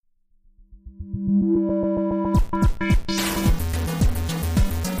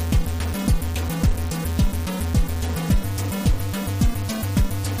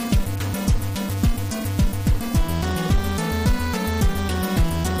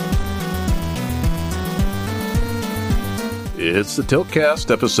It's the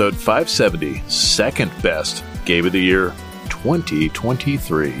Tiltcast, episode 570, second best game of the year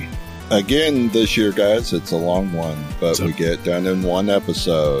 2023. Again, this year, guys, it's a long one, but we get done in one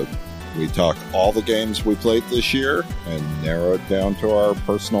episode. We talk all the games we played this year and narrow it down to our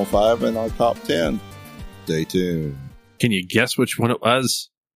personal 5 and our top 10. Stay tuned. Can you guess which one it was?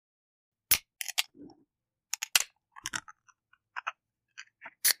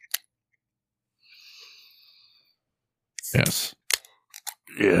 Yes.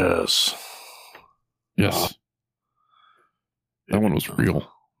 Yes. Yes. That one was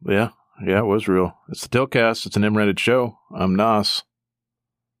real. Yeah, it was real. It's the Tiltcast. It's an M-rated show. I'm Nas.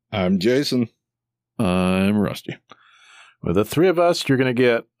 I'm Jason. I'm Rusty. With the three of us, you're going to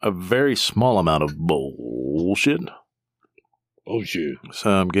get a very small amount of bullshit. Bullshit.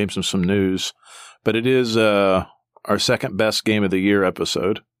 Some games and some news. But it is our second best game of the year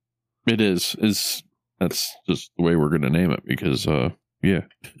episode. It is. That's just the way we're going to name it because, yeah.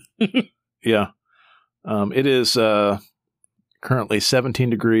 Yeah. It is currently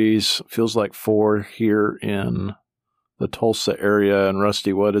 17 degrees. Feels like 4 here in the Tulsa area. And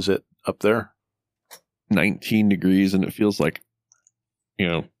Rusty, what is it up there? 19 degrees, and it feels like,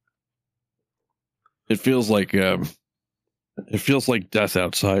 it feels like death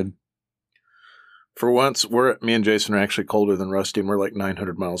outside. For once, me and Jason are actually colder than Rusty, and we're like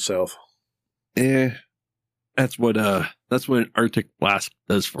 900 miles south. Yeah. That's what an Arctic blast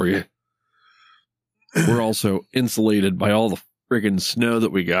does for you. We're also insulated by all the friggin' snow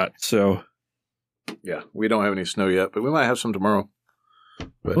that we got. So, yeah, we don't have any snow yet, but we might have some tomorrow.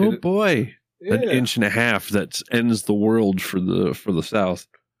 But boy, yeah. An inch and a half that ends the world for the South.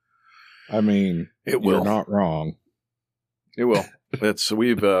 I mean, it will. You're not wrong. It will. There's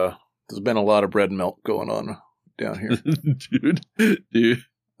been a lot of bread and milk going on down here, dude.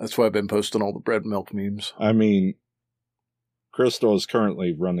 That's why I've been posting all the bread and milk memes. I mean, Crystal is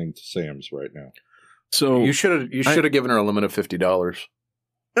currently running to Sam's right now. So you should have given her a limit of $50.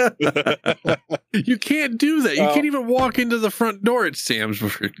 You can't do that. You can't even walk into the front door at Sam's for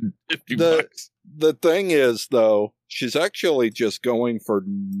 $50. The thing is, though, she's actually just going for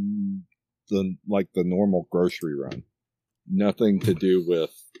the normal grocery run. Nothing to do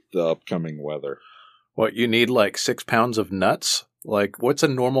with the upcoming weather. What, you need like 6 pounds of nuts? Like, what's a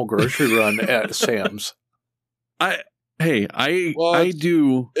normal grocery run at Sam's? I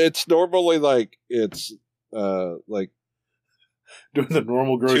do. It's normally like doing the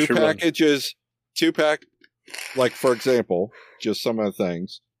normal grocery two run. packages, like, for example, just some of the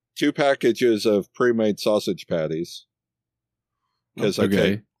things, 2 packages of pre-made sausage patties. Because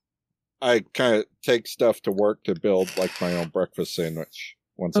I kind of take stuff to work to build like my own breakfast sandwich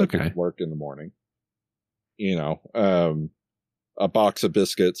once I get to work in the morning. A box of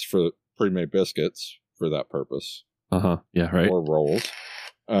biscuits for pre-made biscuits for that purpose. Yeah, right. Or rolls.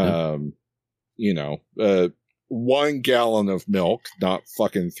 1 gallon of milk, not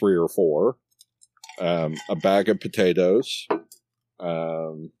fucking 3 or 4. A bag of potatoes.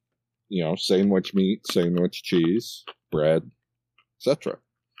 Sandwich meat, sandwich cheese, bread, etc.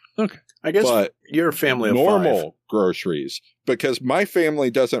 Okay. I guess you're a family of normal 5. Groceries, because my family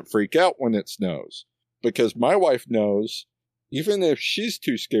doesn't freak out when it snows. Because my wife knows, even if she's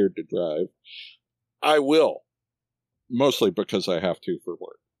too scared to drive, I will. Mostly because I have to for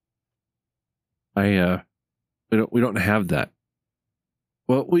work. We don't have that.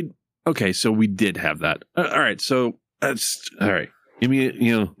 Well, so we did have that. All right, so that's all right. Let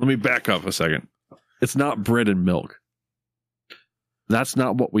me back up a second. It's not bread and milk. That's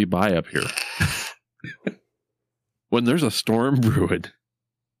not what we buy up here. When there's a storm brewing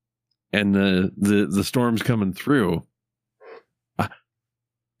and the storm's coming through,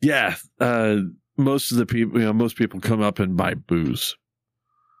 most people come up and buy booze.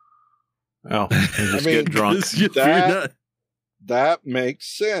 Oh, get drunk. That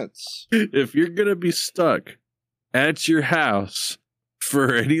makes sense. If you're going to be stuck at your house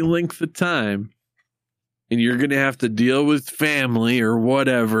for any length of time, and you're going to have to deal with family or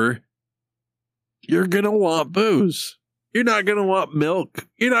whatever, you're going to want booze. You're not going to want milk.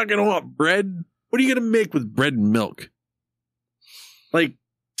 You're not going to want bread. What are you going to make with bread and milk? Like,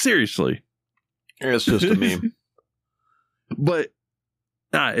 seriously. It's just a meme. But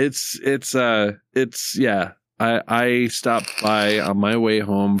I stopped by on my way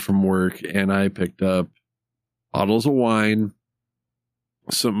home from work and I picked up bottles of wine,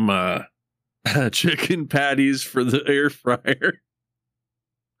 some chicken patties for the air fryer,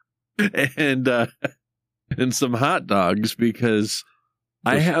 and some hot dogs because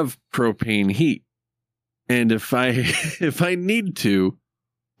I have propane heat. And if I need to,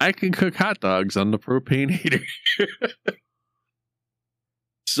 I can cook hot dogs on the propane heater.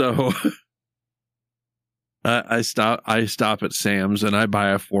 So I stop at Sam's and I buy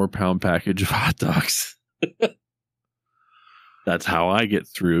a 4-pound package of hot dogs. That's how I get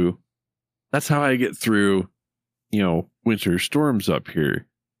through. Winter storms up here.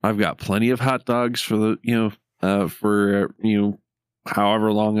 I've got plenty of hot dogs for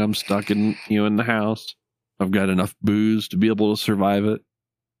however long I'm stuck in the house. I've got enough booze to be able to survive it.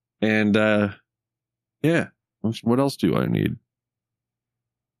 And yeah, what else do I need?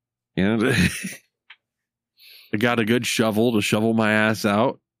 And I got a good shovel to shovel my ass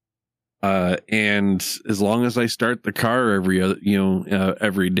out. And as long as I start the car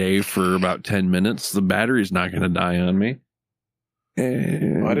every day for about 10 minutes, the battery's not going to die on me.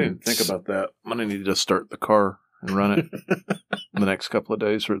 And I didn't think about that. I'm going to need to start the car and run it the next couple of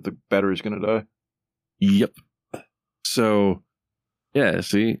days or the battery's going to die. Yep. So, yeah,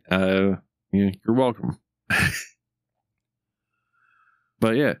 see, you're welcome.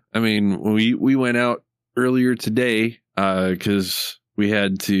 But yeah, I mean, we went out earlier today because we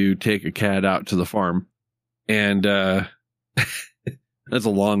had to take a cat out to the farm. And that's a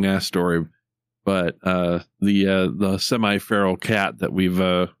long ass story. But the semi-feral cat that we've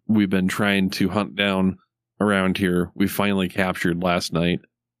been trying to hunt down around here, we finally captured last night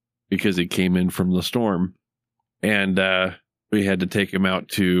because he came in from the storm, and we had to take him out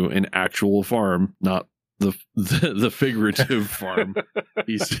to an actual farm, not the figurative farm.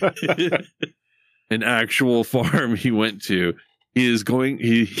 He's an actual farm he went to. He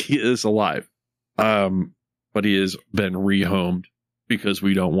is alive, but he has been rehomed because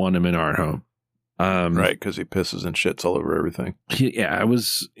we don't want him in our home. Right, because he pisses and shits all over everything. He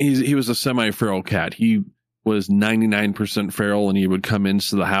was a semi-feral cat. He was 99% feral, and he would come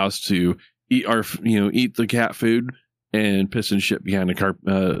into the house to eat eat the cat food and piss and shit behind the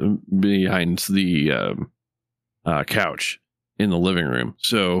couch in the living room.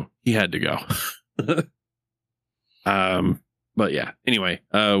 So he had to go. But yeah. Anyway,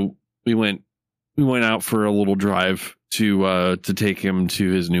 we went out for a little drive to take him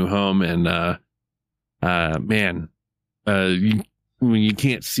to his new home, and you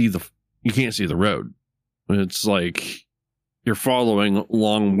can't see the road. It's like you're following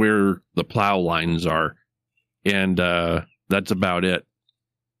along where the plow lines are, and that's about it.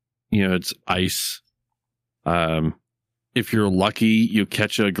 It's ice. If you're lucky, you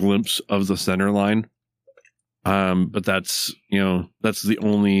catch a glimpse of the center line. But that's the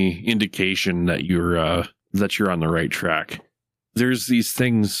only indication that you're on the right track. There's these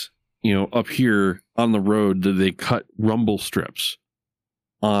things, up here on the road that they cut rumble strips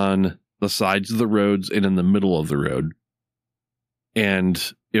on the sides of the roads and in the middle of the road. And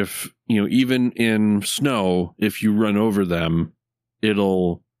if, even in snow, if you run over them,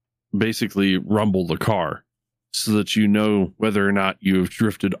 it'll basically rumble the car so that you know whether or not you've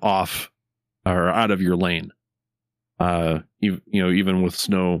drifted off or out of your lane. Even with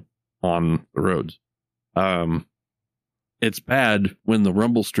snow on the roads. It's bad when the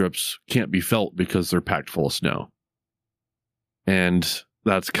rumble strips can't be felt because they're packed full of snow. And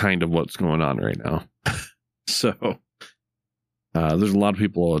that's kind of what's going on right now. So, there's a lot of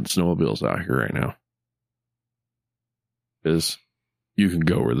people on snowmobiles out here right now. Because you can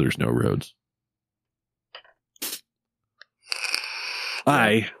go where there's no roads.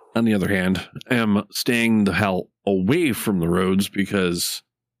 I, on the other hand, am staying the hell away from the roads because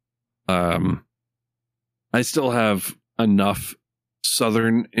I still have enough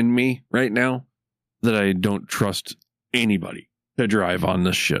Southern in me right now that I don't trust anybody to drive on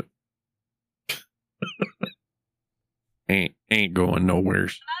this shit. ain't going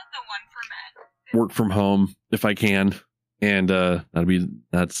nowheres. Work from home if I can, and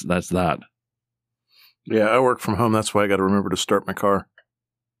that's that. Yeah, I work from home. That's why I got to remember to start my car.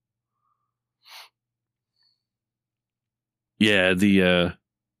 Yeah,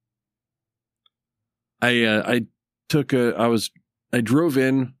 I drove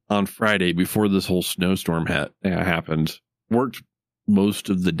in on Friday before this whole snowstorm happened. Worked most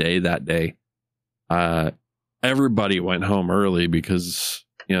of the day that day. Everybody went home early because,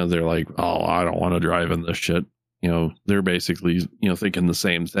 they're like, oh, I don't want to drive in this shit. They're basically, thinking the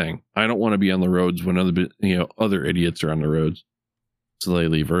same thing. I don't want to be on the roads when other idiots are on the roads. So they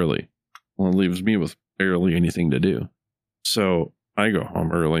leave early. Well, it leaves me with barely anything to do. So I go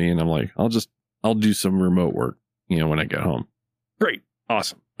home early and I'm like, I'll do some remote work, when I get home. Great.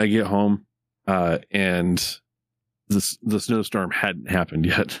 Awesome. I get home, and the snowstorm hadn't happened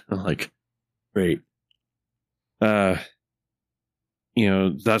yet. I'm like, great. That's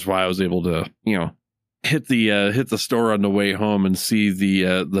why I was able to, hit the store on the way home and see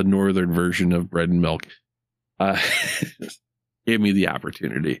the northern version of bread and milk. Yeah, gave me the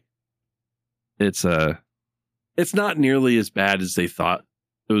opportunity. It's not nearly as bad as they thought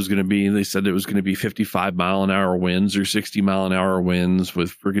it was going to be. They said it was going to be 55 mile an hour winds or 60 mile an hour winds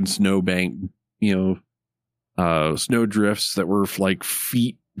with freaking snowbank, snow drifts that were like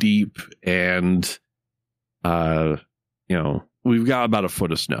feet deep. And, we've got about a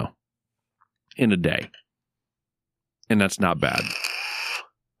foot of snow in a day. And that's not bad.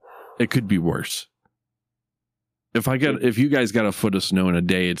 It could be worse. If you guys got a foot of snow in a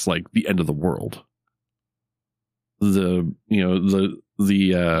day, it's like the end of the world. You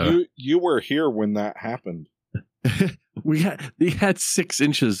were here when that happened. They had 6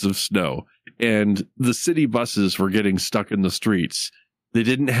 inches of snow, and the city buses were getting stuck in the streets. They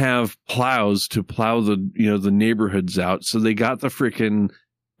didn't have plows to plow the neighborhoods out, so they got the freaking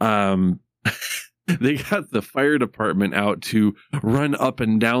they got the fire department out to run up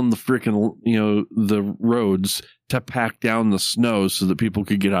and down the freaking the roads to pack down the snow so that people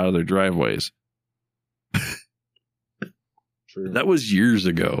could get out of their driveways. True. That was years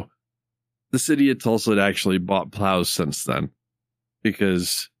ago. The city of Tulsa had actually bought plows since then,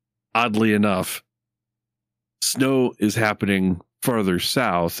 because oddly enough, snow is happening farther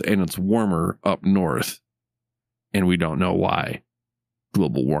south and it's warmer up north, and we don't know why.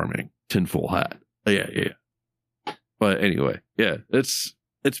 Global warming, tinfoil hat. Yeah. But anyway, yeah, it's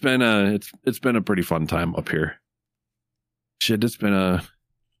been a pretty fun time up here. Shit, it's been a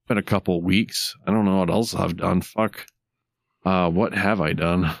couple weeks. I don't know what else I've done. Fuck. What have I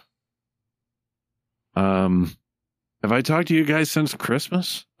done? Have I talked to you guys since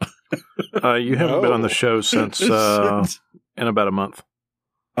Christmas? You haven't been on the show since in about a month.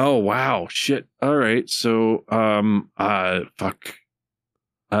 Oh wow, shit. All right. So fuck.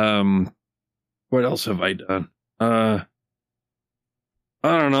 What else have I done? I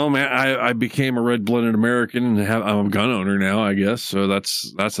don't know, man. I became a red-blooded American and I'm a gun owner now, I guess. So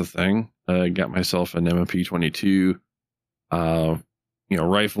that's a thing. I got myself an MP22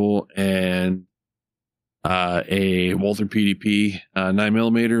 rifle and a Walther PDP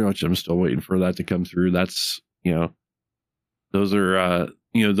 9mm, which I'm still waiting for that to come through. That's those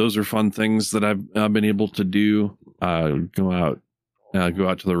are fun things that I've been able to do. Go out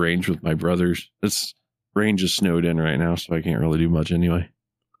to the range with my brothers. This range is snowed in right now, so I can't really do much anyway.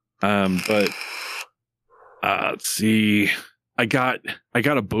 But let's see. I got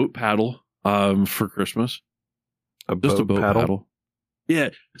a boat paddle for Christmas. Just a boat paddle.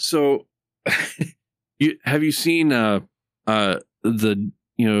 Yeah. So, have you seen the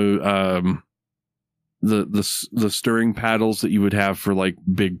stirring paddles that you would have for like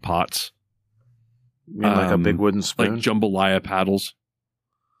big pots? You mean like a big wooden spoon, like jambalaya paddles?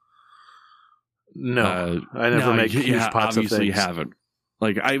 No, I never make huge pots of things. Obviously, you haven't.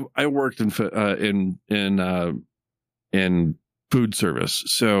 Like I worked in food service,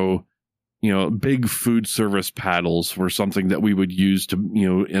 so. Big food service paddles were something that we would use to,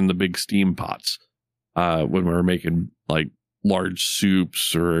 in the big steam pots when we were making like large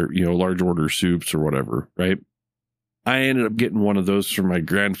soups or, large order soups or whatever, right? I ended up getting one of those from my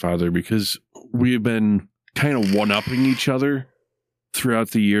grandfather because we've been kind of one-upping each other throughout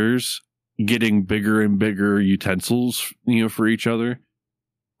the years, getting bigger and bigger utensils, for each other.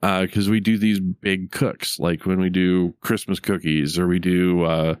 Because we do these big cooks, like when we do Christmas cookies or we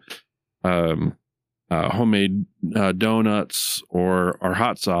do homemade donuts or our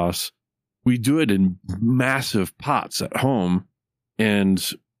hot sauce. We do it in massive pots at home, and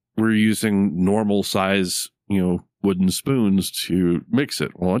we're using normal size, wooden spoons to mix it.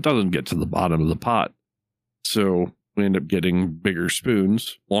 Well, it doesn't get to the bottom of the pot, so we end up getting bigger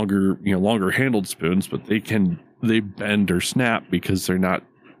spoons, longer handled spoons, but they bend or snap because they're not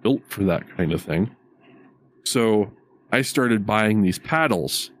built for that kind of thing. So I started buying these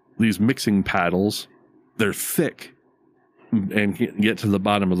paddles. These mixing paddles, they're thick and can't get to the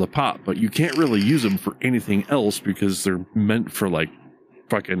bottom of the pot, but you can't really use them for anything else because they're meant for like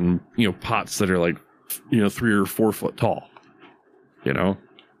fucking, pots that are like, 3 or 4 foot tall,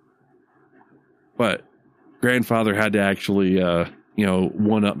 But grandfather had to actually,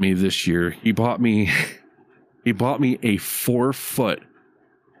 one up me this year. He bought me a 4-foot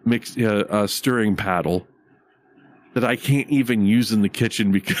mixed stirring paddle that I can't even use in the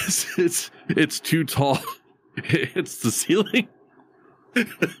kitchen because it's too tall. It's the ceiling.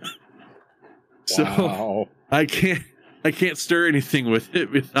 So wow. I can't stir anything with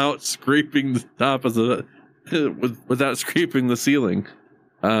it without scraping the top of without scraping the ceiling.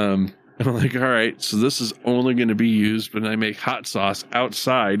 And I'm like, all right, so this is only going to be used when I make hot sauce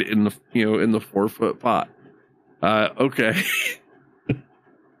outside in the 4-foot pot. Okay.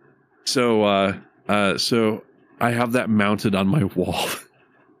 So I have that mounted on my wall.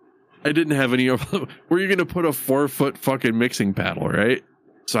 I didn't have any of them. Where are you going to put a 4-foot fucking mixing paddle, right?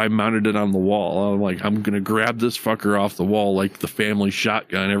 So I mounted it on the wall. I'm like, I'm going to grab this fucker off the wall like the family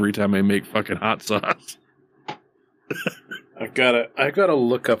shotgun every time I make fucking hot sauce. I gotta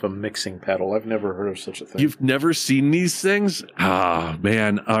look up a mixing paddle. I've never heard of such a thing. You've never seen these things? Ah,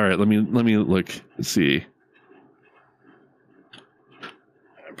 man. All right, let me look. Let's see.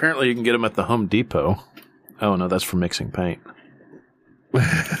 Apparently you can get them at the Home Depot. Oh, no, that's for mixing paint.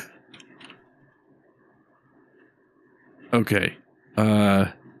 Okay.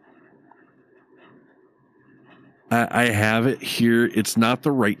 I have it here. It's not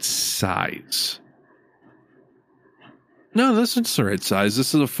the right size. No, this is the right size.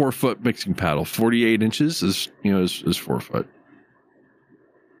 This is a 4-foot mixing paddle. 48 inches is 4 foot.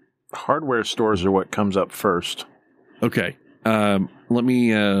 Hardware stores are what comes up first. Okay. Let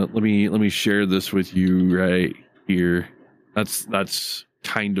me share this with you right here. That's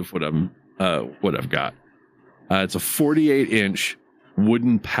kind of what I've got. It's a 48-inch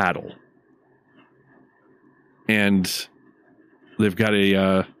wooden paddle, and they've got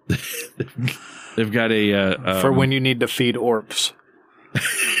a for when you need to feed orcs.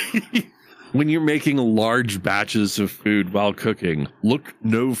 When you're making large batches of food while cooking, look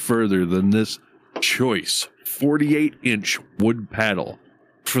no further than this choice 48-inch wood paddle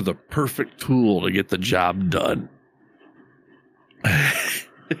for the perfect tool to get the job done.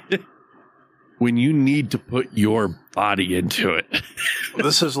 When you need to put your body into it.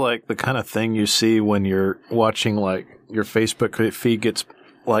 This is like the kind of thing you see when you're watching, like, your Facebook feed gets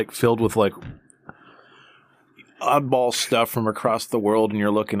like filled with like oddball stuff from across the world, and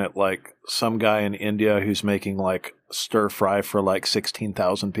you're looking at like some guy in India who's making like stir fry for like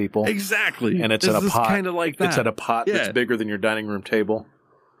 16,000 people. Exactly. And it's at a pot. Kind of like that. It's at a pot that's bigger than your dining room table.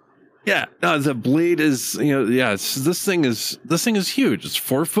 Yeah. No, the blade is, this thing is huge. It's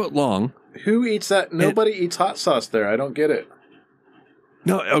 4 foot long. Who eats that? Nobody eats hot sauce there. I don't get it.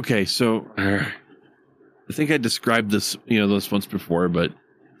 No. Okay. So I think I described this, this once before, but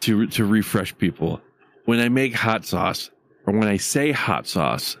to refresh people, when I make hot sauce, or when I say hot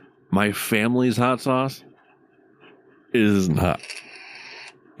sauce, my family's hot sauce is not.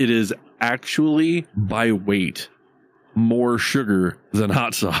 It is actually by weight more sugar than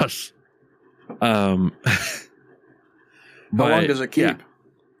hot sauce. How long does it keep? Yeah.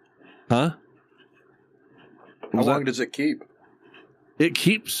 Huh? How long does it keep? It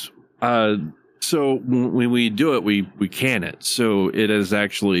keeps. So when we do it, we can it. So it is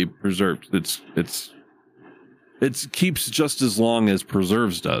actually preserved. It keeps just as long as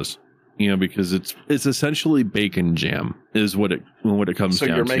preserves does. Because it's essentially bacon jam is what it comes down to. So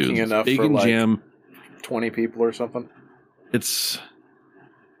you're making enough bacon for like jam, 20 people or something?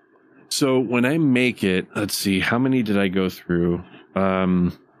 So when I make it, let's see, how many did I go through?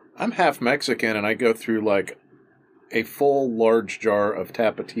 I'm half Mexican, and I go through like a full large jar of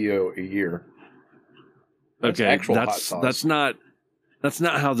Tapatio a year. That's hot sauce. That's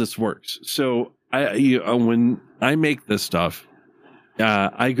not how this works. So when I make this stuff,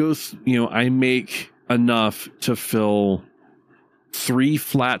 I make enough to fill 3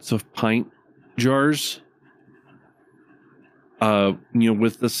 flats of pint jars,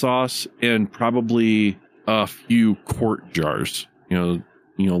 with the sauce, and probably a few quart jars,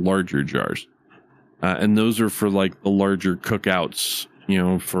 larger jars. And those are for like the larger cookouts,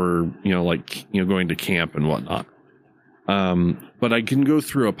 for, going to camp and whatnot. But I can go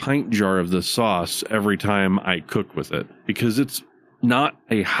through a pint jar of this sauce every time I cook with it, because it's not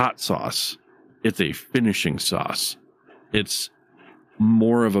a hot sauce. It's a finishing sauce. It's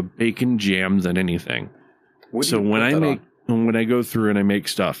more of a bacon jam than anything. So when I go through and I make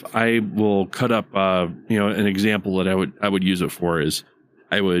stuff, I will cut up, an example that I would use it for is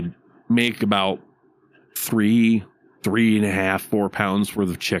I would make about 3.5, 4 pounds worth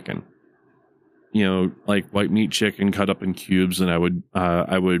of chicken, like white meat chicken cut up in cubes. And I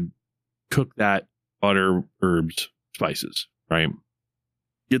would cook that, butter, herbs, spices, right?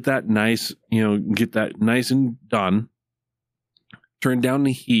 Get that nice and done. Turn down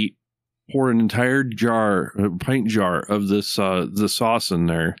the heat, pour an entire pint jar of this, the sauce in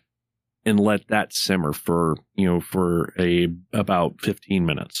there, and let that simmer for about 15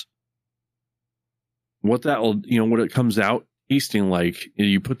 minutes. What it comes out tasting like,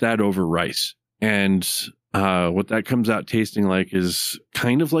 you put that over rice, and what that comes out tasting like is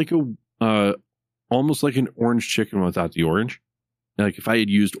kind of like almost like an orange chicken without the orange. Like if I had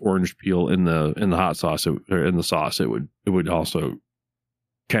used orange peel in the hot sauce or in the sauce, it would also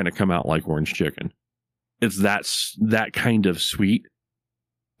kind of come out like orange chicken. It's that kind of sweet,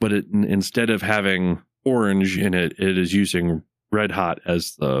 but instead of having orange in it. It is using Red Hot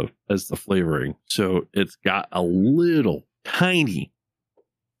as the flavoring. So it's got a little tiny,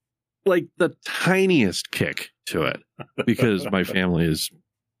 like the tiniest kick to it, because my family is,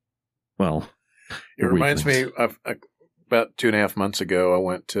 well, it reminds me of about 2.5 months ago, I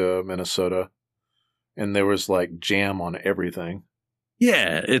went to Minnesota and there was like jam on everything.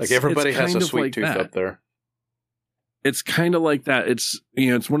 Yeah. Like everybody has a sweet tooth up there. It's kind of like that. It's,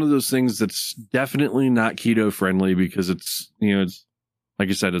 it's one of those things that's definitely not keto friendly because it's, it's, like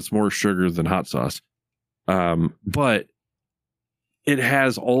I said, it's more sugar than hot sauce. But it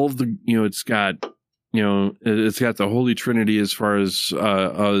has all of the, it's got the Holy Trinity as far as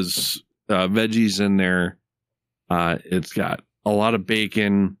veggies in there. It's got a lot of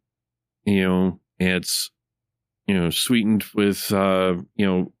bacon, it's, sweetened with,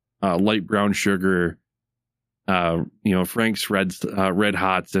 light brown sugar. Frank's red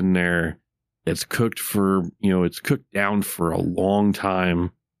hots in there. It's cooked for, it's cooked down for a long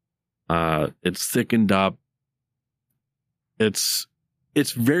time. It's thickened up. It's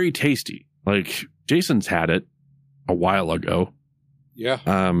very tasty. Like Jason's had it a while ago. Yeah.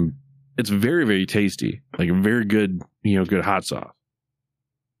 It's very, very tasty. Like a very good, good hot sauce.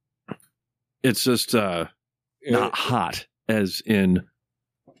 It's just not hot, as in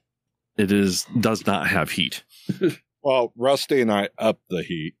does not have heat. Well, Rusty and I upped the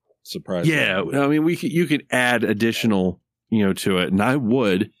heat. Surprisingly. Yeah, I mean, you could add additional, to it, and I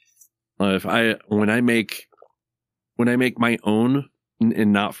would, when I make my own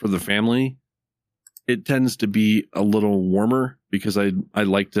and not for the family, it tends to be a little warmer because I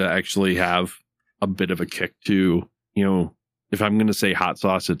like to actually have a bit of a kick to, if I'm going to say hot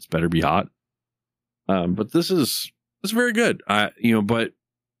sauce, it's better be hot. But it's very good. But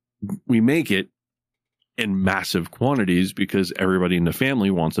we make it in massive quantities because everybody in the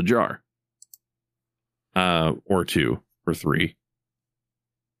family wants a jar, or 2 or 3.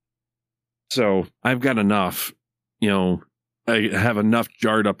 So I've got enough, I have enough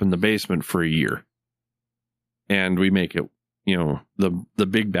jarred up in the basement for a year, and we make it, the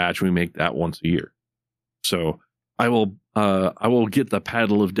big batch, we make that once a year. So I will get the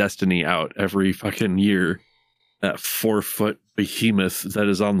paddle of destiny out every fucking year, that 4-foot behemoth that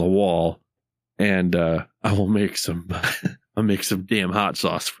is on the wall. And I will make some damn hot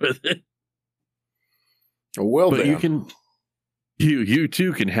sauce with it. Well, but then. You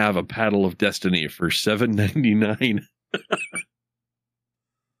too can have a paddle of destiny for $7.99.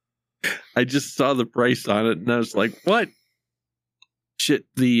 I just saw the price on it and I was like, what? Shit,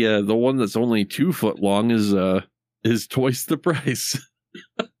 the one that's only 2 foot long is twice the price.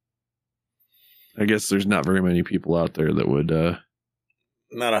 I guess there's not very many people out there that would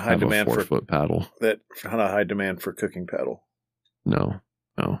not a high demand for 4-foot paddle. Not a high demand for cooking paddle. No.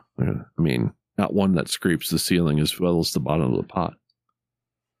 I mean, not one that scrapes the ceiling as well as the bottom of the pot.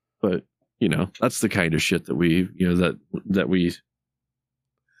 But that's the kind of shit that we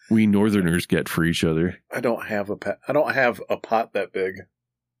Northerners get for each other. I don't have a pot that big.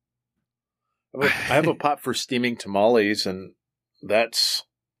 I have a pot for steaming tamales, and that's,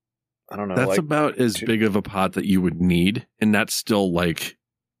 I don't know. That's like about as big of a pot that you would need, and that's still like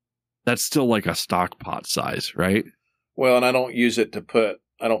a stock pot size, right? Well, and I don't use it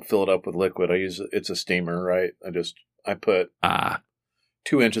I don't fill it up with liquid. It's a steamer, right? I put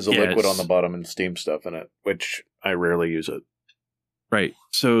 2 inches of liquid on the bottom and steam stuff in it, which I rarely use it. Right.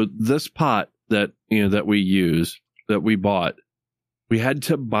 So this pot that we bought, we had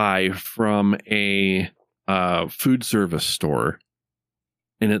to buy from a food service store,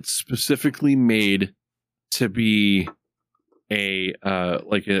 and it's specifically made to be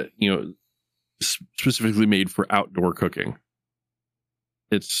specifically made for outdoor cooking.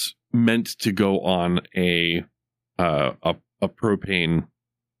 It's meant to go on a propane,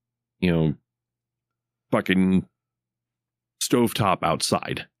 fucking stovetop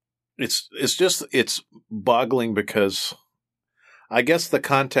outside. It's boggling because I guess the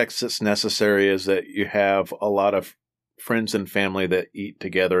context that's necessary is that you have a lot of friends and family that eat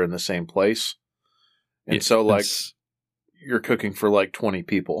together in the same place. And so like you're cooking for like 20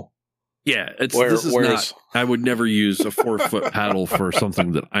 people. Yeah, not, I would never use a 4-foot paddle for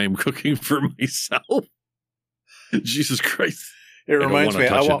something that I am cooking for myself. Jesus Christ. It reminds me,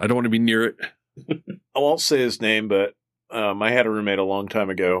 I don't want to be near it. I won't say his name, but I had a roommate a long time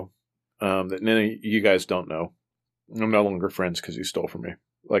ago that none of you guys don't know. I'm no longer friends because he stole from me,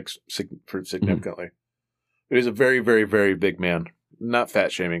 like significantly. He was a very, very, very big man. Not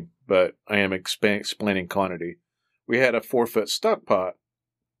fat shaming, but I am explaining quantity. We had a 4-foot stock pot,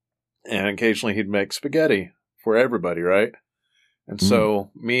 and occasionally he'd make spaghetti for everybody, right? And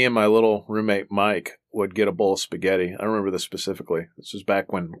so me and my little roommate Mike would get a bowl of spaghetti. I remember this specifically. This was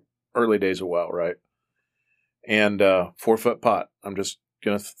back when early days of WoW, right? And 4-foot pot. I'm just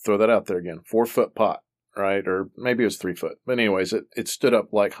going to throw that out there again. 4-foot pot, right? Or maybe it was 3 foot. But anyways, it stood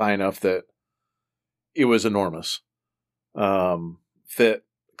up like high enough that it was enormous. Fit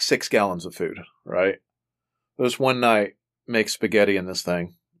 6 gallons of food, right? It was one night, make spaghetti in this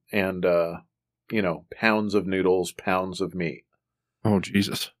thing. And, pounds of noodles, pounds of meat. Oh,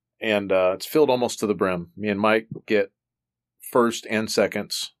 Jesus. And it's filled almost to the brim. Me and Mike get first and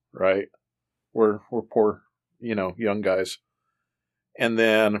seconds, right? We're poor, young guys. And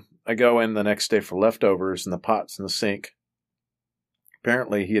then I go in the next day for leftovers, and the pot's in the sink.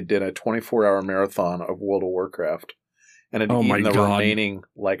 Apparently, he had did a 24-hour marathon of World of Warcraft and had eaten the remaining,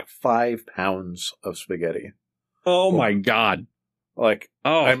 5 pounds of spaghetti. Oh, my God.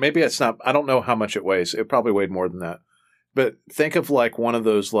 Maybe it's not, I don't know how much it weighs. It probably weighed more than that. But think of one of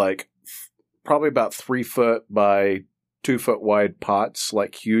those, probably about 3 foot by 2 foot wide pots,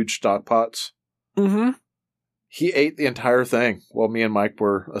 huge stock pots. Mm-hmm. He ate the entire thing while me and Mike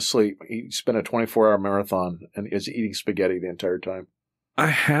were asleep. He spent a 24-hour marathon and is eating spaghetti the entire time. I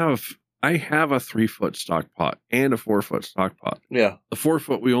have a 3-foot stock pot and a 4-foot stock pot. Yeah. The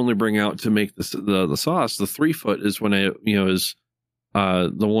 4-foot we only bring out to make the sauce. The 3-foot is when is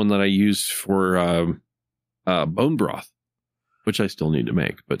the one that I use for bone broth, which I still need to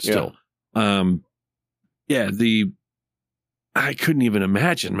make, but still. Yeah. I couldn't even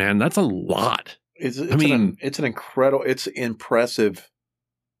imagine, man. That's a lot. It's impressive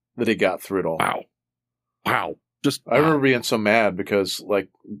that he got through it all. Wow. I remember being so mad because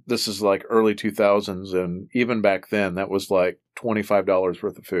this is early 2000s, and even back then that was $25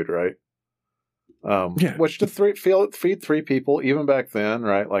 worth of food, right? Yeah. Which to feed 3 people, even back then,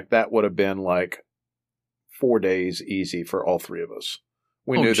 right? That would have been 4 days easy for all 3 of us.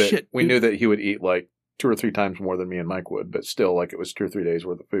 We knew that he would eat 2 or 3 times more than me and Mike would, but still it was 2 or 3 days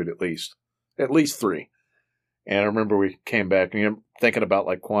worth of food at least 3. And I remember we came back and thinking about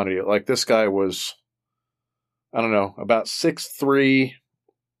quantity. This guy was, I don't know, about 6'3",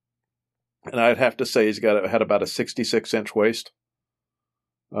 and I'd have to say had about a 66-inch waist.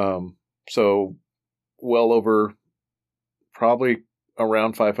 So well over, probably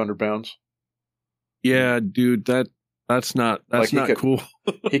around 500 pounds. Yeah, dude, that's not cool.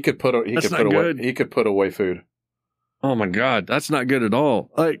 He could put away food. Oh my God, that's not good at all.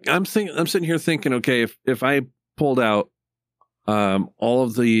 I'm sitting here thinking, okay, if I pulled out all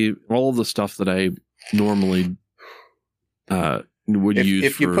of the stuff that I normally would use.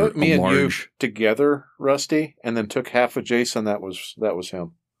 If you put me and you together, Rusty, and then took half of Jason, that was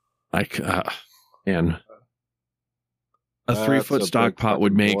him. And a 3-foot stock pot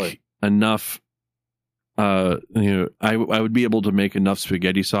would make enough. I would be able to make enough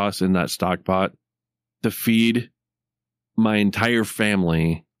spaghetti sauce in that stock pot to feed my entire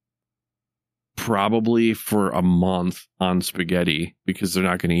family probably for a month on spaghetti, because they're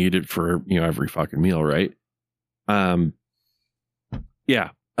not going to eat it for every fucking meal, right? Yeah,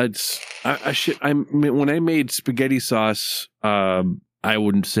 when I made spaghetti sauce, I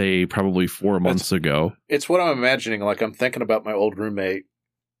wouldn't say probably 4 months ago. It's what I'm imagining. I'm thinking about my old roommate,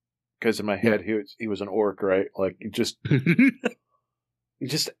 because in my head he was an orc, right? He just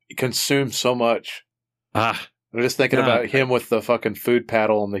consumed so much. I'm just thinking about him with the fucking food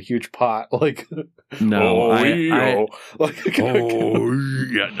paddle and the huge pot. No,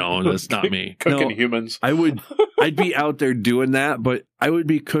 that's not me. Cooking humans. I'd be out there doing that, but I would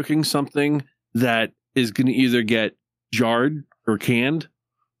be cooking something that is going to either get jarred or canned,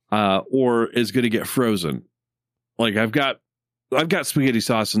 or is going to get frozen. I've got spaghetti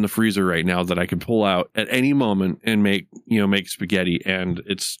sauce in the freezer right now that I can pull out at any moment and make spaghetti, and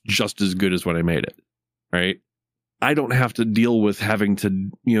it's just as good as when I made it. Right? I don't have to deal with having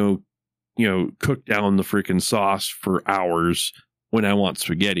to, cook down the freaking sauce for hours when I want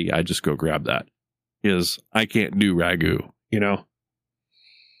spaghetti. I just go grab that, because I can't do ragu,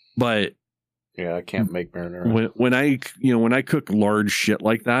 But yeah, I can't make marinara. When I cook large shit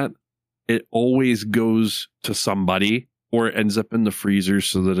like that, it always goes to somebody, or it ends up in the freezer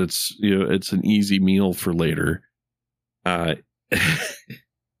so that it's an easy meal for later.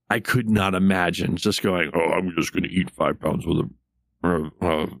 I could not imagine just going, I'm just going to eat 5 pounds with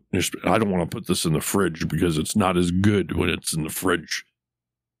I don't want to put this in the fridge because it's not as good when it's in the fridge.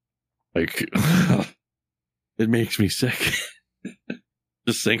 It makes me sick.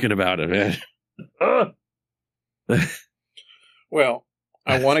 Just thinking about it, man. Well,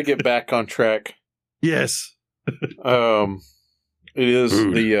 I want to get back on track. Yes. It is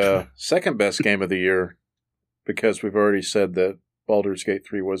the second best game of the year, because we've already said that Baldur's Gate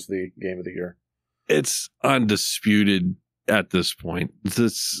 3 was the game of the year. It's undisputed at this point.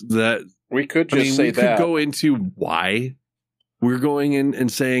 We could just say we could go into why we're going in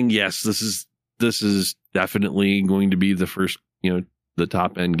and saying, yes, this is definitely going to be the first, the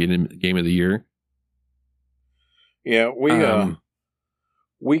top end game of the year. Yeah, we'll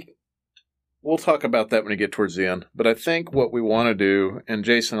talk about that when we get towards the end. But I think what we want to do, and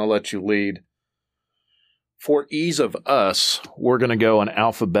Jason, I'll let you lead. For ease of us, we're going to go in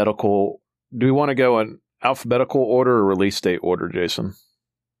alphabetical. Do we want to go in alphabetical order or release date order, Jason?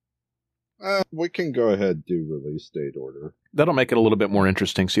 We can go ahead and do release date order. That'll make it a little bit more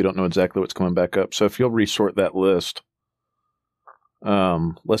interesting, so you don't know exactly what's coming back up. So if you'll resort that list,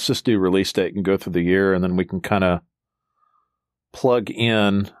 let's just do release date and go through the year, and then we can kind of plug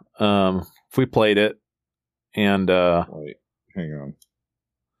in if we played it, and wait, hang on.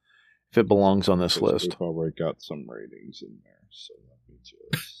 If it belongs on this list. We've already got some ratings in there, so let me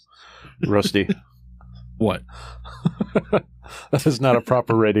just... Rusty. What? That is not a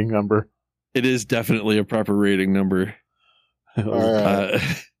proper rating number. It is definitely a proper rating number. All right.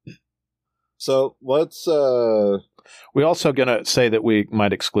 So let's... We're also going to say that we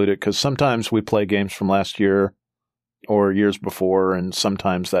might exclude it, because sometimes we play games from last year or years before, and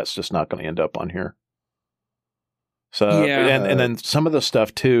sometimes that's just not going to end up on here. So, yeah. And then some of the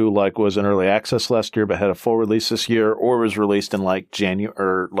stuff too, like was in early access last year, but had a full release this year, or was released in like January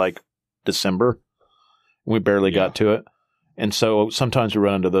or like December. We barely got to it. And so sometimes we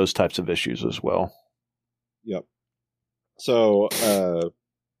run into those types of issues as well. Yep. So,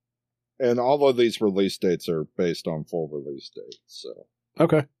 and all of these release dates are based on full release dates. So,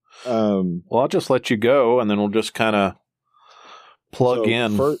 okay. Well, I'll just let you go, and then we'll just kind of plug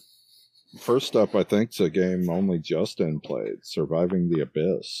in. First up, I think, is a game only Justin played, Surviving the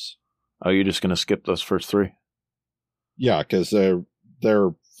Abyss. Oh, you're just going to skip those first three? Yeah, because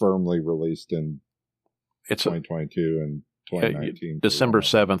they're firmly released in 2022 and 2019. December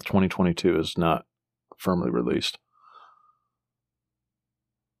 7th, 2022 is not firmly released.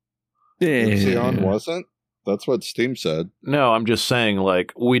 Xeon wasn't? That's what Steam said. No, I'm just saying,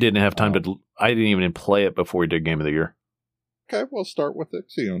 like, we didn't have time to... I didn't even play it before we did Game of the Year. Okay, we'll start with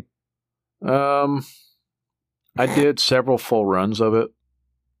Xeon. I did several full runs of it.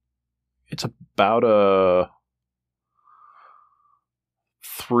 It's about a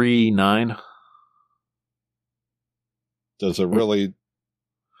 3.9. Does it really?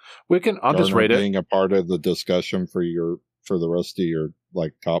 I'll just rate it. Being a part of the discussion for the rest of your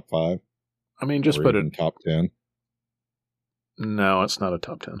like top 5. I mean, just put it in top 10. No, it's not a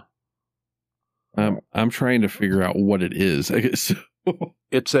top 10. I'm trying to figure out what it is. I guess.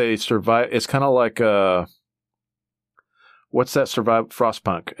 It's a It's kind of like what's that?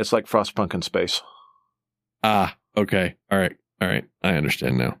 Frostpunk. It's like Frostpunk in space. Ah, okay. All right. I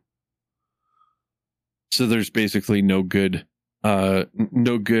understand now. So there's basically no good.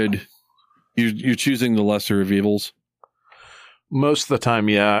 No good. You're choosing the lesser of evils. Most of the time,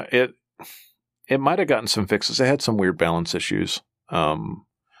 yeah. It might have gotten some fixes. It had some weird balance issues.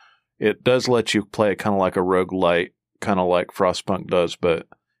 It does let you play it kind of like a roguelite, kind of like Frostpunk does, but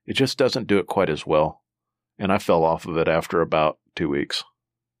it just doesn't do it quite as well. And I fell off of it after about 2 weeks.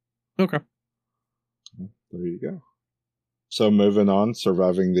 Okay. There you go. So moving on,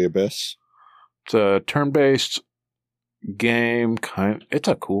 Surviving the Abyss. It's a turn-based game. It's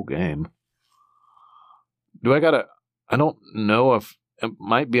a cool game. I don't know if it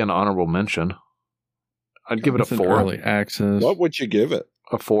might be an honorable mention. I'd give it a 4. Early access. What would you give it?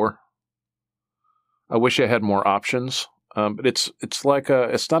 A 4. I wish I had more options. But it's just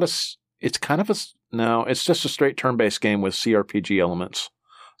a straight turn-based game with CRPG elements.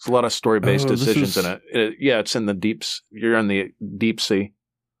 There's a lot of story-based decisions in it. It's in the deeps. You're in the deep sea.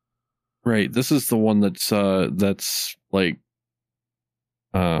 Right. This is the one that's like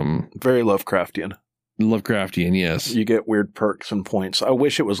very Lovecraftian. Lovecraftian, yes. You get weird perks and points. I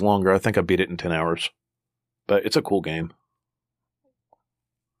wish it was longer. I think I beat it in 10 hours. But it's a cool game.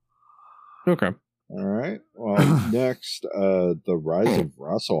 Okay. All right. Well, next, The Rise of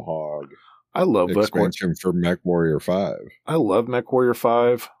Rasselhog. I love expansion for MechWarrior 5. I love MechWarrior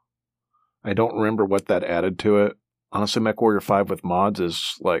 5. I don't remember what that added to it. Honestly, MechWarrior 5 with mods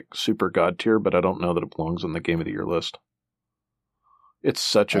is like super god tier, but I don't know that it belongs on the Game of the Year list. It's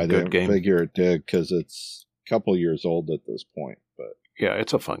such a good game. I figure it did because it's a couple years old at this point. But yeah,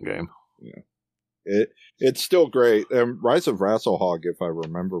 it's a fun game. Yeah, it's still great. Rise of Rasselhog, if I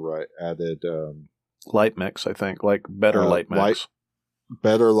remember right, added light mechs. I think like better light mechs.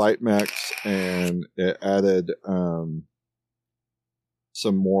 Better light mechs, and it added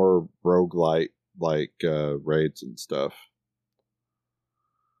some more roguelite like raids and stuff.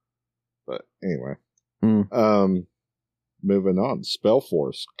 Anyway. Moving on.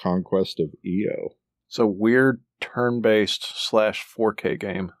 Spellforce, Conquest of EO. It's a weird turn-based / 4K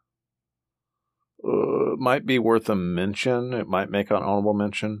game. It might be worth a mention. It might make an honorable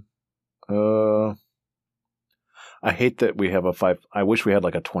mention. I hate that we have a 5. I wish we had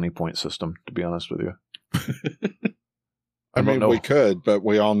like a 20-point system, to be honest with you. I mean, we could, but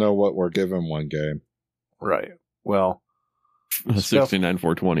we all know what we're given one game. Right. Well, 69,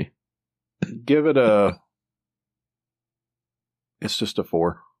 420. Give it a... It's just a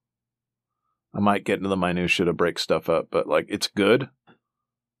 4. I might get into the minutia to break stuff up, but like it's good.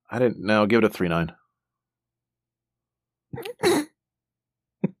 I didn't know. Give it a 3.9.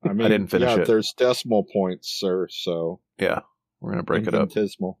 I mean, I didn't finish it. There's decimal points, sir. So yeah, we're gonna break it up.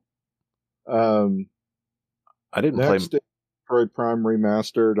 Infinitesimal. I didn't next play Metroid Prime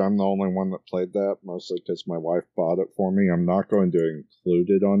Remastered. I'm the only one that played that, mostly because my wife bought it for me. I'm not going to include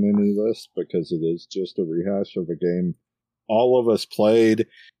it on any list because it is just a rehash of a game all of us played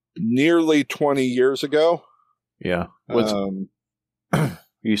nearly 20 years ago. Yeah.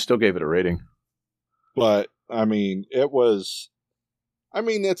 You still gave it a rating. But, I mean, it's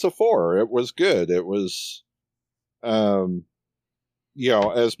a 4. It was good. It was, as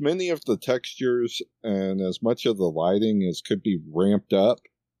many of the textures and as much of the lighting as could be ramped up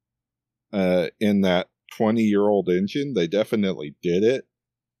in that 20-year-old engine, they definitely did it.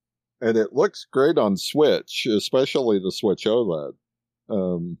 And it looks great on Switch, especially the Switch OLED,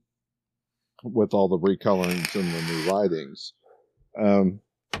 with all the recolorings and the new lightings.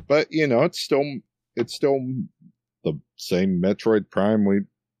 But it's still the same Metroid Prime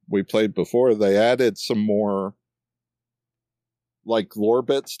we played before. They added some more like lore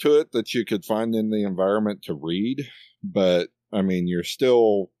bits to it that you could find in the environment to read, but I mean, you're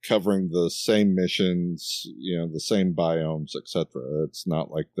still covering the same missions, the same biomes, etc. It's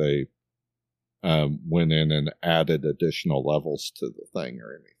not like they went in and added additional levels to the thing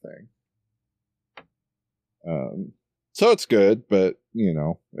or anything. So it's good, but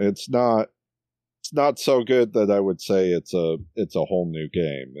it's not so good that I would say it's a whole new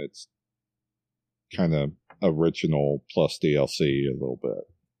game. It's kind of original plus DLC a little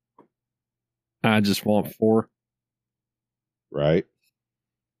bit. I just want 4. Right.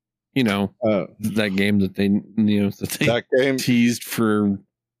 That game that they that game teased for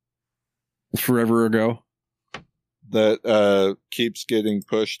forever ago. That keeps getting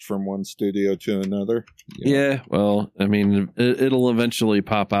pushed from one studio to another. Yeah, well, I mean, it'll eventually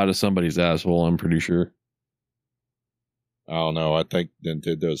pop out of somebody's asshole, I'm pretty sure. I don't know. I think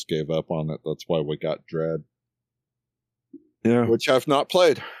Nintendo's gave up on it. That's why we got Dread. Yeah. Which I've not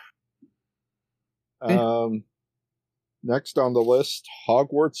played. Next on the list,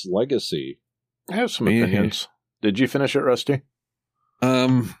 Hogwarts Legacy. I have some opinions. Did you finish it, Rusty?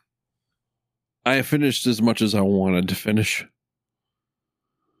 I finished as much as I wanted to finish.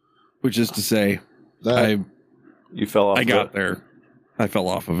 Which is to say, you fell off. I got there. I fell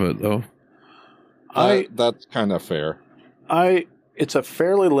off of it, though. That's kind of fair. It's a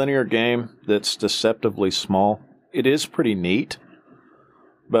fairly linear game that's deceptively small. It is pretty neat,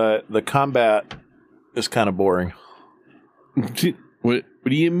 but the combat is kind of boring. What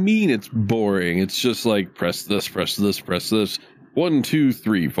do you mean it's boring? It's just like press this, press this, press this. 1, 2,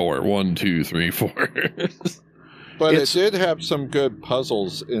 3, 4. 1, 2, 3, 4. But it did have some good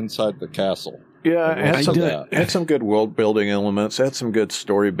puzzles inside the castle. Yeah, it had some good world building elements. It had some good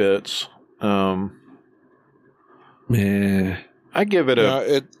story bits. I give it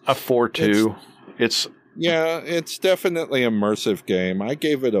a 4.2. It's definitely a immersive game. I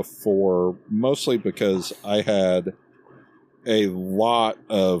gave it a 4, mostly because I had a lot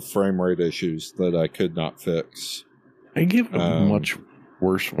of frame rate issues that I could not fix. I gave it a much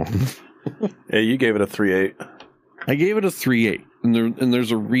worse one. Yeah, you gave it a 3.8. I gave it a 3.8, and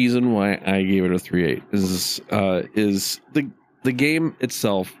there's a reason why I gave it a 3.8. Is the game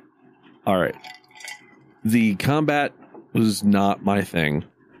itself? All right, the combat was not my thing.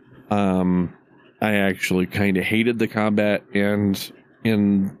 I actually kind of hated the combat, and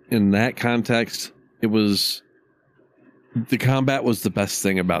in that context, the combat was the best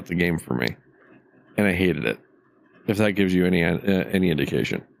thing about the game for me, and I hated it. If that gives you any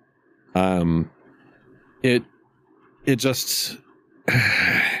indication, it just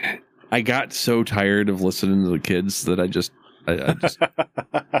I got so tired of listening to the kids that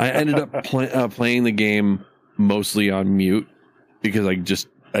I ended up playing the game mostly on mute because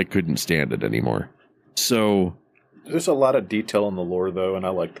I couldn't stand it anymore. So there's a lot of detail in the lore though, and I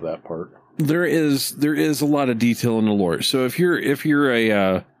liked that part. There is a lot of detail in the lore. So if you're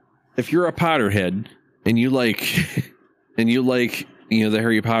a Potterhead and you like the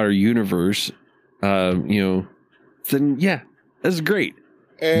Harry Potter universe, then yeah, that's great.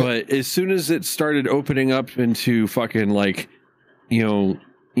 But as soon as it started opening up into fucking like,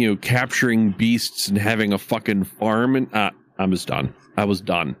 capturing beasts and having a fucking farm, and I was done. I was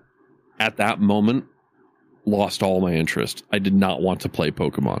done. At that moment, lost all my interest. I did not want to play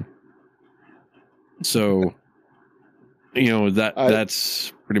Pokemon. So,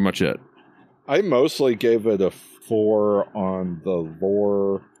 that's pretty much it. I mostly gave it a 4 on the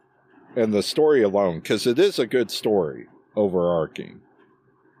lore and the story alone, because it is a good story, overarching.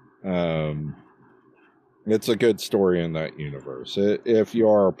 It's a good story in that universe. If you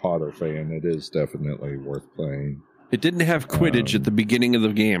are a Potter fan, it is definitely worth playing. It didn't have Quidditch at the beginning of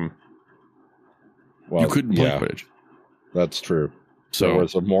the game. Well, you couldn't play Quidditch. That's true. So there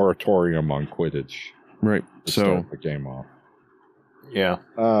was a moratorium on Quidditch. Right. To so start the game off. Yeah.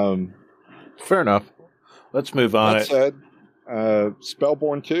 Fair enough. Let's move on. That said,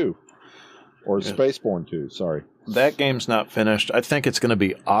 Spellborn 2. Or Spaceborne 2, sorry. That game's not finished. I think it's going to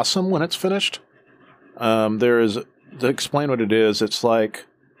be awesome when it's finished. To explain what it is, it's like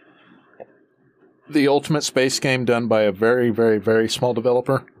the ultimate space game done by a very, very, very small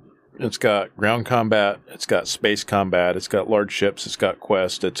developer. It's got ground combat, it's got space combat, it's got large ships, it's got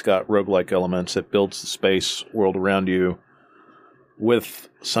quests, it's got roguelike elements. It builds the space world around you with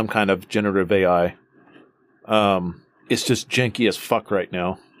some kind of generative AI. It's just janky as fuck right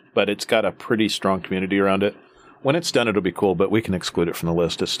now, but it's got a pretty strong community around it. When it's done, it'll be cool, but we can exclude it from the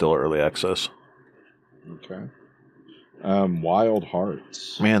list. It's still early access. Okay. Wild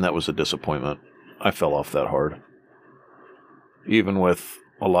Hearts. Man, that was a disappointment. I fell off that hard. Even with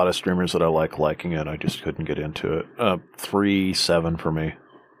a lot of streamers that I liking it, I just couldn't get into it. 3-7 for me.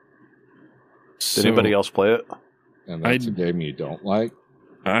 Did anybody else play it? And that's a game you don't like?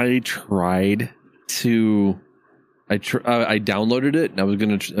 I tried to... I downloaded it, and I was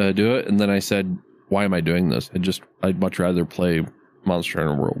going to do it, and then I said, why am I doing this? I'd much rather play Monster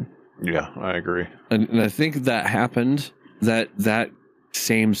Hunter World. Yeah, I agree. And I think that happened, that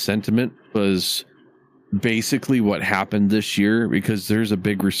same sentiment was basically what happened this year, because there's a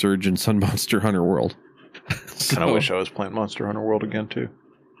big resurgence on Monster Hunter World. I kind of wish I was playing Monster Hunter World again, too.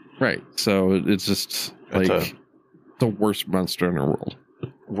 Right. So it's just like the worst Monster Hunter World.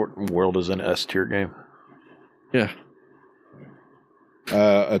 World is an S-tier game. Yeah.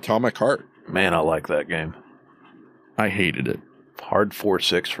 Atomic Heart. Man, I like that game. I hated it. Hard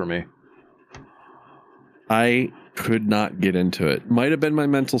 4-6 for me. I could not get into it. Might have been my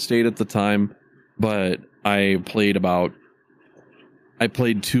mental state at the time, but I played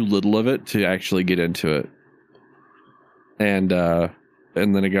too little of it to actually get into it. And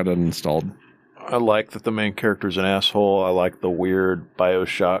then it got uninstalled. I like that the main character's an asshole. I like the weird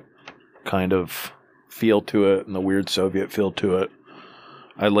BioShock kind of feel to it and the weird Soviet feel to it.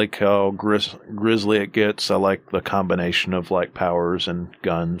 I like how grisly it gets. I like the combination of like powers and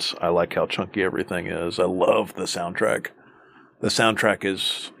guns. I like how chunky everything is. I love the soundtrack. The soundtrack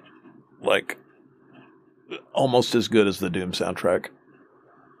is like almost as good as the Doom soundtrack.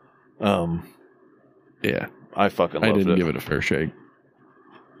 Yeah, I fucking loved it. I didn't give it a fair shake.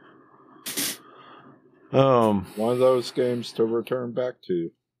 One of those games to return back to.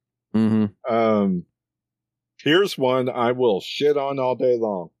 Mm-hmm. Here's one I will shit on all day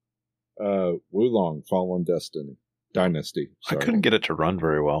long. Wulong Fallen Dynasty. Sorry. I couldn't get it to run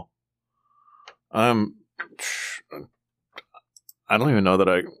very well. I don't even know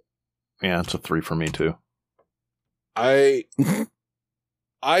that yeah, it's a 3 for me too. I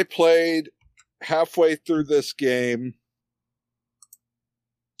played halfway through this game,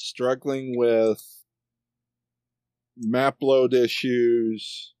 struggling with map load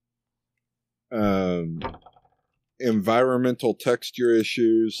issues, environmental texture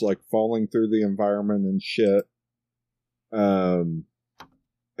issues, like falling through the environment and shit. And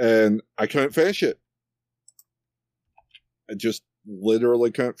I couldn't finish it. I just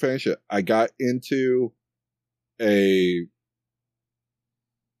literally couldn't finish it. I got into a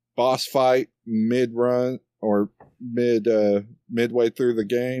boss fight mid-run or midway through the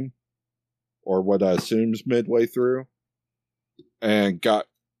game, or what I assume's midway through, and got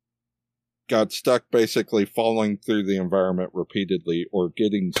stuck basically falling through the environment repeatedly or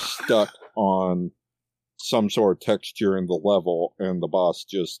getting stuck on some sort of texture in the level and the boss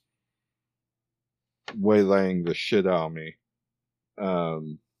just waylaying the shit out of me.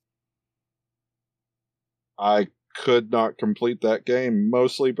 I could not complete that game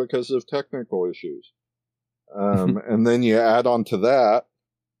mostly because of technical issues. And then you add on to that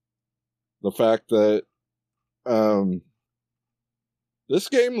the fact that this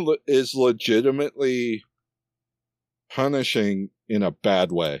game is legitimately punishing in a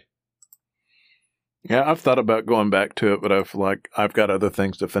bad way. Yeah, I've thought about going back to it, but I've got other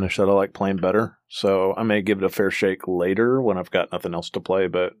things to finish that I like playing better. So I may give it a fair shake later when I've got nothing else to play.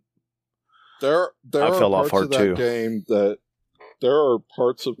 But there I are fell off parts hard of that too. game that there are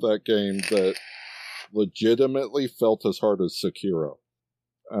parts of that game that legitimately felt as hard as Sekiro,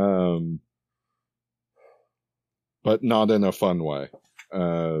 but not in a fun way.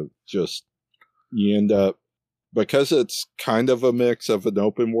 Just you end up, because it's kind of a mix of an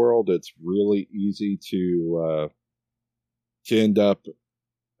open world, it's really easy to end up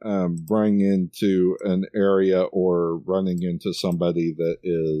running into an area or running into somebody that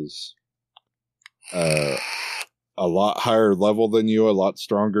is a lot higher level than you, a lot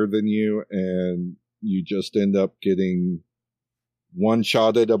stronger than you, and you just end up getting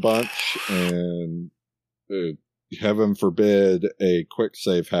one-shotted a bunch, and heaven forbid a quick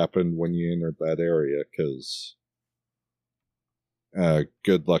save happened when you entered that area, because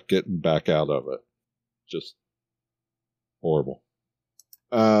good luck getting back out of it. Just horrible.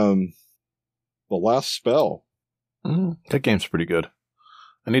 The Last Spell. That game's pretty good.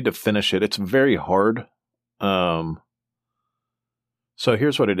 I need to finish it. It's very hard. So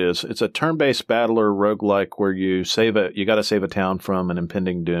here's what it is. It's a turn-based battler roguelike where you got to save a town from an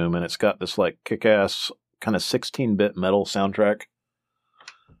impending doom, and it's got this like kick-ass kind of 16-bit metal soundtrack.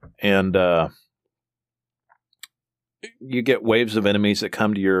 And you get waves of enemies that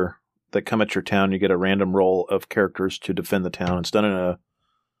come at your town. You get a random roll of characters to defend the town. It's done in a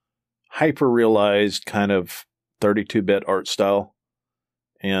hyper-realized kind of 32-bit art style,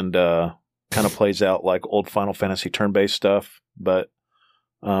 and kind of plays out like old Final Fantasy turn-based stuff, but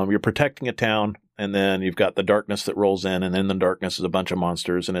you're protecting a town, and then you've got the darkness that rolls in, and in the darkness is a bunch of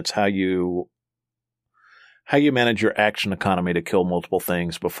monsters, and it's how you manage your action economy to kill multiple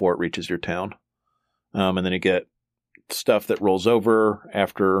things before it reaches your town. And then you get stuff that rolls over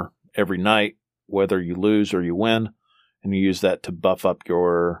after every night, whether you lose or you win, and you use that to buff up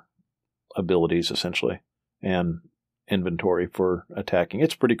your abilities, essentially, and inventory for attacking.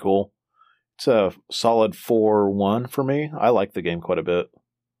 It's pretty cool. It's a solid 4-1 for me. I like the game quite a bit.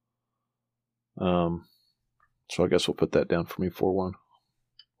 So I guess we'll put that down for me, 4-1.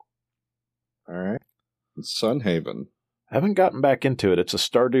 All right. Sunhaven. I haven't gotten back into it. It's a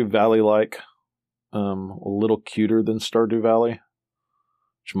Stardew Valley-like, a little cuter than Stardew Valley,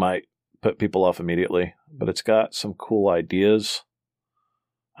 which might put people off immediately, but it's got some cool ideas.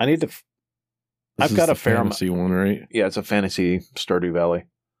 I've got a fair fantasy one, right? Yeah, it's a fantasy Stardew Valley.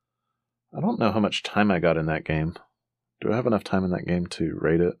 I don't know how much time I got in that game. Do I have enough time in that game to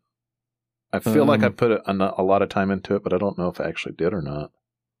rate it? I feel like I put a lot of time into it, but I don't know if I actually did or not.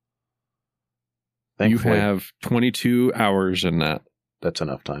 Thankfully, you have 22 hours in that. That's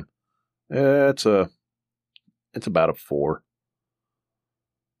enough time. It's about a 4.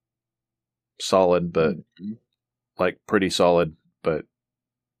 Solid, but like pretty solid, but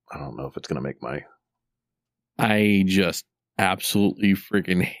I don't know if it's going to make my... I just absolutely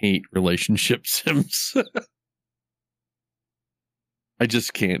freaking hate relationship sims. I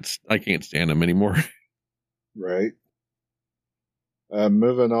can't stand them anymore. Right.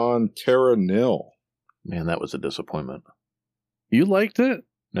 Moving on, Terra Nil. Man, that was a disappointment. You liked it?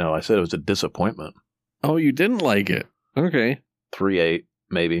 No, I said it was a disappointment. Oh, you didn't like it? Okay. 3.8,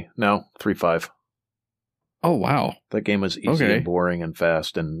 maybe. No, 3.5. Oh, wow. That game was easy and boring and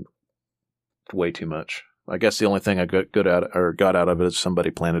fast and way too much. I guess the only thing I got out of it is somebody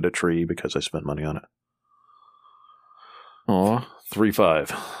planted a tree because I spent money on it. Aw.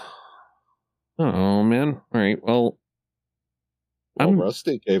 3.5. Oh, man. All right. Well,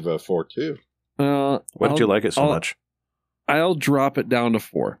 Rusty gave a 4 too. Why did you like it so much? I'll drop it down to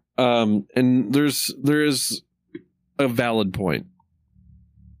 4. And there is a valid point.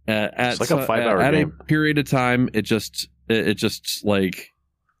 It's like a 5-hour game. At a period of time, it just like,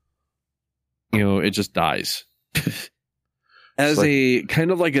 it just dies. As a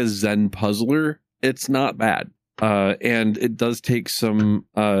kind of like a Zen puzzler, it's not bad. And it does take some,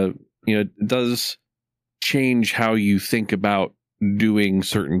 it does change how you think about doing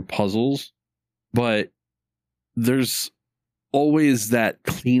certain puzzles, but there's always that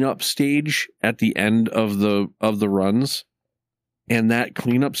cleanup stage at the end of the runs, and that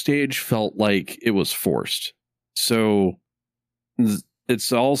cleanup stage felt like it was forced. So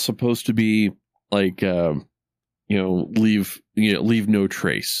it's all supposed to be like, leave no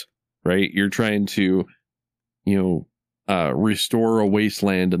trace, right? You're trying to, restore a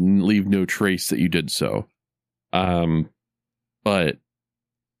wasteland and leave no trace that you did so. But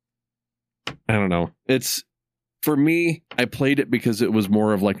I don't know. It's, for me, I played it because it was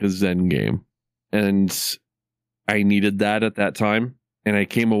more of like a Zen game. And I needed that at that time, and I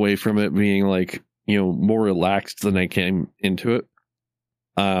came away from it being like, more relaxed than I came into it.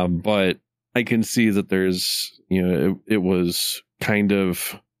 But I can see that there's, it was kind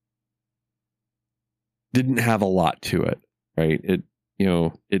of didn't have a lot to it, right? It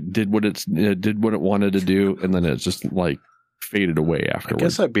did what it did what it wanted to do, and then it just like faded away afterwards. I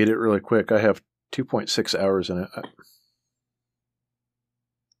guess I beat it really quick. I have 2.6 hours in it.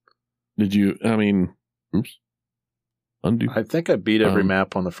 Did you? I mean, oops. Undo. I think I beat every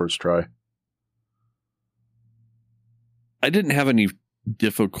map on the first try. I didn't have any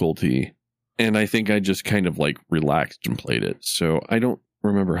difficulty, and I think I just kind of like relaxed and played it. So I don't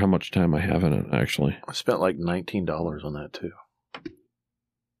remember how much time I have in it, actually. I spent like $19 on that, too.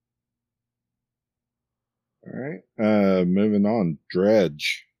 All right. Moving on.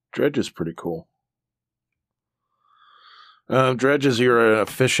 Dredge. Dredge is pretty cool. Dredge is you're a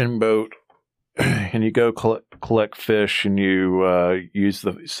fishing boat, and you go collect fish, and you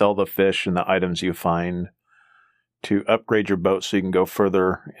sell the fish and the items you find to upgrade your boat so you can go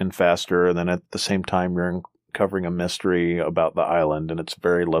further and faster. And then at the same time, you're uncovering a mystery about the island, and it's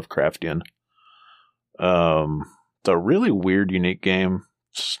very Lovecraftian. It's a really weird, unique game.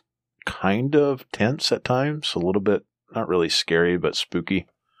 It's kind of tense at times, a little bit, not really scary, but spooky.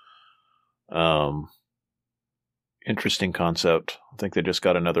 Interesting concept. I think they just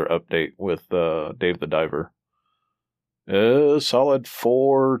got another update with Dave the Diver. Solid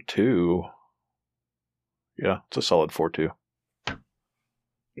 4.2. Yeah, it's a solid 4.2.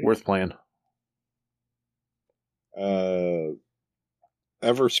 Worth playing.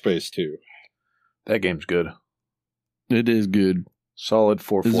 Everspace 2. That game's good. It is good. Solid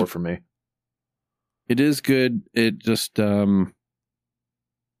 4.4 for me. It is good. It just, I don't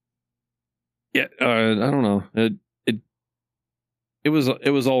know. It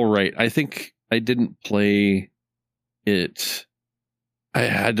was all right. I think I didn't play it. I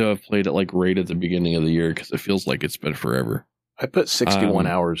had to have played it like right at the beginning of the year because it feels like it's been forever. I put 61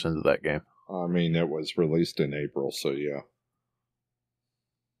 hours into that game. I mean, it was released in April, so yeah.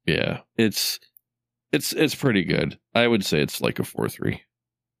 Yeah, it's pretty good. I would say it's like a 4.3.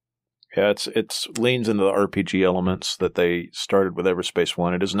 Yeah, it's leans into the RPG elements that they started with Everspace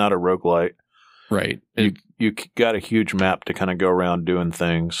 1. It is not a roguelite. Right. You got a huge map to kind of go around doing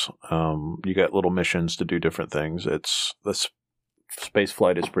things. You got little missions to do different things. The space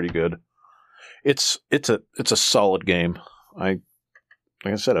flight is pretty good. It's a solid game. Like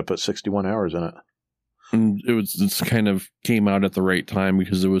I said, I put 61 hours in it. And it's kind of came out at the right time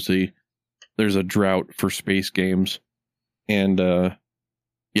because there's a drought for space games, and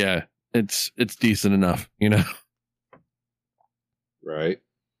yeah, it's decent enough, Right.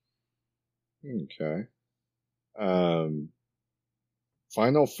 Okay.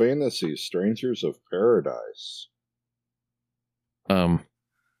 Final Fantasy: Strangers of Paradise. Did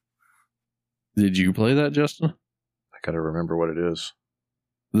you play that, Justin? I gotta remember what it is.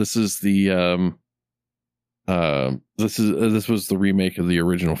 This is the this was the remake of the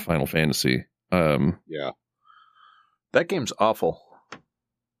original Final Fantasy. Yeah. That game's awful.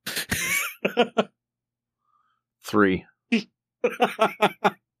 3.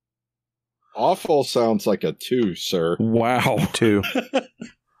 Awful sounds like a 2, sir. Wow. 2.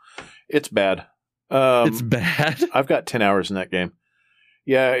 It's bad. It's bad. I've got 10 hours in that game.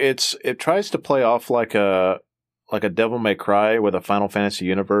 Yeah, it tries to play off like a Devil May Cry with a Final Fantasy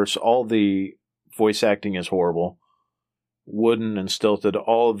universe. All the voice acting is horrible. Wooden and stilted.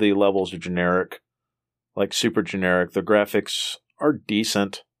 All of the levels are generic. Like super generic. The graphics are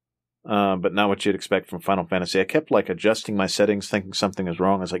decent. But not what you'd expect from Final Fantasy. I kept like adjusting my settings, thinking something is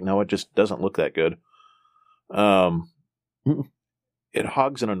wrong. I was like, no, it just doesn't look that good. It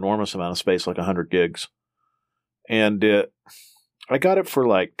hogs an enormous amount of space, like 100 gigs. And I got it for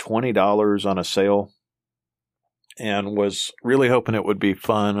like $20 on a sale and was really hoping it would be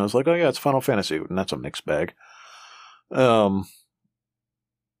fun. I was like, oh yeah, it's Final Fantasy, and that's a mixed bag.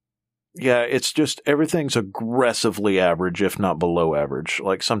 Yeah, it's just everything's aggressively average, if not below average.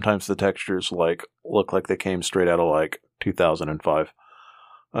 Like sometimes the textures like look like they came straight out of like 2005.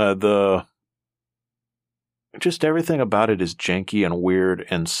 Just everything about it is janky and weird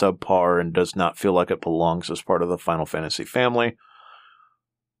and subpar and does not feel like it belongs as part of the Final Fantasy family.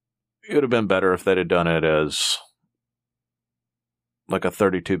 It would have been better if they'd have done it as like a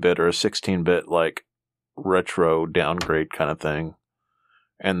 32-bit or a 16-bit like retro downgrade kind of thing.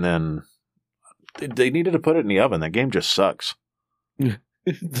 And then they needed to put it in the oven. That game just sucks.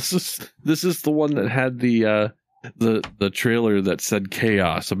 This is the one that had the trailer that said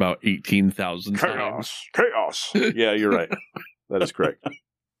chaos about 18,000 times. Chaos. Yeah, you're right. That is correct.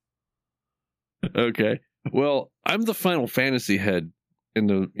 Okay. Well, I'm the Final Fantasy head in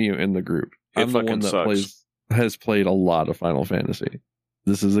the group. It I'm the one that sucks. has played a lot of Final Fantasy.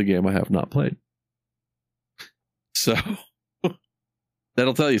 This is a game I have not played. So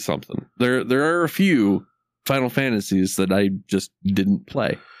that'll tell you something. There are a few Final Fantasies that I just didn't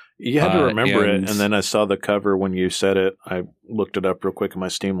play. You had to remember it, and then I saw the cover when you said it. I looked it up real quick in my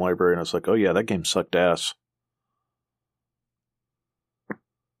Steam library, and I was like, oh yeah, that game sucked ass.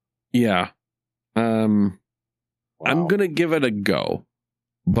 Yeah. Wow. I'm going to give it a go,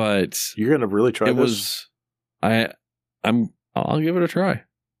 but You're going to really try this? I'll give it a try.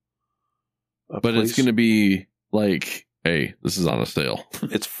 But it's going to be like, hey, this is on a sale.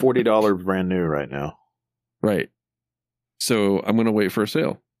 It's $40 brand new right now. Right. So I'm going to wait for a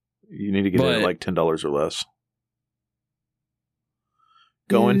sale. You need to get it at like $10 or less.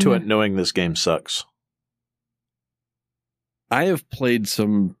 Go into it knowing this game sucks. I have played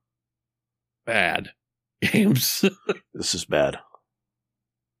some bad games. This is bad.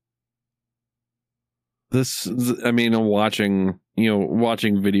 I'm watching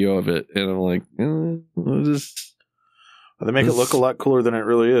video of it, and I'm like, They make it look a lot cooler than it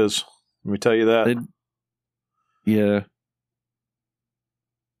really is. Let me tell you that. Yeah.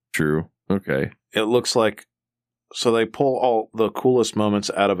 True. Okay. It looks like, so they pull all the coolest moments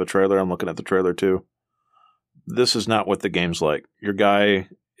out of a trailer. I'm looking at the trailer too. This is not what the game's like. Your guy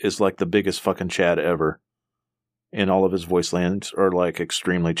is like the biggest fucking Chad ever. And all of his voice lines are like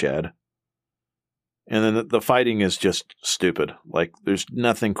extremely Chad. And then the fighting is just stupid. Like, there's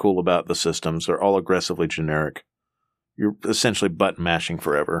nothing cool about the systems. They're all aggressively generic. You're essentially button mashing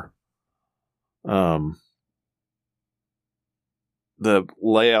forever. The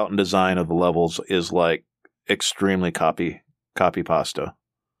layout and design of the levels is like extremely copy pasta.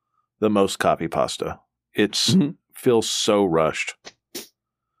 The most copy pasta. It's feels so rushed.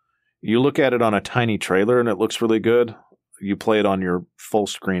 You look at it on a tiny trailer and it looks really good. You play it on your full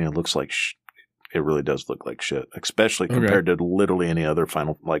screen, it looks like it really does look like shit, especially compared to literally any other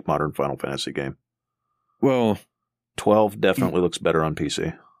modern Final Fantasy game. Well, 12 definitely looks better on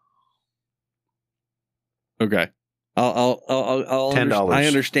PC. Okay. I'll $10. I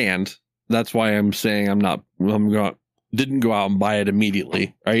understand. That's why I'm saying didn't go out and buy it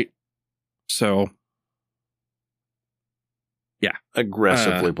immediately, right? So yeah.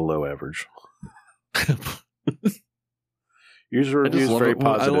 Aggressively below average. User reviews very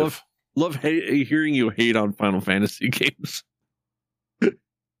positive. I love hearing you hate on Final Fantasy games.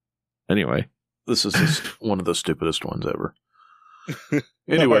 Anyway. This is just one of the stupidest ones ever.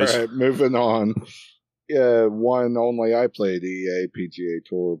 Anyways. All right, moving on. One only I played, EA PGA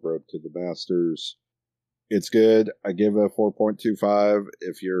Tour broke to the Masters. It's good. I give it a 4.25.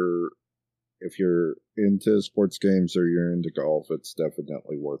 If you're into sports games or you're into golf, it's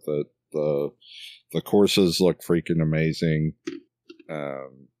definitely worth it. The courses look freaking amazing.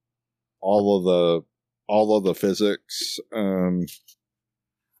 All of the physics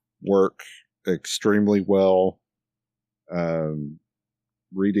work extremely well.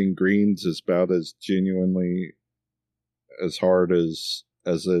 Reading greens is about as genuinely as hard as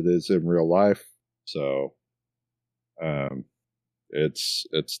it is in real life. So,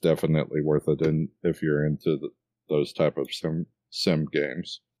 it's definitely worth it. And if you're into those type of sim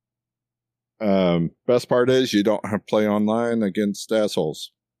games, best part is you don't have to play online against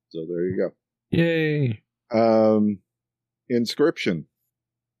assholes. So there you go. Yay. Inscription.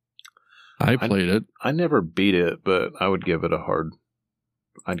 I played it. I never beat it, but I would give it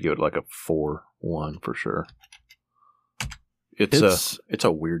I'd give it like a 4-1 for sure. It's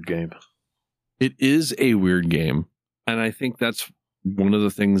a weird game. It is a weird game, and I think that's one of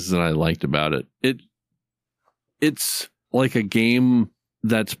the things that I liked about it. It's like a game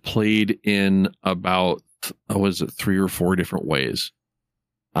that's played in about 3 or 4 different ways.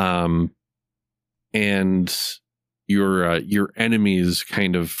 And your enemies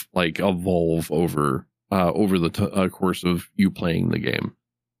kind of like evolve over the course of you playing the game.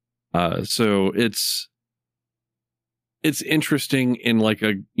 So it's interesting in like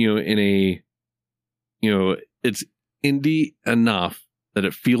it's indie enough that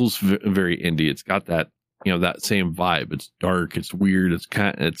it feels very indie. It's got that, that same vibe. It's dark, it's weird, it's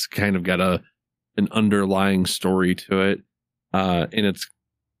kind of got an underlying story to it. And it's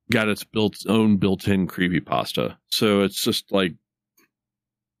got its own built-in creepypasta. So it's just like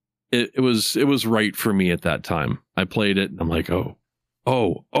it was right for me at that time. I played it and I'm like, oh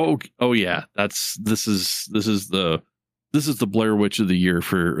yeah, this is the Blair Witch of the year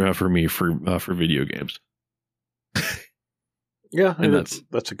for me for video games. Yeah, and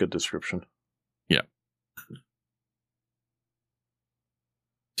that's a good description. Yeah.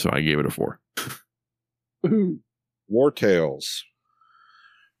 So I gave it a 4. War Tales.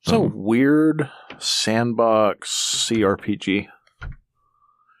 It's a weird sandbox CRPG.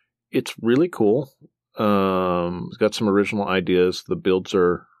 It's really cool. It's got some original ideas. The builds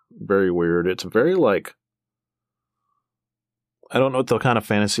are very weird. It's very like, I don't know what the kind of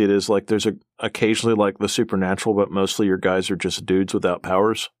fantasy it is. Like there's occasionally like the supernatural, but mostly your guys are just dudes without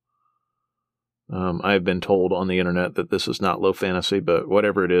powers. I've been told on the internet that this is not low fantasy, but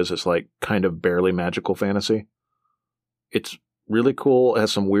whatever it is, it's like kind of barely magical fantasy. It's really cool. It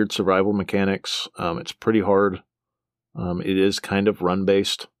has some weird survival mechanics. It's pretty hard. It is kind of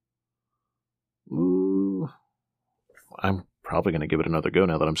run-based. Ooh. I'm probably going to give it another go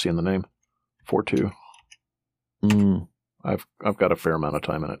now that I'm seeing the name. 4-2. I've got a fair amount of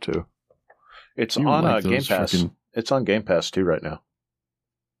time in it, too. It's on Game Pass. It's on Game Pass, too, right now.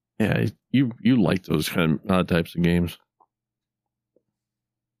 Yeah, you like those kind of types of games.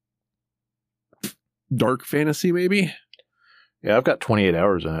 Dark fantasy, maybe? Yeah, I've got 28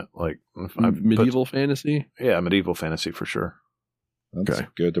 hours in it. Like medieval fantasy? Yeah, medieval fantasy for sure. That's a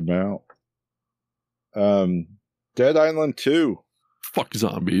good amount. Dead Island 2. Fuck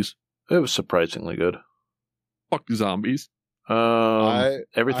zombies. It was surprisingly good. Fuck zombies.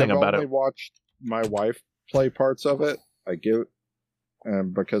 Everything about it. I only watched my wife play parts of it.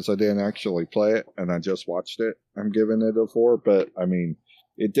 Because I didn't actually play it and I just watched it, I'm giving it a 4. But I mean,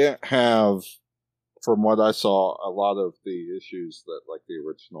 it didn't have, from what I saw, a lot of the issues that like the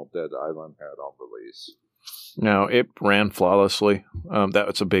original Dead Island had on release. No, it ran flawlessly. That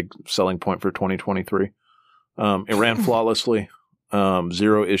was a big selling point for 2023. It ran flawlessly.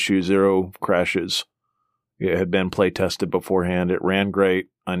 0 issues, 0 crashes. It had been play tested beforehand. It ran great.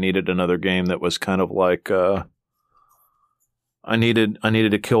 I needed another game that was kind of like I needed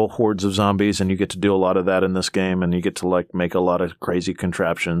to kill hordes of zombies, and you get to do a lot of that in this game, and you get to like make a lot of crazy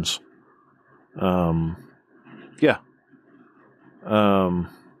contraptions. Yeah. I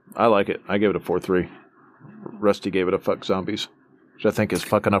like it. I gave it a 4-3. Rusty gave it a fuck zombies, which I think is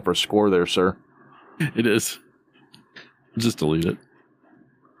fucking up our score there, sir. It is. Just delete it.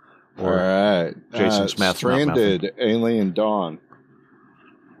 All right. Jason's math. Stranded, Alien Dawn.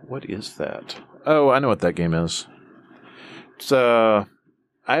 What is that? Oh, I know what that game is. It's I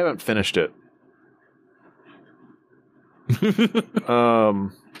haven't finished it. It's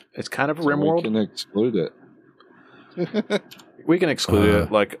kind of a RimWorld. We can exclude it. We can exclude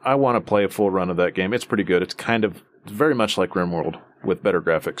it. Like, I want to play a full run of that game. It's pretty good. It's very much like RimWorld with better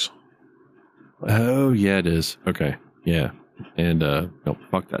graphics. Oh yeah, it is. Okay, yeah, and no,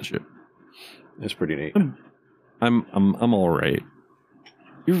 fuck that shit. It's pretty neat. I'm all right.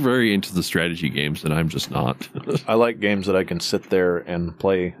 You're very into the strategy games, and I'm just not. I like games that I can sit there and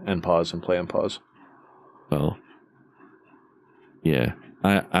play and pause and play and pause. Well, yeah,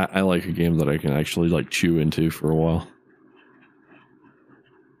 I like a game that I can actually like chew into for a while.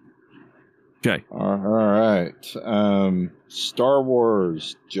 Okay. All right. Star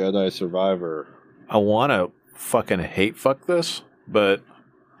Wars Jedi Survivor. I want to fucking hate fuck this, but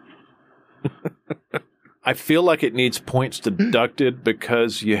I feel like it needs points deducted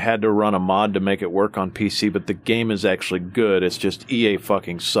because you had to run a mod to make it work on PC, but the game is actually good. It's just EA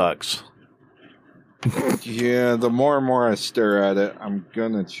fucking sucks. Yeah, the more and more I stare at it, I'm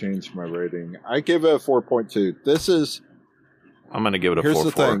going to change my rating. I give it a 4.2. I'm going to give it a 4.4. Here's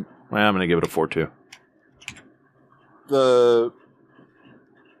the thing. I'm going to give it a 4.2.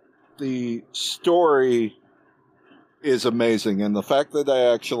 The story is amazing, and the fact that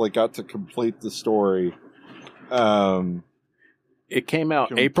I actually got to complete the story, it came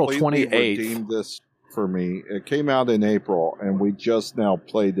out April 28th. Redeemed this for me. It came out in April, and we just now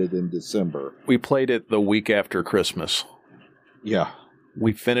played it in December. We played it the week after Christmas. Yeah,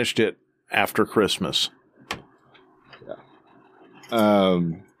 we finished it after Christmas. Yeah.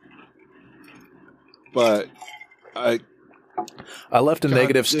 But I left a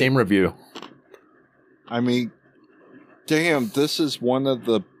negative Steam review. I mean, damn, this is one of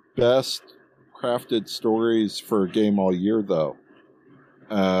the best crafted stories for a game all year, though.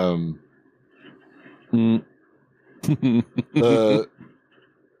 The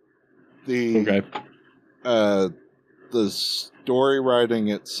story writing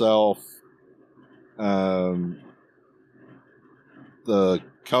itself, the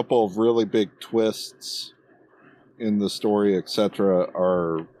couple of really big twists in the story, etc.,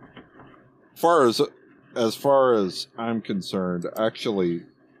 are, as far as I'm concerned, actually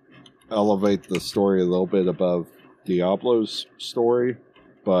elevate the story a little bit above Diablo's story.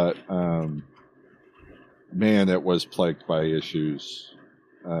 But man, it was plagued by issues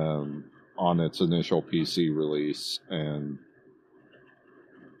on its initial PC release, and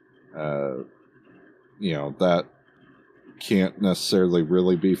that can't necessarily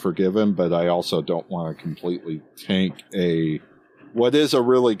really be forgiven, but I also don't want to completely tank what is a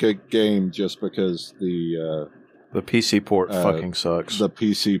really good game just because the PC port fucking sucks. The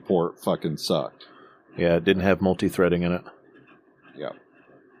PC port fucking sucked. Yeah, it didn't have multi-threading in it. Yeah.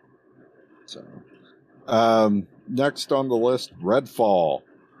 So, next on the list, Redfall.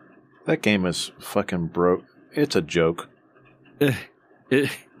 That game is fucking broke. It's a joke. It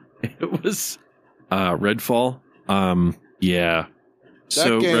was Redfall. Yeah.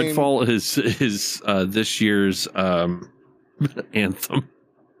 So game, Redfall is this year's anthem.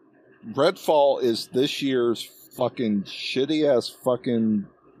 Redfall is this year's fucking shitty ass fucking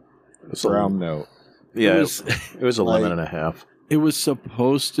brown note. Yeah, it was 11 and a half. It was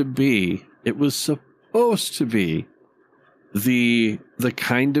supposed to be. It was supposed to be the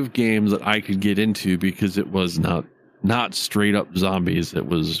kind of game that I could get into because it was not straight up zombies. It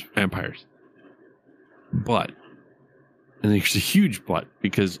was vampires. But, and there's a huge but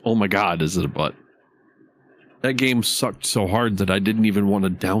because oh my god, is it a but? That game sucked so hard that I didn't even want to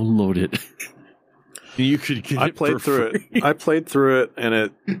download it. You could get it for free. I played through it,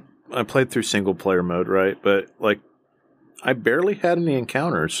 and I played through single player mode, right? But like, I barely had any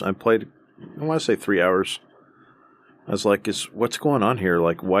encounters. I played, I want to say 3 hours. I was like, what's going on here?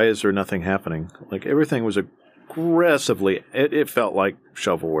 Like, why is there nothing happening? Like, everything was aggressively, it felt like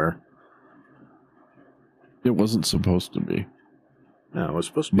shovelware. It wasn't supposed to be. No, it was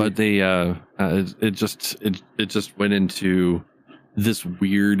supposed to be. But they, it just went into this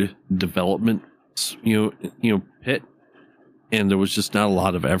weird development, pit, and there was just not a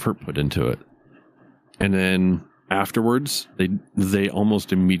lot of effort put into it. And then afterwards, they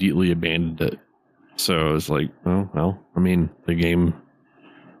almost immediately abandoned it. So it was like, oh well, I mean, the game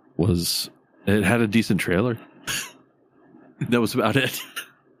it had a decent trailer. That was about it.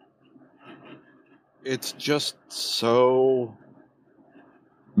 It's just so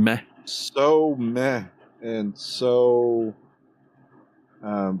meh and so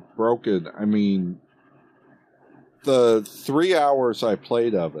broken. I mean, the 3 hours I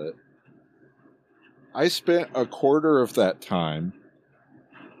played of it, I spent a quarter of that time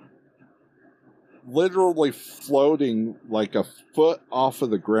literally floating like a foot off of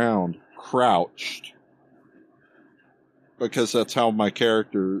the ground, crouched, because that's how my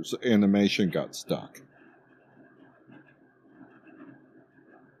character's animation got stuck.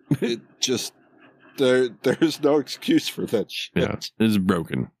 It just, there's no excuse for that shit. Yeah, it's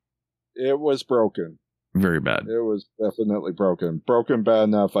broken. It was broken. Very bad. It was definitely broken. Broken bad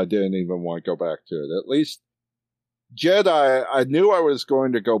enough I didn't even want to go back to it. At least Jedi, I knew I was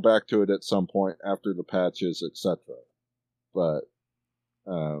going to go back to it at some point after the patches, etc. But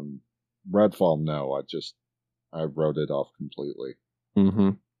Redfall, no. I wrote it off completely.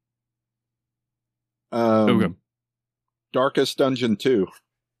 Mm-hmm. Okay. Darkest Dungeon 2.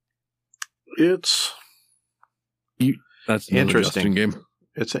 That's an interesting game.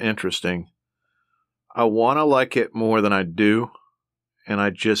 It's interesting. I want to like it more than I do, and I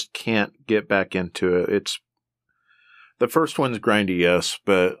just can't get back into it. The first one's grindy, yes,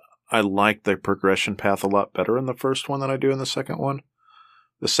 but I like the progression path a lot better in the first one than I do in the second one.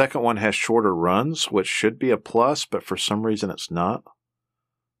 The second one has shorter runs, which should be a plus, but for some reason it's not.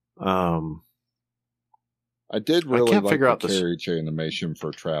 I did really like the carriage animation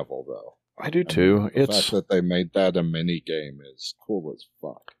for travel, though. I do too. The fact that they made that a mini game is cool as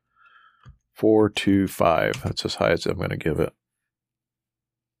fuck. 4.25. That's as high as I'm going to give it.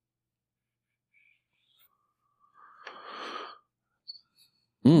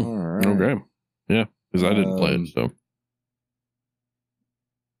 All right. Okay. Yeah, because I didn't play it, so.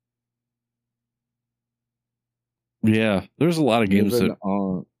 Yeah, there's a lot of games that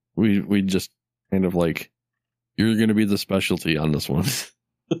we just kind of like, you're going to be the specialty on this one.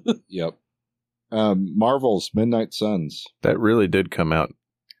 Yep. Marvel's Midnight Suns. That really did come out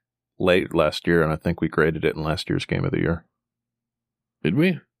late last year, and I think we graded it in last year's Game of the Year. Did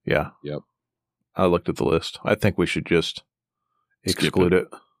we? Yeah. Yep. I looked at the list. I think we should just exclude it.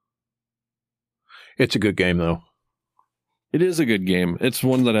 It's a good game, though. It is a good game. It's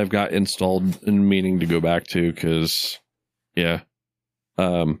one that I've got installed and meaning to go back to because, yeah.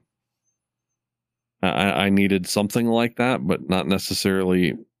 I needed something like that, but not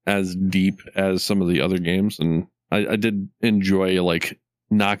necessarily as deep as some of the other games. And I did enjoy like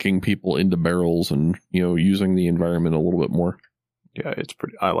knocking people into barrels and, using the environment a little bit more. Yeah,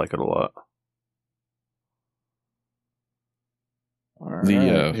 I like it a lot. All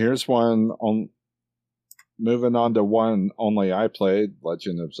right. Here's one moving on to one only I played,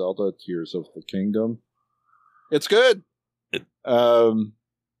 Legend of Zelda: Tears of the Kingdom. It's good. It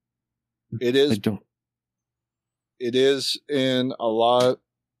is it is in a lot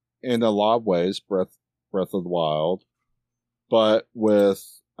of ways Breath of the Wild, but with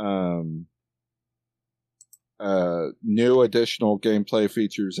new additional gameplay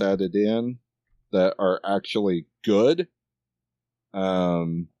features added in that are actually good.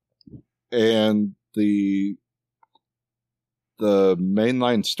 And the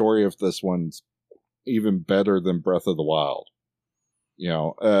mainline story of this one's even better than Breath of the Wild. You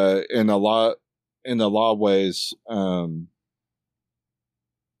know, in a lot of ways,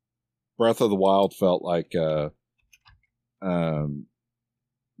 Breath of the Wild felt like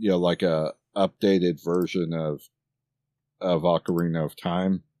like a updated version of Ocarina of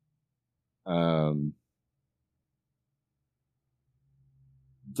Time.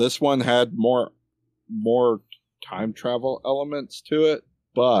 This one had more time travel elements to it,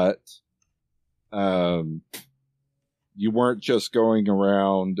 but you weren't just going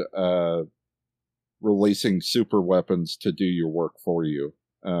around releasing super weapons to do your work for you.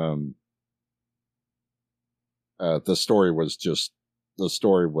 The story was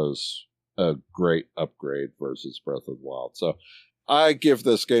a great upgrade versus Breath of the Wild. So I give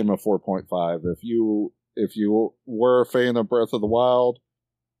this game a 4.5. If you were a fan of Breath of the Wild,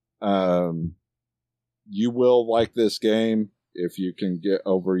 you will like this game if you can get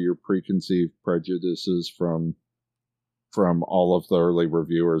over your preconceived prejudices from all of the early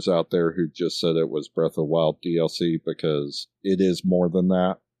reviewers out there who just said it was Breath of the Wild DLC, because it is more than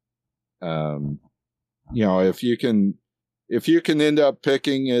that. If you can end up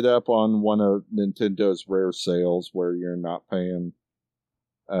picking it up on one of Nintendo's rare sales where you're not paying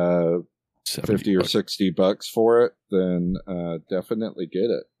 50 or $60 for it, then definitely get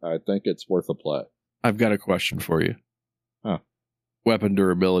it. I think it's worth a play. I've got a question for you. Huh. Weapon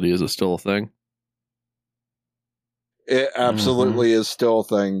durability, is it still a thing? It absolutely is still a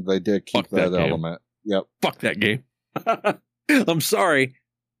thing. They did keep that element. Yep. Fuck that game. I'm sorry,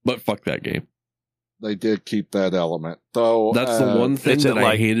 but fuck that game. They did keep that element. Though that's the one thing that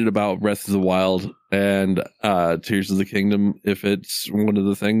I hated about Breath of the Wild and Tears of the Kingdom. If it's one of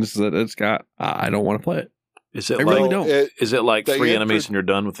the things that it's got, I don't want to play it. Is it I like, really don't. Is it like 3 enemies and you're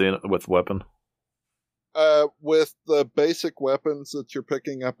done with weapon? With the basic weapons that you're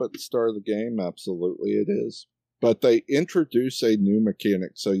picking up at the start of the game, absolutely it is. But they introduce a new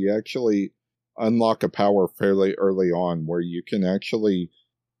mechanic, so you actually unlock a power fairly early on where you can actually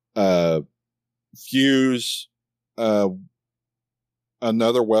fuse another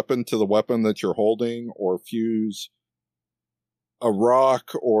weapon to the weapon that you're holding, or fuse a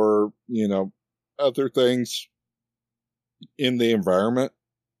rock or, other things in the environment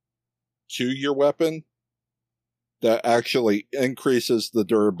to your weapon that actually increases the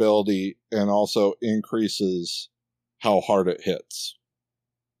durability and also increases how hard it hits,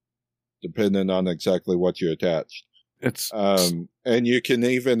 depending on exactly what you attach. And you can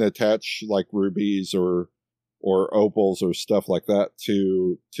even attach like rubies or opals or stuff like that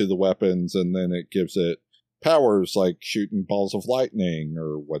to the weapons, and then it gives it powers like shooting balls of lightning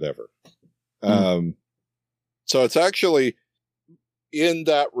or whatever. So it's actually, in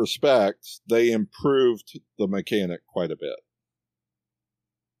that respect, they improved the mechanic quite a bit.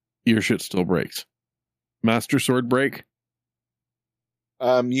 Your shit still breaks. Master Sword break?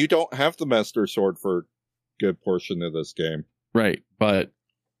 You don't have the Master Sword for a good portion of this game. Right, but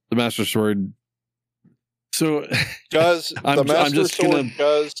the Master Sword... So...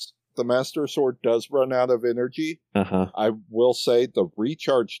 The Master Sword does run out of energy. I will say the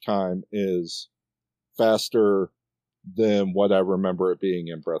recharge time is faster than what I remember it being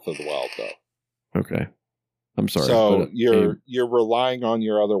in Breath of the Wild, though. Okay. I'm sorry. So you're relying on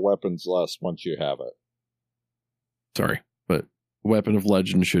your other weapons less once you have it. Sorry, but Weapon of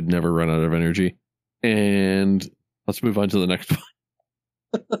Legend should never run out of energy. And let's move on to the next one.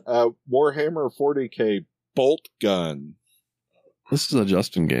 Warhammer 40k Bolt Gun. This is a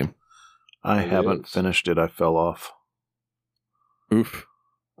Justin game. I haven't finished it. I fell off. Oof.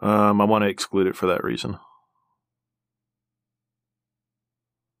 I want to exclude it for that reason.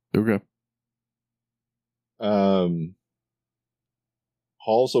 Okay.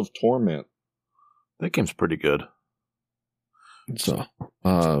 Halls of Torment. That game's pretty good. So,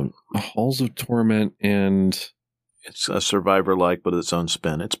 Halls of Torment, and it's a Survivor-like, but its own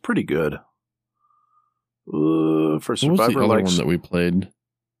spin. It's pretty good. For Survivor-like, what was the other one that we played?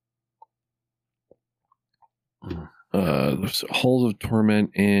 Halls of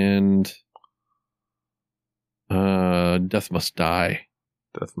Torment and Death Must Die.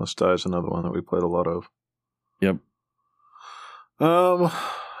 Death Must Die is another one that we played a lot of. Yep. I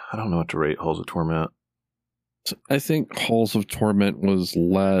don't know what to rate Halls of Torment. I think Halls of Torment was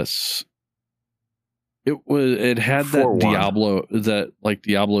less It had that 4-1.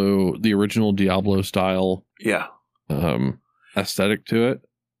 Diablo, the original Diablo style, Yeah, aesthetic to it.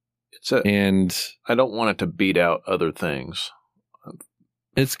 and I don't want it to beat out other things.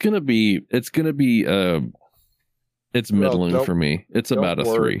 It's middling for me. It's about a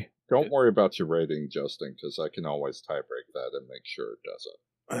 3. Don't worry about your rating, Justin, because I can always tie break that and make sure it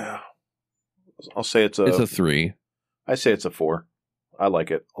doesn't. I'll say it's a 3. I say it's a 4. I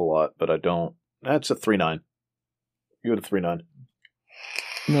like it a lot, but I don't. That's a 3.9. You had a 3.9.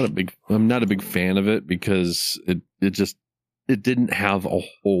 I'm not a big fan of it because it didn't have a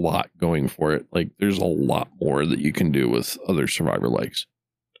whole lot going for it. Like, there's a lot more that you can do with other Survivor likes.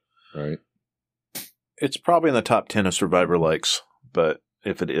 Right. It's probably in the top 10 of Survivor likes, but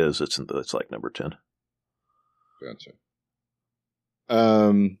if it is, it's like number 10. Gotcha.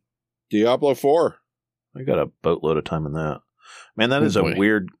 Diablo 4. I got a boatload of time in that. Man, that is a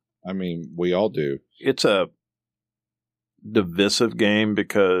weird. I mean, we all do. It's a divisive game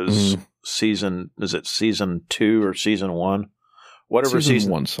because season 2 or season 1? Whatever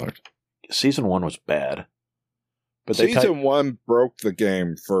season 1 sucked. Season 1 was bad. But season 1 broke the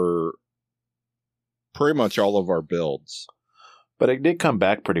game for pretty much all of our builds. But it did come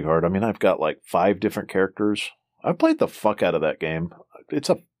back pretty hard. I mean, I've got like 5 different characters. I played the fuck out of that game.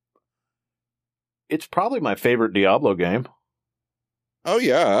 It's probably my favorite Diablo game. Oh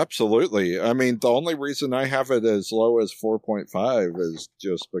yeah, absolutely. I mean, the only reason I have it as low as 4.5 is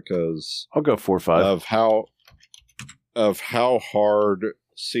just because I'll go 4.5 of how hard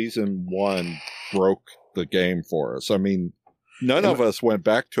season 1 broke the game for us. I mean, none of us went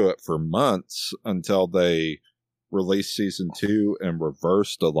back to it for months until they released season 2 and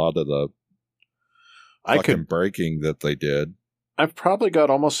reversed a lot of the fucking breaking that they did. I've probably got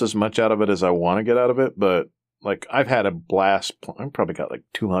almost as much out of it as I want to get out of it, but like, I've had a blast. I've probably got like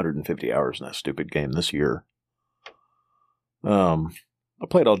 250 hours in that stupid game this year. We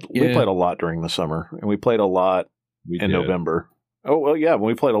played a lot during the summer, and we played a lot in November. Oh, well, yeah,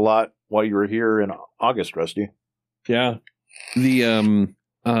 we played a lot while you were here in August, Rusty. Yeah.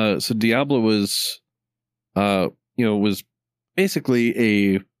 So Diablo was, was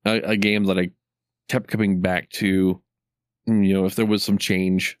basically a game that I kept coming back to. If there was some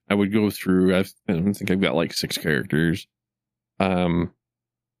change, I would go through. I think I've got like 6 characters, and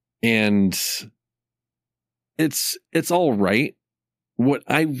it's all right. What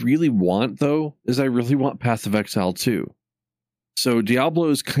I really want, though, is I really want Path of Exile 2. So Diablo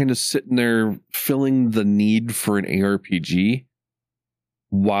is kind of sitting there filling the need for an ARPG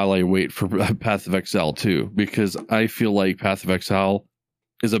while I wait for Path of Exile 2, because I feel like Path of Exile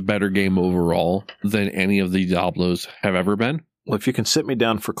is a better game overall than any of the Diablos have ever been. Well, if you can sit me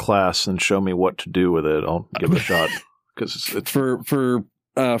down for class and show me what to do with it, I'll give it a shot. Because it's for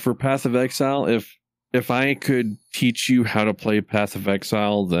Path of Exile, if I could teach you how to play Path of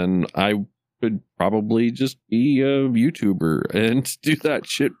Exile, then I could probably just be a YouTuber and do that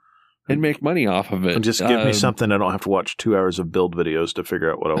shit and make money off of it. And just give me something I don't have to watch 2 hours of build videos to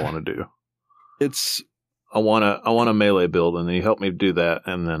figure out what I want to do. I want a melee build, and then you help me do that,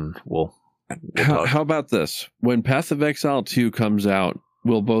 and then we'll how about this? When Path of Exile 2 comes out,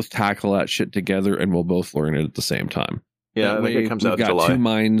 we'll both tackle that shit together, and we'll both learn it at the same time. Yeah, I think it comes out in July. 2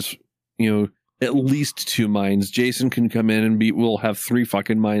 minds, at least 2 minds. Jason can come in and we'll have 3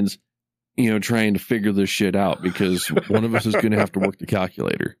 fucking minds, trying to figure this shit out, because one of us is going to have to work the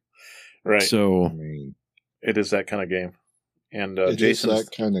calculator. Right. So, I mean, it is that kind of game. And Jason is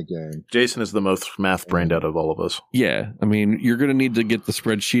that kind of game. Jason is the most math brained out of all of us. Yeah, I mean, you're going to need to get the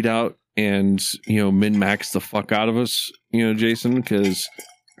spreadsheet out and min max the fuck out of us, Jason, because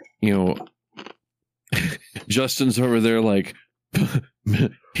Justin's over there like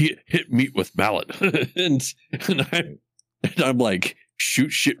hit meat with mallet, and I'm like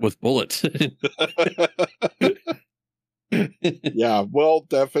shoot shit with bullets. Yeah, we'll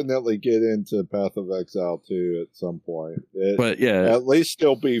definitely get into Path of Exile 2 at some point. But yeah, at least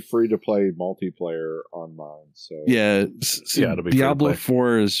it'll be free to play multiplayer online. So yeah, it'll be Diablo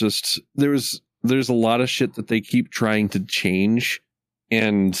 4 is just there's a lot of shit that they keep trying to change,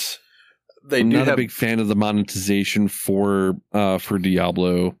 and I'm not a big fan of the monetization for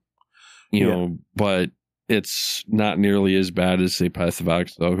Diablo, but it's not nearly as bad as, say, Path of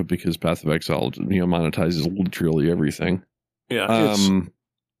Exile, because Path of Exile, monetizes literally everything. Yeah,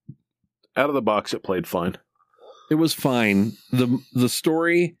 out of the box, it played fine. It was fine. The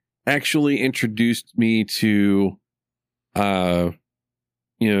story actually introduced me to, that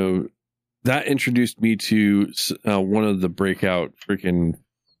introduced me to one of the breakout freaking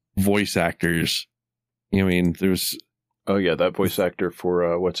voice actors. There's... Oh, yeah, that voice actor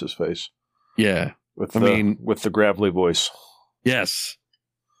for what's his face? Yeah. with the gravelly voice. Yes.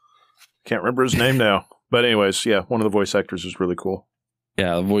 Can't remember his name now. But anyways, yeah, one of the voice actors is really cool.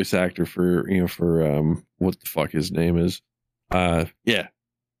 Yeah, the voice actor for what the fuck his name is. Yeah.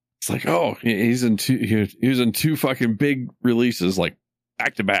 It's like, oh, he was in two fucking big releases, like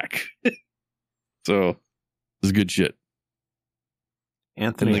back to back. So it's good shit.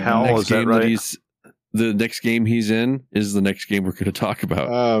 Anthony Howell, is that right? The next game he's in is the next game we're going to talk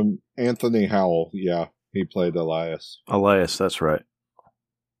about. Anthony Howell, yeah, he played Elias. Elias, that's right.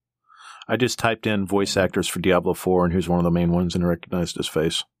 I just typed in voice actors for Diablo 4, and he's one of the main ones, and I recognized his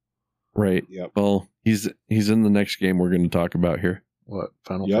face. Right. Yep. Well, he's in the next game we're going to talk about here. What,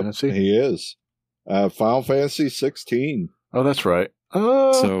 Final Fantasy? He is. Final Fantasy 16. Oh, that's right.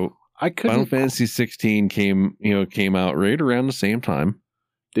 So Final Fantasy 16 came out right around the same time.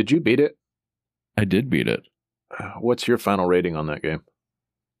 Did you beat it? I did beat it. What's your final rating on that game?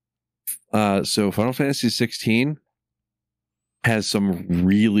 So Final Fantasy 16 has some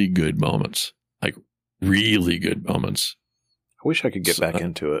really good moments. Like, really good moments. I wish I could get back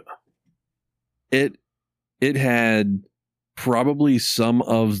into it. It had probably some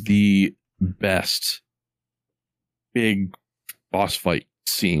of the best big boss fight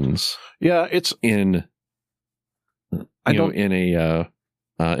scenes. Yeah, it's in a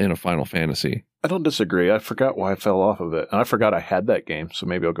Final Fantasy. I don't disagree. I forgot why I fell off of it. And I forgot I had that game, so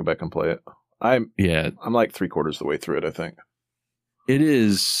maybe I'll go back and play it. I'm like 3/4 of the way through it, I think.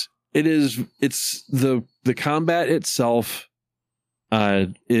 It's the combat itself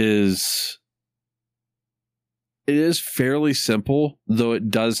is fairly simple, though it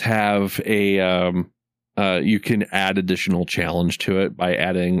does have a you can add additional challenge to it by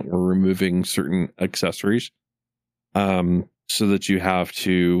adding or removing certain accessories, so that you have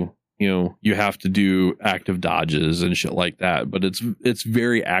to do active dodges and shit like that. But it's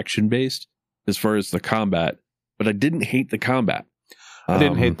very action based as far as the combat. But I didn't hate the combat. I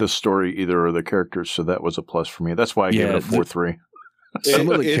didn't hate the story either or the characters, so that was a plus for me. That's why I gave it a 4.3. Some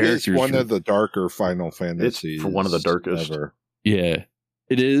of the characters is one of the darker Final Fantasies. It's for one of the darkest ever. Yeah,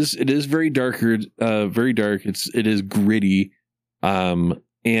 it is. It is very darker, very dark. It is gritty, and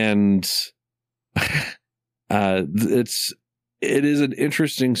it is an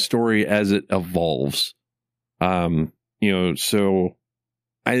interesting story as it evolves. So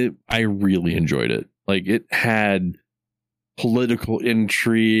I really enjoyed it. Like, it had political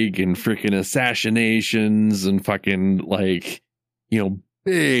intrigue and freaking assassinations and fucking, like,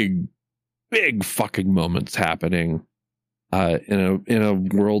 big fucking moments happening in a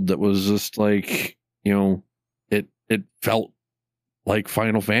world that was just like, it felt like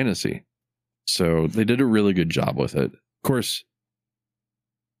Final Fantasy. So they did a really good job with it. Of course,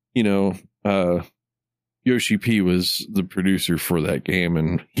 Yoshi P was the producer for that game,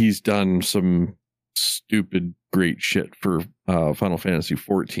 and he's done some stupid great shit for Final Fantasy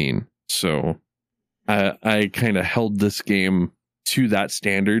 14. So I kind of held this game to that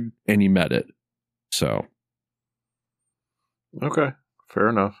standard, and he met it. So okay, fair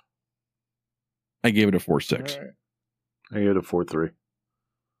enough. I gave it a 4.6. Right. I gave it a 4.3.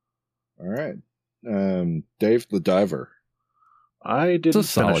 All right. Dave the Diver. I didn't it's a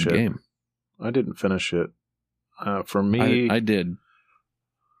solid finish it. game. I didn't finish it. For me, I did.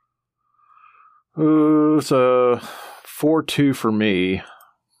 It's a 4.2 for me.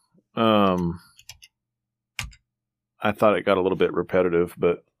 I thought it got a little bit repetitive,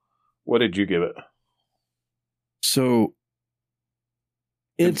 but what did you give it? So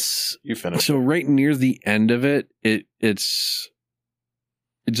you finished. So right near the end of it, it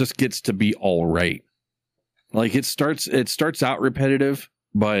just gets to be all right. Like, it starts out repetitive,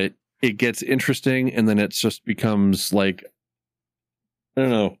 but it gets interesting, and then it just becomes like, I don't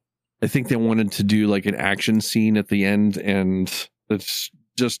know. I think they wanted to do like an action scene at the end, and it's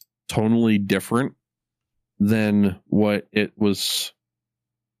just tonally different than what it was,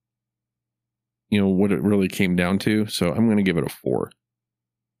 what it really came down to. So I'm going to give it a 4.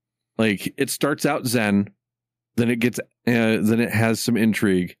 Like, it starts out zen, then it has some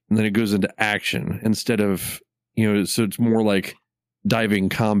intrigue, and then it goes into action instead of, so it's more like diving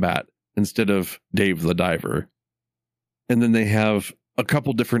combat instead of Dave the Diver. And then they have a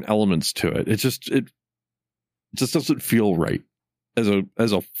couple different elements to it. It just doesn't feel right as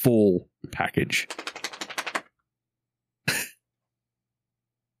a full package.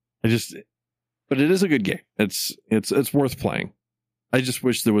 But it is a good game. It's worth playing. I just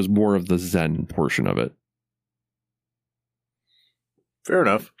wish there was more of the Zen portion of it. Fair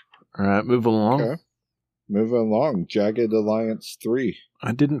enough. All right, moving along. Okay. Moving along. Jagged Alliance 3.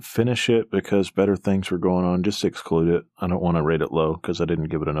 I didn't finish it because better things were going on. Just exclude it. I don't want to rate it low because I didn't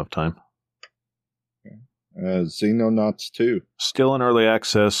give it enough time. Xenonauts 2. Still in early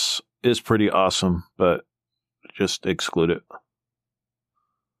access, is pretty awesome, but just exclude it.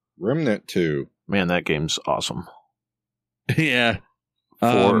 Remnant 2. Man, that game's awesome. Yeah.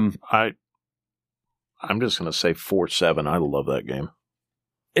 I'm just going to say 4-7. I love that game.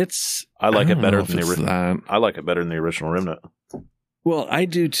 I like it better than I like it better than the original Remnant. Well, I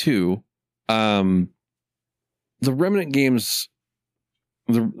do too. The Remnant games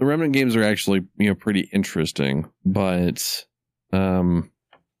are actually, pretty interesting, but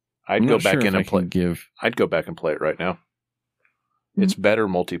I'd go back in and play. I'd go back and play it right now. It's better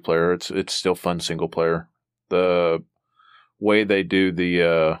multiplayer. It's still fun single player. The way they do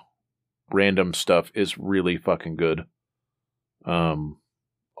the random stuff is really fucking good.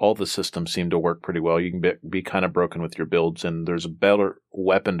 All the systems seem to work pretty well. You can be kind of broken with your builds, and there's a better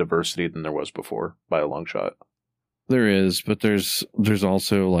weapon diversity than there was before by a long shot. There is, but there's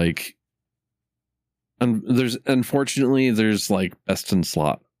also like, unfortunately there's like best in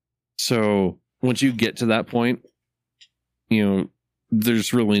slot. So once you get to that point,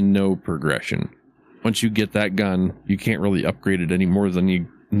 there's really no progression. Once you get that gun, you can't really upgrade it any more than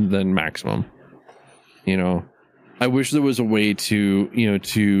maximum. I wish there was a way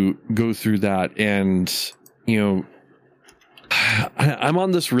to go through that, and I'm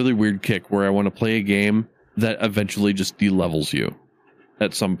on this really weird kick where I want to play a game that eventually just de-levels you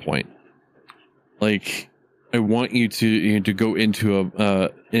at some point. Like, I want you to go into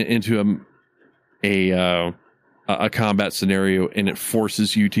a combat scenario, and it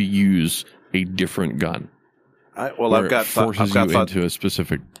forces you to use a different gun. I've got thoughts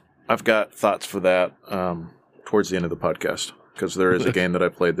for that towards the end of the podcast, because there is a game that I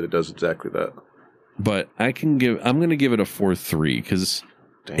played that it does exactly that. But I'm going to give it a 4-3 because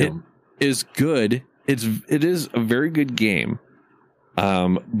it is good. It is a very good game.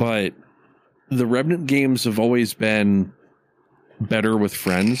 But the Remnant games have always been better with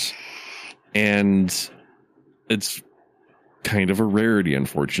friends, and it's kind of a rarity,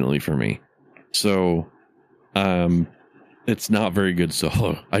 unfortunately, for me. So, it's not very good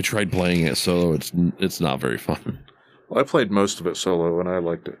solo. I tried playing it solo. It's not very fun. Well, I played most of it solo, and I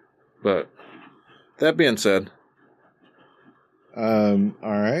liked it. But that being said, all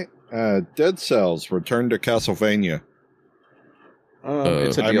right. Dead Cells: Return to Castlevania.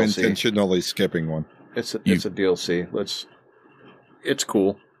 It's a DLC. I'm intentionally skipping one. It's a DLC. It's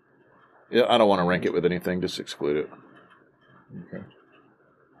cool. Yeah, I don't want to rank it with anything. Just exclude it. Okay.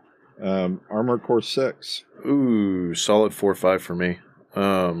 Armored Core 6. Ooh, solid 4-5 for me.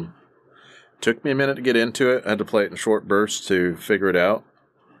 Took me a minute to get into it. I had to play it in short bursts to figure it out.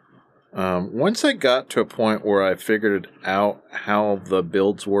 Once I got to a point where I figured out how the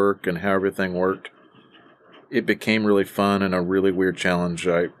builds work and how everything worked, it became really fun and a really weird challenge.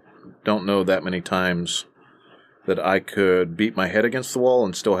 I don't know that many times that I could beat my head against the wall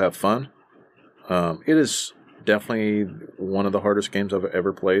and still have fun. It is definitely one of the hardest games I've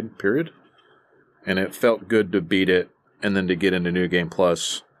ever played, period. And it felt good to beat it and then to get into New Game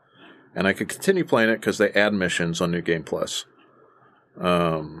Plus. And I could continue playing it because they add missions on New Game Plus.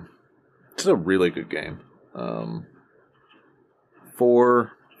 It's a really good game.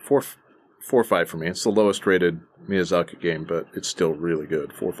 4-5 for me. It's the lowest rated Miyazaki game, but it's still really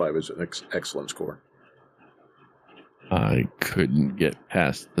good. 4-5 is an excellent score. I couldn't get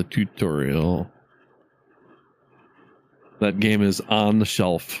past the tutorial. That game is on the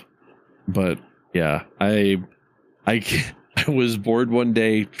shelf, but yeah, I was bored one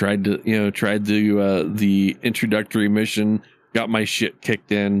day. Tried the introductory mission, got my shit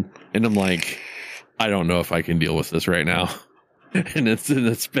kicked in, and I'm like, I don't know if I can deal with this right now. And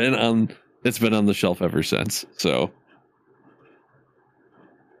it's been on the shelf ever since. So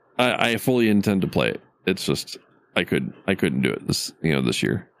I fully intend to play it. It's just I couldn't do it this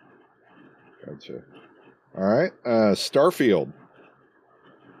year. Gotcha. All right, Starfield.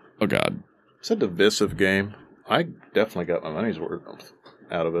 Oh God, it's a divisive game. I definitely got my money's worth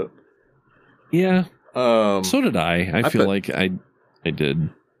out of it. Yeah. So did I. I feel like I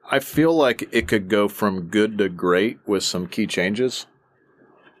did. I feel like it could go from good to great with some key changes.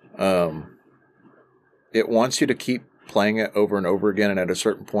 It wants you to keep playing it over and over again, and at a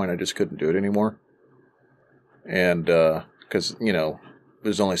certain point, I just couldn't do it anymore. And because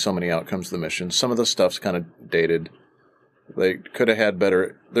there's only so many outcomes to the mission. Some of the stuff's kind of dated. They could have had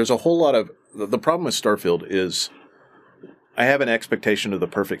better. There's a whole lot of the problem with Starfield is I have an expectation of the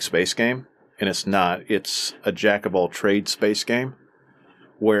perfect space game, and it's not. It's a jack of all trades space game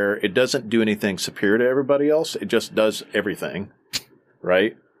where it doesn't do anything superior to everybody else. It just does everything,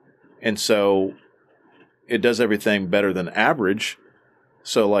 right? And so it does everything better than average.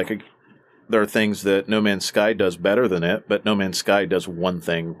 So like there are things that No Man's Sky does better than it, but No Man's Sky does one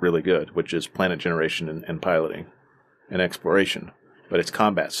thing really good, which is planet generation and piloting and exploration. But its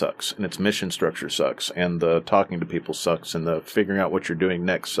combat sucks, and its mission structure sucks, and the talking to people sucks, and the figuring out what you're doing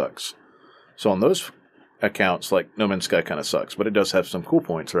next sucks. So on those accounts, like, No Man's Sky kind of sucks, but it does have some cool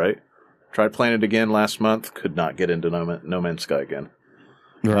points, right? Tried playing it again last month, could not get into No Man's Sky again.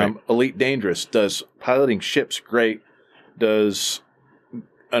 Right. Elite Dangerous does piloting ships great, does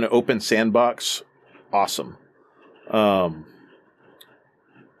an open sandbox awesome.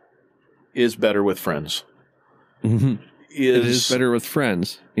 Is better with friends. Mm-hmm. It is better with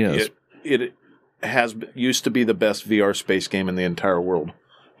friends. Yes. It has used to be the best VR space game in the entire world.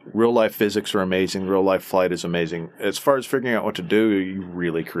 Real life physics are amazing. Real life flight is amazing. As far as figuring out what to do, you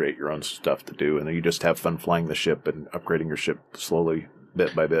really create your own stuff to do, and you just have fun flying the ship and upgrading your ship slowly,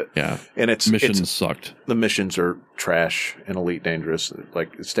 bit by bit. Yeah. And missions sucked. The missions are trash in Elite Dangerous.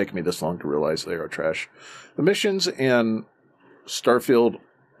 Like, it's taken me this long to realize they are trash. The missions in Starfield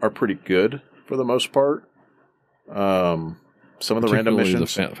are pretty good for the most part. Some of the random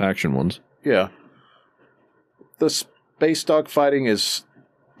missions, the faction ones. Yeah. The space dog fighting is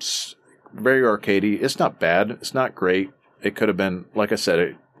very arcadey. It's not bad. It's not great. It could have been, like I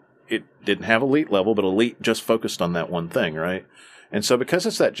said, it didn't have Elite level, but Elite just focused on that one thing, right? And so because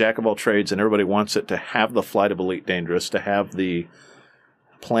it's that jack of all trades and everybody wants it to have the flight of Elite Dangerous, to have the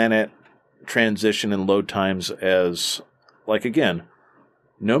planet transition and load times as, like, again,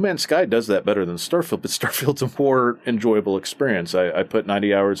 No Man's Sky does that better than Starfield, but Starfield's a more enjoyable experience. I put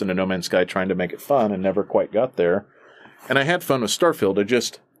 90 hours into No Man's Sky trying to make it fun and never quite got there. And I had fun with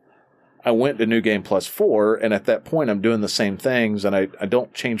Starfield. I went to New Game Plus 4, and at that point I'm doing the same things, and I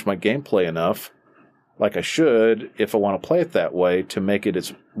don't change my gameplay enough like I should if I want to play it that way to make it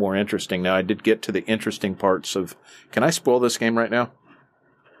as more interesting. Now, I did get to the interesting parts of... Can I spoil this game right now?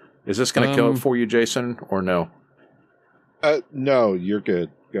 Is this going to kill it for you, Jason, or no? No, you're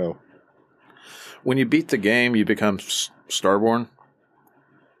good. Go. When you beat the game, you become Starborn,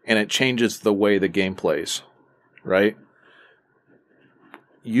 and it changes the way the game plays, right?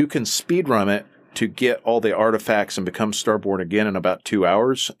 You can speedrun it to get all the artifacts and become Starborn again in about 2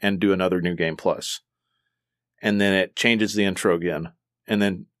 hours and do another New Game Plus. And then it changes the intro again. And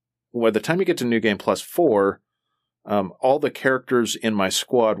then by the time you get to New Game Plus 4... all the characters in my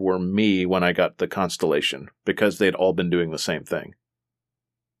squad were me when I got the Constellation because they'd all been doing the same thing.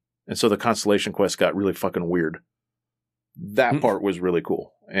 And so the Constellation quest got really fucking weird. That part was really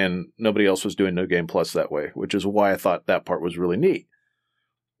cool. And nobody else was doing New Game Plus that way, which is why I thought that part was really neat.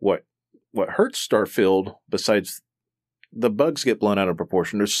 What hurts Starfield, besides the bugs get blown out of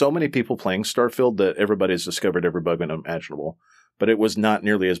proportion, there's so many people playing Starfield that everybody's discovered every bug imaginable. But it was not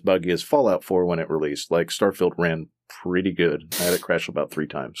nearly as buggy as Fallout 4 when it released. Like, Starfield ran pretty good. I had it crash about 3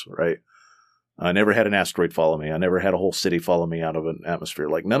 times, right? I never had an asteroid follow me. I never had a whole city follow me out of an atmosphere.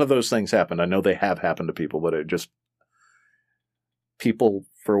 Like, none of those things happened. I know they have happened to people, but it just... People,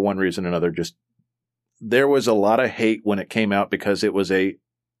 for one reason or another, just... There was a lot of hate when it came out because it was a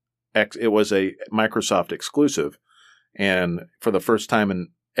Microsoft exclusive. And for the first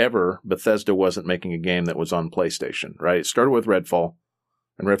time ever, Bethesda wasn't making a game that was on PlayStation, right? It started with Redfall,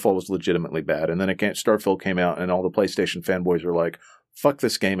 and Redfall was legitimately bad. And then Starfield came out, and all the PlayStation fanboys were like, fuck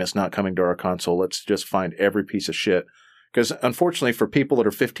this game, it's not coming to our console. Let's just find every piece of shit. Because unfortunately, for people that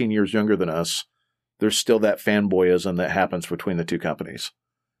are 15 years younger than us, there's still that fanboyism that happens between the two companies.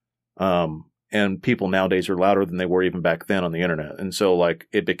 And people nowadays are louder than they were even back then on the internet. And so, like,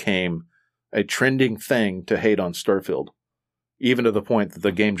 it became a trending thing to hate on Starfield. Even to the point that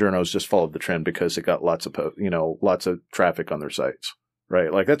the game journals just followed the trend because it got lots of traffic on their sites,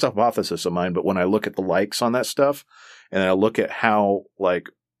 right? Like, that's a hypothesis of mine. But when I look at the likes on that stuff, and I look at how, like,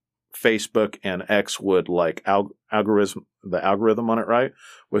 Facebook and X would, like, the algorithm on it, right,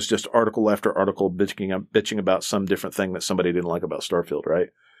 was just article after article bitching about some different thing that somebody didn't like about Starfield, right?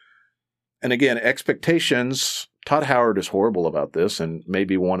 And again, expectations. Todd Howard is horrible about this, and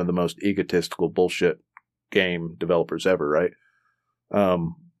maybe one of the most egotistical bullshit game developers ever, right?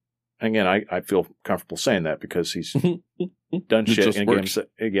 Again, I feel comfortable saying that because he's done shit in games that,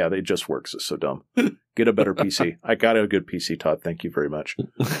 yeah, it just works. It's so dumb. Get a better PC. I got a good PC, Todd. Thank you very much.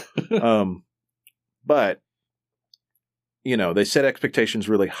 But, they set expectations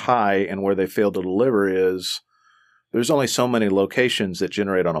really high, and where they failed to deliver is there's only so many locations that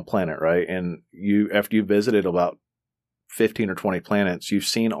generate on a planet, right? And after you visited about 15 or 20 planets, you've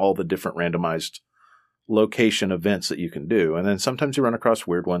seen all the different randomized location events that you can do. And then sometimes you run across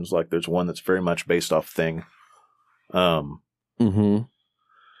weird ones, like there's one that's very much based off Thing. And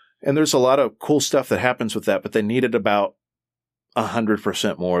there's a lot of cool stuff that happens with that, but they needed about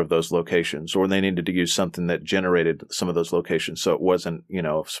 100% more of those locations, or they needed to use something that generated some of those locations. So it wasn't,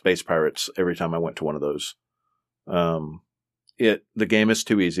 Space Pirates every time I went to one of those. The game is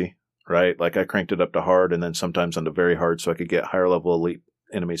too easy, right? Like I cranked it up to hard and then sometimes onto very hard so I could get higher level elite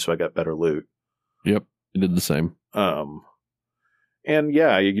enemies so I got better loot. Yep, I did the same. And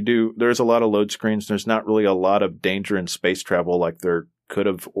yeah, there's a lot of load screens. There's not really a lot of danger in space travel like there could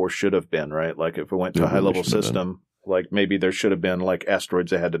have or should have been, right? Like if it went to a high level system, like maybe there should have been like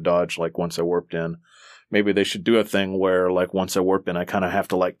asteroids I had to dodge like once I warped in. Maybe they should do a thing where like once I warp in, I kind of have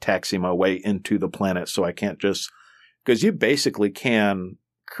to like taxi my way into the planet so I can't just, because you basically can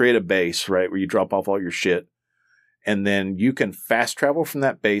create a base, right, where you drop off all your shit and then you can fast travel from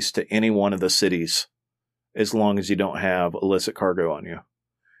that base to any one of the cities as long as you don't have illicit cargo on you.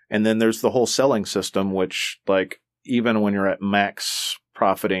 And then there's the whole selling system, which like even when you're at max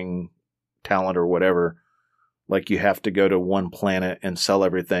profiting talent or whatever, like you have to go to one planet and sell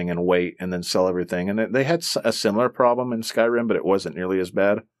everything and wait and then sell everything. And they had a similar problem in Skyrim, but it wasn't nearly as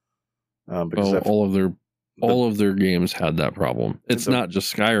bad. Because all of their games had that problem. It's not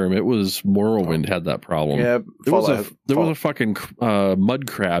just Skyrim. It was Morrowind had that problem. Yeah, there was a fucking mud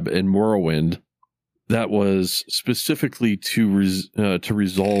crab in Morrowind that was specifically to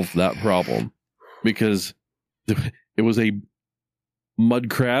resolve that problem, because it was a mud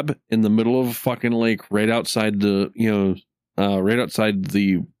crab in the middle of a fucking lake right outside the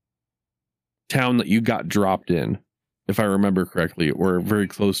town that you got dropped in, if I remember correctly, or very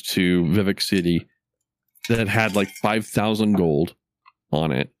close to Vivek City, that had like 5,000 gold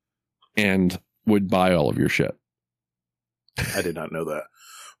on it and would buy all of your shit. I did not know that.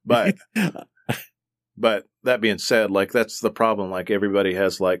 But that being said, like that's the problem. Like everybody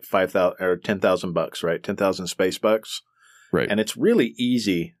has like 5,000 or 10,000 bucks, right? 10,000 space bucks. Right. And it's really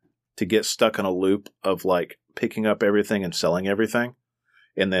easy to get stuck in a loop of like picking up everything and selling everything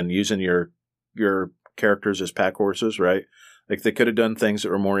and then using your characters as pack horses, right? Like they could have done things that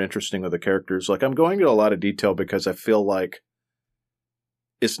were more interesting with the characters. Like I'm going into a lot of detail because I feel like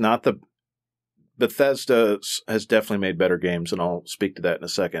it's not Bethesda has definitely made better games, and I'll speak to that in a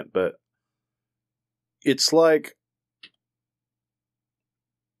second, but it's like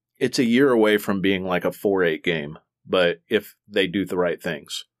it's a year away from being like a 4.8 game, but if they do the right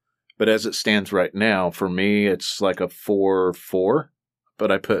things. But as it stands right now, for me, it's like a 4.4,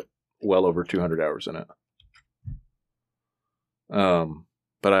 but I put well over 200 hours in it.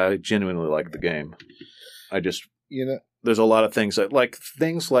 But I genuinely like the game. I just, there's a lot of things like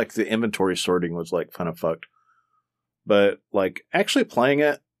the inventory sorting was like kind of fucked. But like actually playing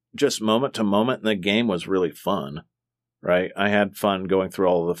it just moment to moment in the game was really fun, right? I had fun going through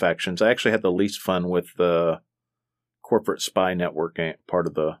all of the factions. I actually had the least fun with the corporate spy network part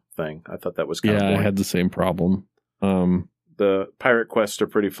of the thing. I thought that was kind of boring. I had the same problem. The pirate quests are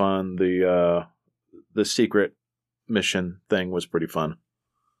pretty fun. The secret mission thing was pretty fun.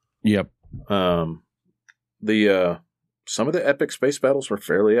 Yep. Some of the epic space battles were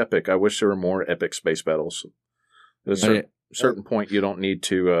fairly epic. I wish there were more epic space battles. At a certain point, you don't need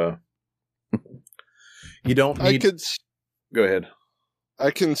to. You don't need. Go ahead.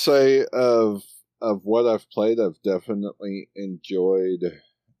 I can say of what I've played, I've definitely enjoyed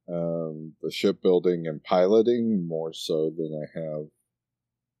the shipbuilding and piloting more so than I have,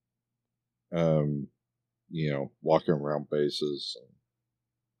 walking around bases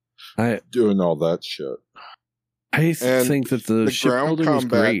and doing all that shit. I think that the shipbuilding was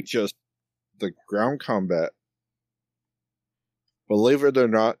great. The ground combat, believe it or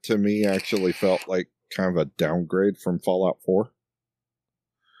not, to me actually felt like kind of a downgrade from Fallout 4.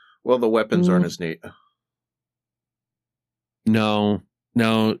 Well, the weapons aren't as neat. No.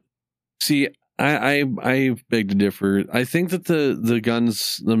 See, I beg to differ. I think that the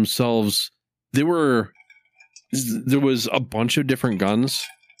guns themselves, there was a bunch of different guns,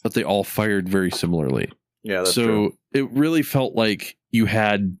 but they all fired very similarly. Yeah, that's true. It really felt like you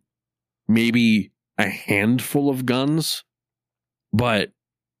had maybe a handful of guns, but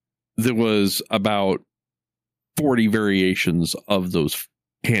there was about 40 variations of those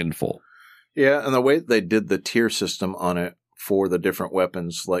handful. Yeah, and the way they did the tier system on it for the different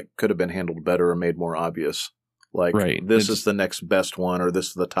weapons like could have been handled better or made more obvious. Like, this is the next best one, or this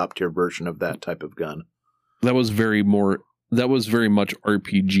is the top tier version of that type of gun. That was very much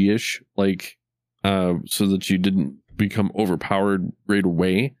RPG-ish, like, so that you didn't become overpowered right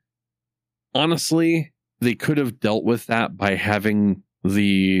away. Honestly, they could have dealt with that by having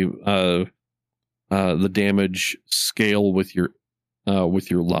the damage scale with your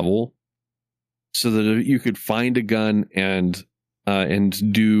level, so that you could find a gun and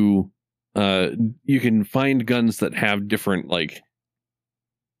do you can find guns that have different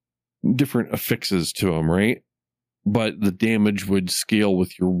affixes to them, right? But the damage would scale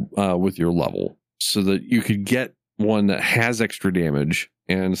with your level, so that you could get one that has extra damage,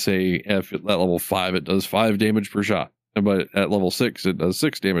 and say if at level 5 it does 5 damage per shot, but at level 6 it does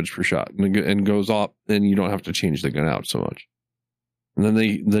 6 damage per shot, and goes up. Then you don't have to change the gun out so much. And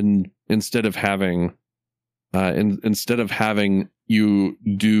then instead of having you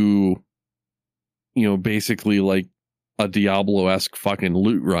do, basically like a Diablo-esque fucking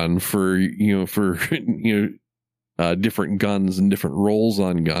loot run for different guns and different rolls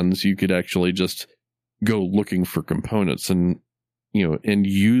on guns, you could actually just go looking for components and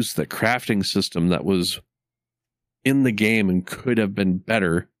use the crafting system that was in the game and could have been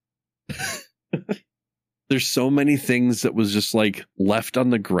better. There's so many things that was just like left on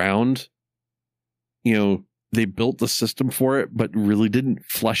the ground. They built the system for it, but really didn't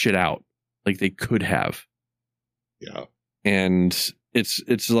flesh it out like they could have. Yeah. And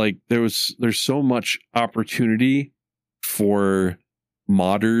it's like there's so much opportunity for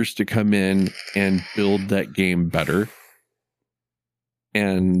modders to come in and build that game better.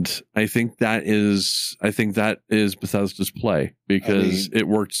 And I think that is Bethesda's play, because it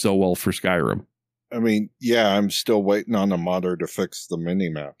worked so well for Skyrim. I mean, yeah, I'm still waiting on a modder to fix the mini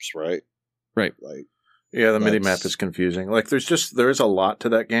maps, right? Right. Like, yeah, the mini map is confusing. Like, there is a lot to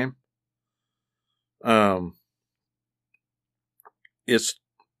that game.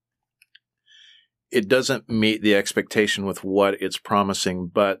 It doesn't meet the expectation with what it's promising,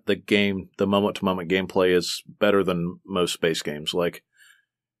 but the moment-to-moment gameplay is better than most space games. Like,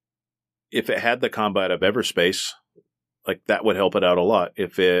 if it had the combat of Everspace, like, that would help it out a lot.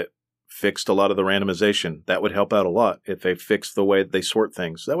 If it fixed a lot of the randomization, that would help out a lot. If they fixed the way they sort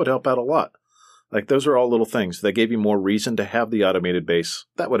things, that would help out a lot. Like, those are all little things. They gave you more reason to have the automated base.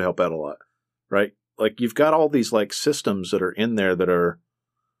 That would help out a lot, right? Like, you've got all these, like, systems that are in there that are,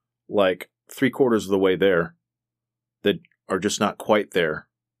 like, 3/4 of the way there that are just not quite there.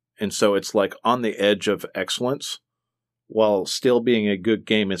 And so it's, like, on the edge of excellence while still being a good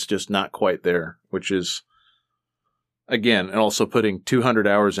game. It's just not quite there, which is, again, and also putting 200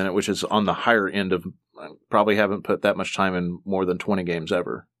 hours in it, which is on the higher end of, probably haven't put that much time in more than 20 games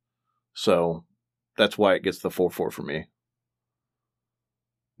ever. So that's why it gets the 4-4 for me.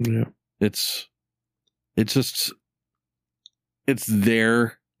 Yeah. It's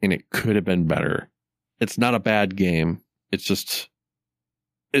there, and it could have been better. It's not a bad game. It's just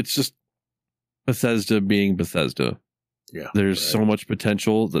Bethesda being Bethesda. Yeah. There's so much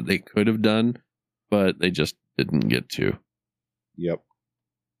potential that they could have done, but they just didn't get to. Yep.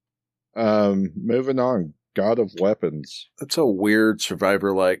 Moving on. God of Weapons. That's a weird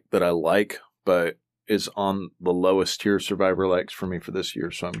survivor-like that I like, but is on the lowest tier survivor-likes for me for this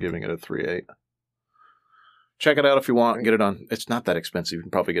year, so I'm giving it a 3.8. Check it out if you want and get it on. It's not that expensive. You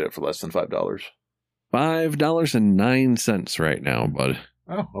can probably get it for less than $5. $5.09 right now, bud.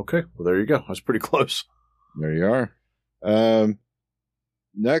 Oh, okay. Well, there you go. That's pretty close. There you are.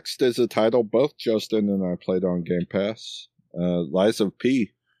 Next is a title both Justin and I played on Game Pass. Lies of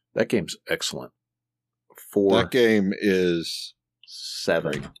P. That game's excellent. That game is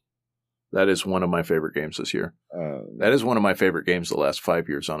 7. great. That is one of my favorite games this year. That is one of my favorite games the last 5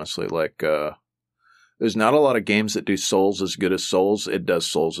 years, honestly. Like, there's not a lot of games that do Souls as good as Souls. It does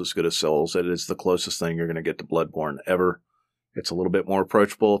Souls as good as Souls. It is the closest thing you're going to get to Bloodborne ever. It's a little bit more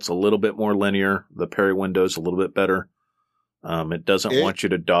approachable. It's a little bit more linear. The parry window's a little bit better. It doesn't want you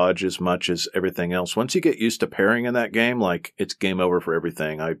to dodge as much as everything else. Once you get used to parrying in that game, like, it's game over for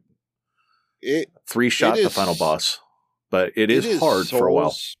everything. 3-shot the final boss. But it is hard Souls, for a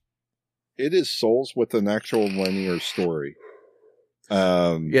while. It is Souls with an actual linear story.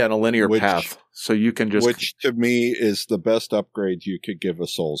 And a linear path. So you can just... Which, to me, is the best upgrade you could give a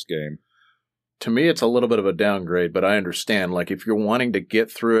Souls game. To me, it's a little bit of a downgrade, but I understand. Like, if you're wanting to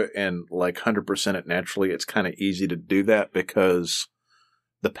get through it and, like, 100% it naturally, it's kind of easy to do that because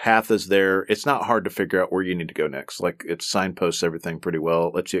the path is there. It's not hard to figure out where you need to go next. Like, it signposts everything pretty well.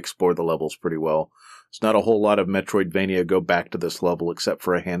 It lets you explore the levels pretty well. It's not a whole lot of Metroidvania go back to this level except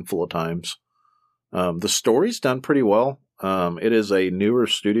for a handful of times. The story's done pretty well. It is a newer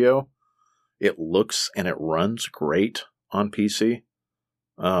studio. It looks and it runs great on PC.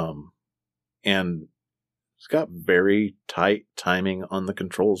 And it's got very tight timing on the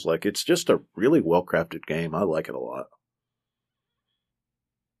controls. Like, it's just a really well-crafted game. I like it a lot.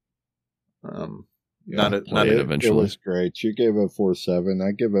 Eventually. It was great. You gave it a 4.7.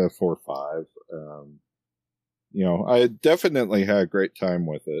 I give it a 4.5. I definitely had a great time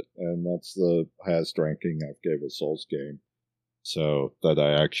with it, and that's the highest ranking I've gave a Souls game. so that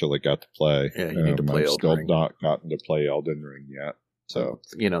I actually got to play. Yeah, you need to play I've Elden still Ring. not gotten to play Elden Ring yet. So,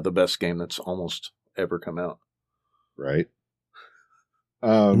 the best game that's almost ever come out. right.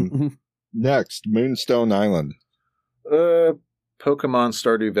 Next, Moonstone Island. Pokemon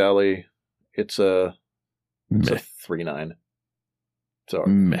Stardew Valley. It's a 3.9. So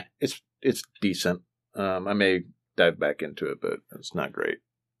it's decent. I may dive back into it, but it's not great.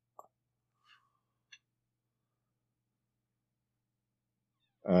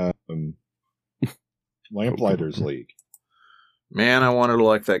 Lamplighters League. Man, I wanted to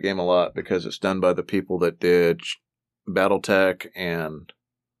like that game a lot because it's done by the people that did BattleTech and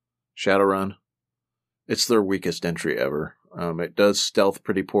Shadowrun. It's their weakest entry ever. It does stealth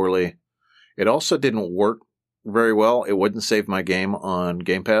pretty poorly. It also didn't work very well. It wouldn't save my game on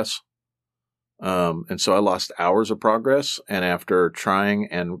Game Pass. And so I lost hours of progress. And after trying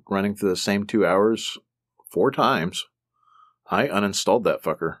and running through the same 2 hours 4 times, I uninstalled that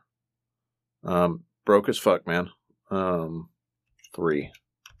fucker. Broke as fuck, man. 3.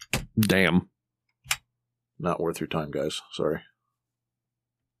 Damn. Not worth your time, guys. Sorry.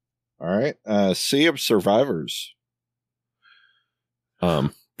 All right. Sea of Survivors.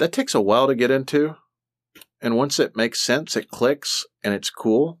 That takes a while to get into. And once it makes sense, it clicks, and it's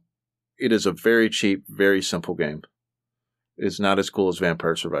cool. It is a very cheap, very simple game. It's not as cool as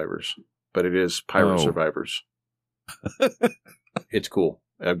Vampire Survivors, but it is Pirate Survivors. It's cool.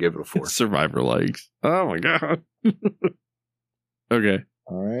 I'll give it a 4. Survivor likes. Oh my god. Okay.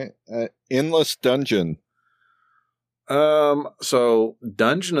 All right. Endless Dungeon. So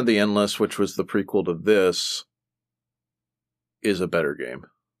Dungeon of the Endless, which was the prequel to this, is a better game.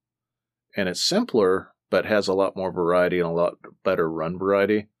 And it's simpler, but has a lot more variety and a lot better run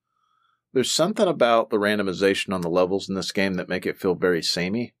variety. There's something about the randomization on the levels in this game that make it feel very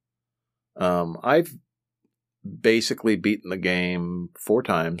samey. I've basically beaten the game 4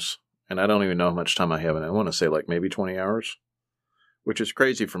 times, and I don't even know how much time I have in it. I want to say like maybe 20 hours, which is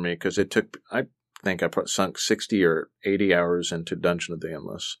crazy for me because I think I sunk 60 or 80 hours into Dungeon of the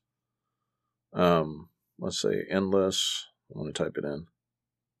Endless. Let's say Endless. I want to type it in.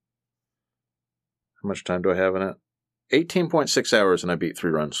 How much time do I have in it? 18.6 hours, and I beat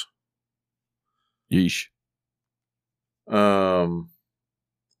 3 runs. Yeesh.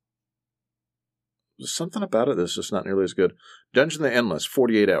 There's something about it that's just not nearly as good. Dungeon of the Endless,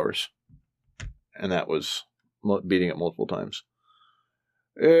 48 hours. And that was beating it multiple times.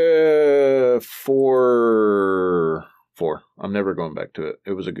 4. I'm never going back to it.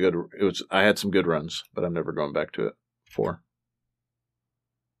 I had some good runs, but I'm never going back to it. 4.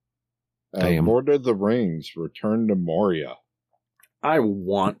 Lord of the Rings, Return to Moria. I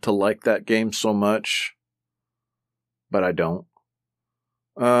want to like that game so much, but I don't.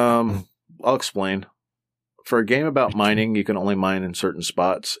 I'll explain. For a game about mining, you can only mine in certain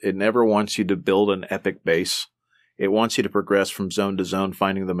spots. It never wants you to build an epic base. It wants you to progress from zone to zone,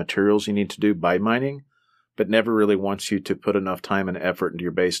 finding the materials you need to do by mining, but never really wants you to put enough time and effort into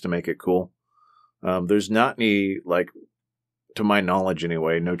your base to make it cool. There's not any, to my knowledge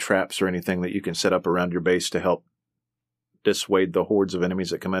anyway, no traps or anything that you can set up around your base to help dissuade the hordes of enemies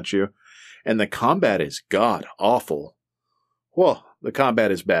that come at you. And the combat is god awful. Well, the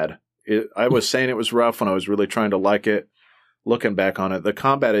combat is bad. I was saying it was rough when I was really trying to like it. Looking back on it, the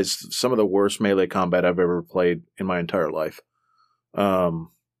combat is some of the worst melee combat I've ever played in my entire life.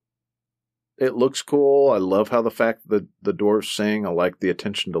 It looks cool. I love how the fact that the dwarves sing. I like the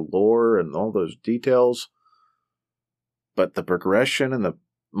attention to lore and all those details. But the progression and the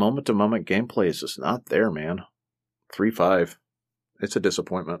moment-to-moment gameplay is just not there, man. 3.5. It's a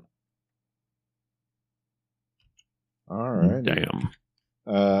disappointment. All right. Damn.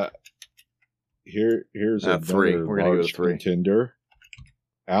 Here's another 3. We're gonna go to 3. Contender.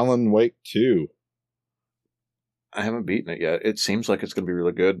 Alan Wake 2. I haven't beaten it yet. It seems like it's going to be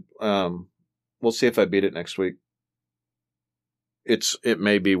really good. We'll see if I beat it next week. It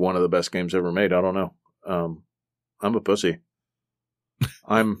may be one of the best games ever made. I don't know. I'm a pussy.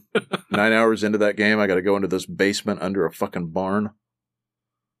 I'm 9 hours into that game. I got to go into this basement under a fucking barn.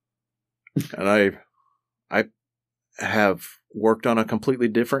 And I have worked on a completely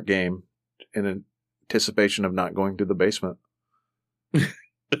different game in anticipation of not going to the basement.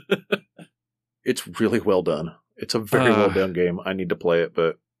 It's really well done. It's a very well done game. I need to play it,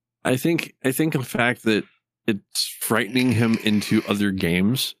 but I think the fact that it's frightening him into other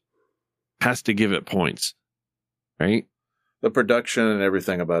games has to give it points, right? The production and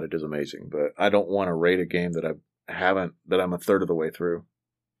everything about it is amazing, but I don't want to rate a game that I'm a third of the way through.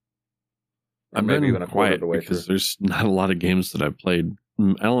 Or maybe even a quarter of the way because through. There's not a lot of games that I've played.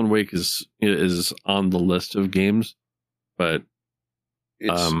 Alan Wake is on the list of games, but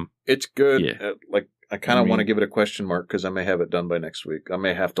It's good. Yeah. I kind of want to give it a question mark because I may have it done by next week. I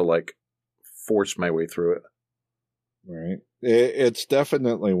may have to force my way through it. Right. It's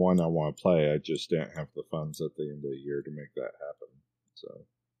definitely one I want to play. I just didn't have the funds at the end of the year to make that happen. So,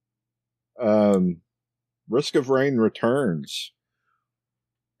 Risk of Rain returns.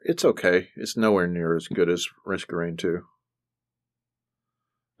 It's okay. It's nowhere near as good as Risk of Rain 2.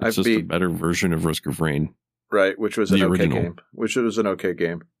 It's just a better version of Risk of Rain. Right, which was an okay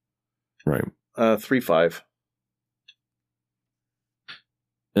game. Right. 3.5.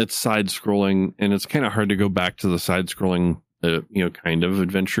 It's side-scrolling, and it's kind of hard to go back to the side-scrolling, kind of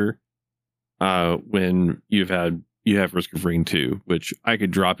adventure when you have Risk of Rain 2, which I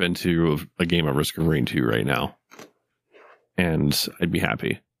could drop into a game of Risk of Rain 2 right now, and I'd be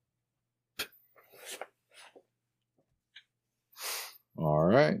happy. All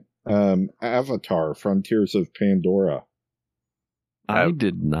right. Avatar: Frontiers of Pandora. I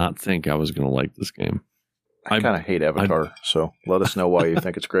did not think I was going to like this game. I kind of hate Avatar, so let us know why you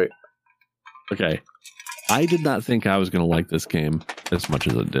think it's great. Okay. I did not think I was going to like this game as much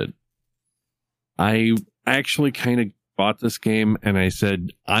as I did. I actually kind of bought this game and I said,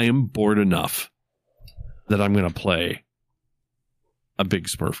 I am bored enough that I'm going to play a big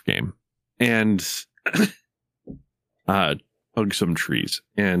Smurf game and hug some trees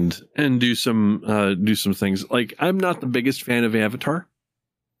and do some things. Like, I'm not the biggest fan of Avatar.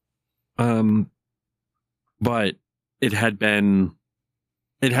 But it had been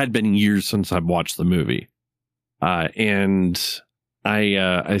years since I've watched the movie. And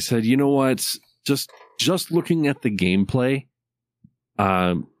I said, you know what? Just looking at the gameplay,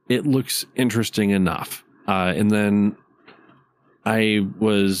 it looks interesting enough. And then I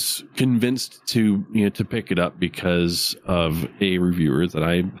was convinced to pick it up because of a reviewer that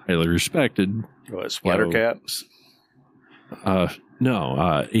I highly respected. Splattercat? No,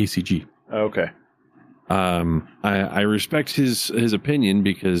 ACG. Okay. I respect his opinion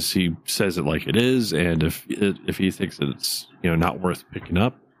because he says it like it is, and if he thinks that it's not worth picking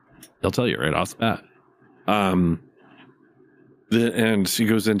up, he'll tell you right off the bat. And he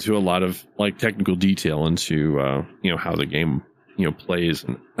goes into a lot of technical detail into how the game plays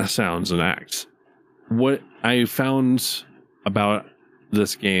and sounds and acts. What I found about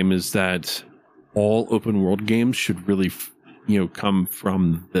this game is that all open world games should really come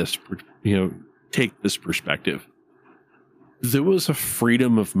from this take this perspective. There was a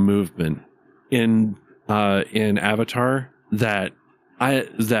freedom of movement in Avatar that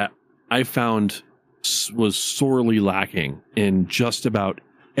I found was sorely lacking in just about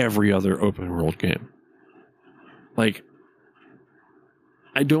every other open world game. Like,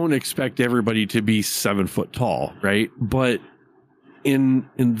 I don't expect everybody to be 7 foot tall, right? But in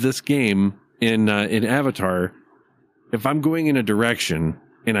this game, in Avatar, if I'm going in a direction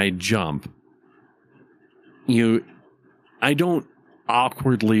and I jump, I don't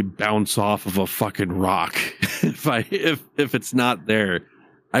awkwardly bounce off of a fucking rock if it's not there.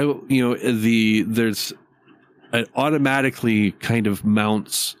 It automatically kind of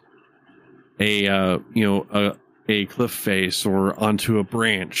mounts a cliff face or onto a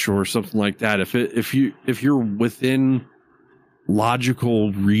branch or something like that. If you're within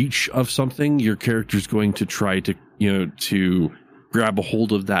logical reach of something, your character's going to try to grab a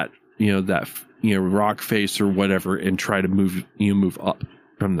hold of that rock face or whatever and try to move up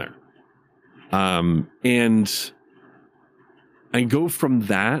from there. And I go from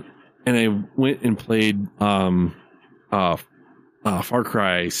that and I went and played Far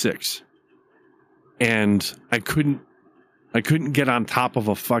Cry 6. And I couldn't get on top of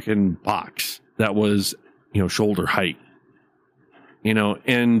a fucking box that was, shoulder height.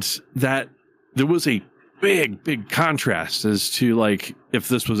 And that there was a big contrast as to if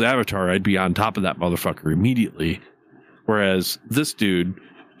this was Avatar, I'd be on top of that motherfucker immediately. Whereas this dude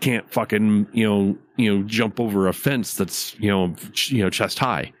can't fucking, jump over a fence that's, chest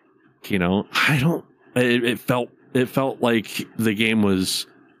high. It felt like the game was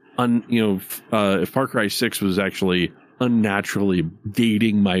Far Cry 6 was actually unnaturally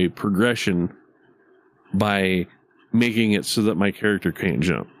gating my progression by making it so that my character can't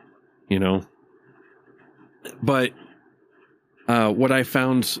jump, But what I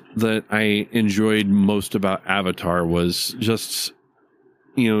found that I enjoyed most about Avatar was just,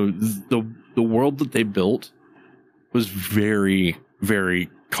 the world that they built was very, very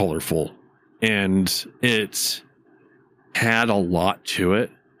colorful, and it had a lot to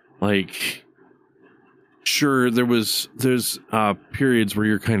it. Sure, there's periods where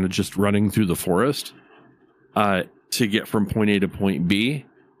you're kind of just running through the forest to get from point A to point B,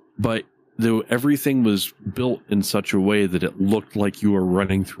 but though everything was built in such a way that it looked like you were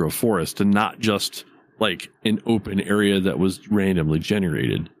running through a forest and not just like an open area that was randomly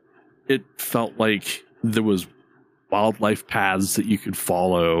generated. It felt like there was wildlife paths that you could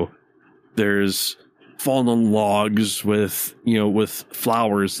follow. There's fallen logs with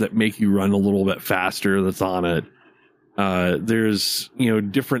flowers that make you run a little bit faster that's on it. There's,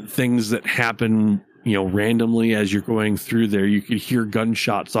 different things that happen, randomly as you're going through there. You could hear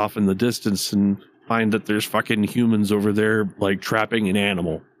gunshots off in the distance and find that there's fucking humans over there, like trapping an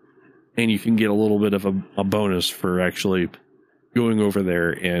animal. And you can get a little bit of a bonus for actually going over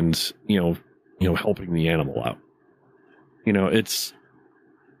there and, helping the animal out.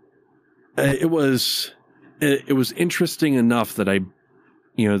 It was interesting enough that I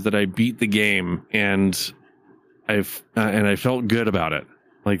beat the game and I felt good about it.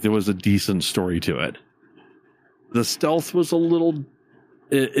 Like there was a decent story to it. The stealth was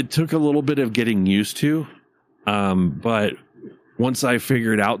it took a little bit of getting used to. But once I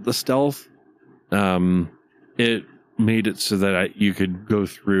figured out the stealth, it made it so that you could go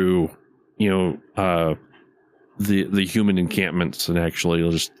through, the human encampments and actually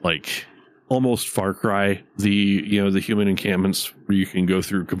just like almost Far Cry, the human encampments where you can go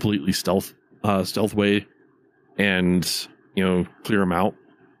through completely stealth way and, clear them out,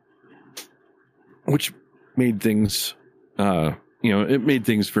 which made things, it made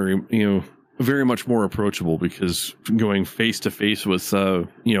things very much more approachable, because going face to face with a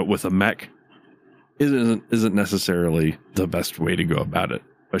mech isn't necessarily the best way to go about it,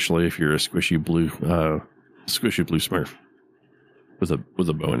 especially if you're a squishy blue Smurf with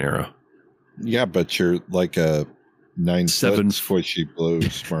a bow and arrow. Yeah, but you're like a 7 squishy blue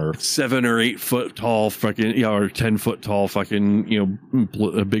Smurf, 7 or 8 foot tall fucking, or 10 foot tall fucking,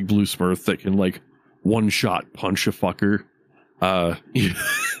 a big blue Smurf that can like one shot punch a fucker,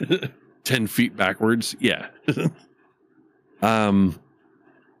 10 feet backwards. Yeah.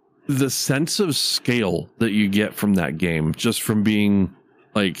 The sense of scale that you get from that game, just from being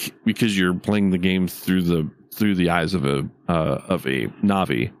like, because you're playing the game through the eyes of a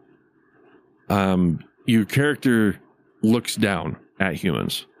Navi. Your character looks down at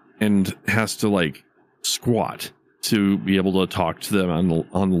humans and has to like squat to be able to talk to them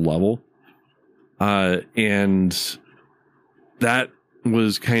on the level. And that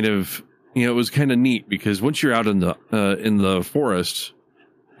was kind of, it was kind of neat, because once you're out in the forest,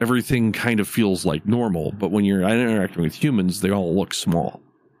 everything kind of feels like normal, but when you're interacting with humans, they all look small.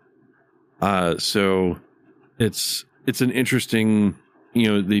 So it's an interesting,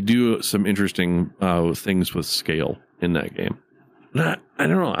 they do some interesting things with scale in that game. I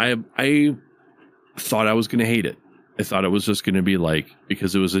don't know. I thought I was going to hate it. I thought it was just going to be like,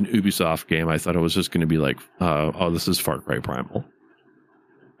 because it was an Ubisoft game, I thought it was just going to be like, oh, this is Far Cry Primal,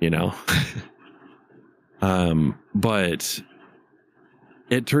 but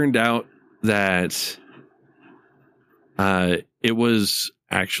it turned out that it was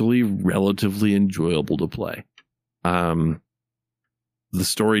actually relatively enjoyable to play. The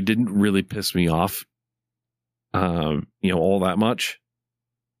story didn't really piss me off, all that much.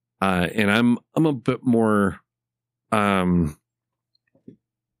 And I'm a bit more,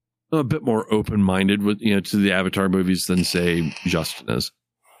 open-minded with, to the Avatar movies than say Justin is.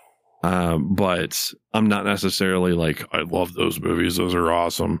 But I'm not necessarily like, I love those movies, those are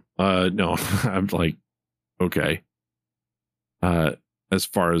awesome. No, I'm like, okay. As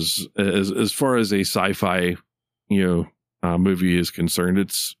far as a sci-fi, movie is concerned,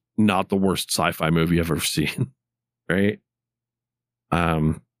 it's not the worst sci-fi movie I've ever seen. Right.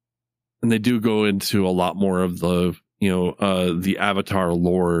 And they do go into a lot more of the, the Avatar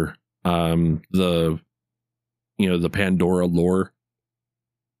lore, the Pandora lore.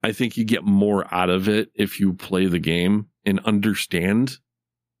 I think you get more out of it if you play the game and understand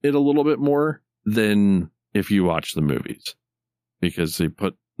it a little bit more than if you watch the movies, because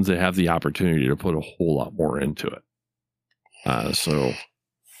they have the opportunity to put a whole lot more into it. So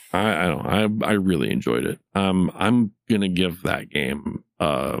I don't know. I really enjoyed it. I'm going to give that game,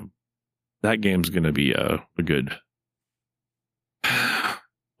 that game's going to be a good,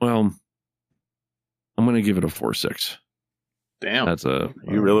 well, I'm going to give it a 4.6. Damn.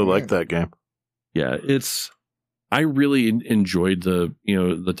 You really like that game. Yeah, I really enjoyed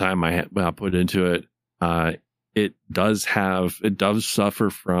the time I put into it. It does suffer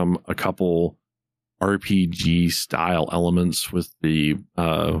from a couple RPG style elements with the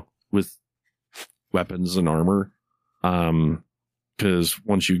with weapons and armor. Because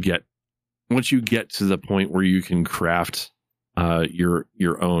once you get to the point where you can craft your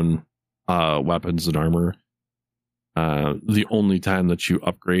own weapons and armor, The only time that you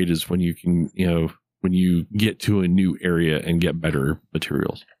upgrade is when you can, when you get to a new area and get better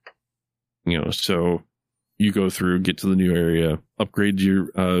materials. So you go through, get to the new area, upgrade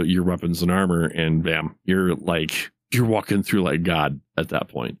your weapons and armor, and bam, you're walking through like God at that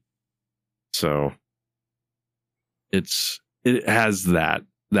point. So it has that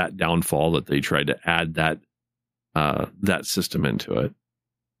downfall that they tried to add that system into it.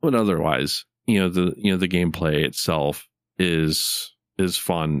 But otherwise, the gameplay itself is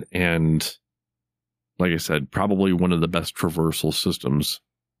fun, and like I said, probably one of the best traversal systems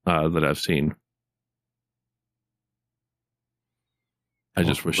that I've seen. I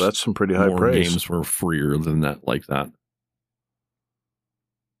just wish that's some pretty high more praise. Games were freer than that, like that.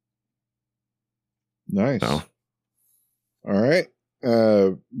 Nice. So. All right.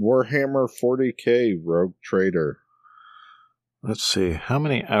 Warhammer 40K Rogue Trader. Let's see. How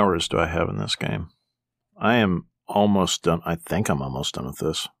many hours do I have in this game? I am almost done. I think I'm almost done with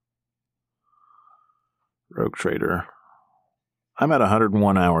this. Rogue Trader. I'm at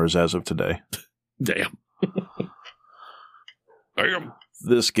 101 hours as of today. Damn. Damn.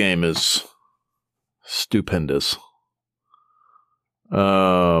 This game is stupendous.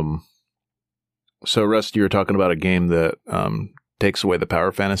 So, Rusty, you were talking about a game that takes away the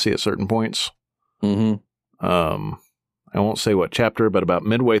power fantasy at certain points. Mm-hmm. I won't say what chapter, but about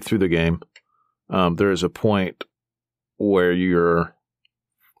midway through the game, there is a point where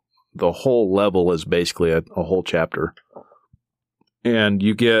the whole level is basically a whole chapter. And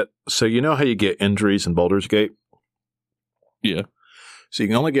you get, so you know how you get injuries in Baldur's Gate? Yeah. So you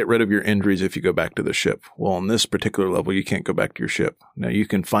can only get rid of your injuries if you go back to the ship. Well, on this particular level, you can't go back to your ship. Now, you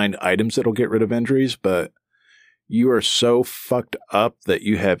can find items that'll get rid of injuries, but you are so fucked up that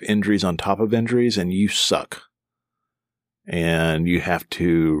you have injuries on top of injuries, and you suck. And you have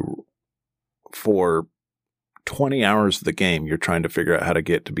to, for 20 hours of the game, you're trying to figure out how to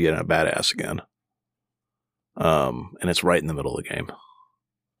get to being a badass again. And it's right in the middle of the game.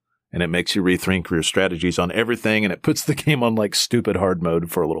 And it makes you rethink your strategies on everything, and it puts the game on like stupid hard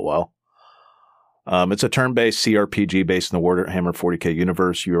mode for a little while. It's a turn-based CRPG based in the Warhammer 40K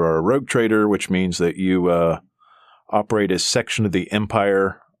universe. You are a rogue trader, which means that you operate a section of the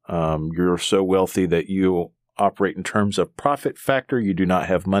empire. You're so wealthy that you operate in terms of profit factor. You do not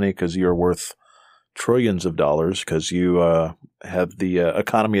have money because you're worth trillions of dollars because you have the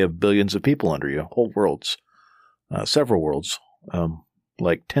economy of billions of people under you, whole worlds, several worlds.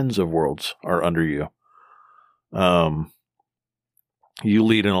 Like tens of worlds are under you. You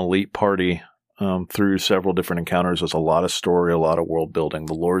lead an elite party through several different encounters. There's a lot of story, a lot of world building.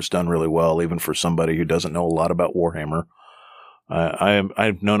 The lore's done really well, even for somebody who doesn't know a lot about Warhammer. I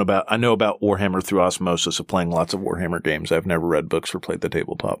know about Warhammer through osmosis of playing lots of Warhammer games. I've never read books or played the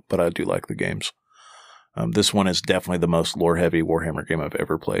tabletop, but I do like the games. This one is definitely the most lore-heavy Warhammer game I've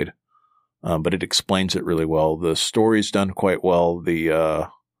ever played. But it explains it really well. The story's done quite well. The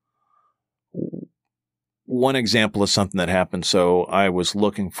one example is something that happened. So I was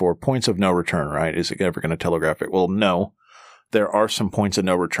looking for points of no return, right? Is it ever going to telegraph it? Well, no. There are some points of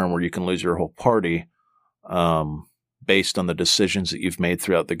no return where you can lose your whole party based on the decisions that you've made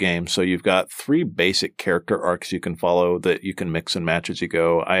throughout the game. So you've got 3 basic character arcs you can follow that you can mix and match as you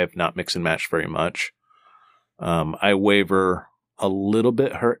go. I have not mixed and matched very much. I waver a little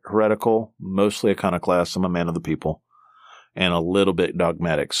bit heretical, mostly iconoclast. I'm a man of the people, and a little bit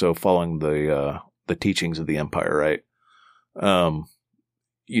dogmatic. So following the teachings of the empire, right?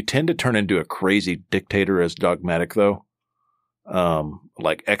 You tend to turn into a crazy dictator as dogmatic, though.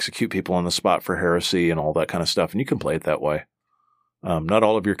 Like execute people on the spot for heresy and all that kind of stuff. And you can play it that way. Not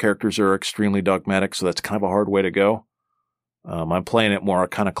all of your characters are extremely dogmatic, so that's kind of a hard way to go. I'm playing it more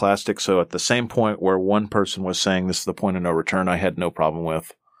iconoclastic, so at the same point where one person was saying this is the point of no return, I had no problem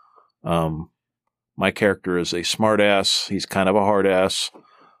with. My character is a smartass. He's kind of a hard ass.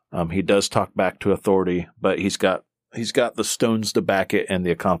 He does talk back to authority, but he's got the stones to back it and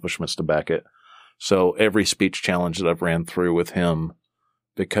the accomplishments to back it. So every speech challenge that I've ran through with him,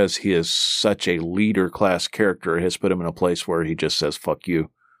 because he is such a leader class character, has put him in a place where he just says, fuck you,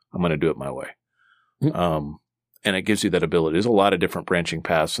 I'm going to do it my way. And it gives you that ability. There's a lot of different branching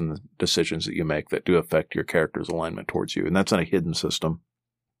paths and the decisions that you make that do affect your character's alignment towards you. And that's in a hidden system.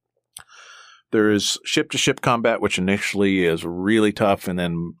 There is ship-to-ship combat, which initially is really tough. And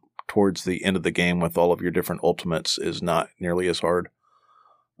then towards the end of the game with all of your different ultimates is not nearly as hard.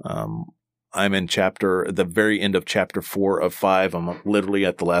 I'm in the very end of chapter 4 of 5. I'm literally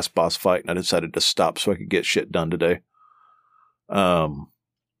at the last boss fight, and I decided to stop so I could get shit done today.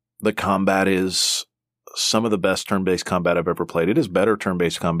 The combat is some of the best turn-based combat I've ever played. It is better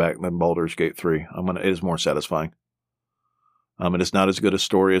turn-based combat than Baldur's Gate 3. It is more satisfying. It is not as good a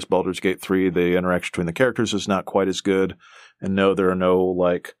story as Baldur's Gate 3. The interaction between the characters is not quite as good. And no, there are no,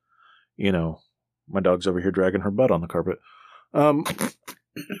 like, you know, my dog's over here dragging her butt on the carpet.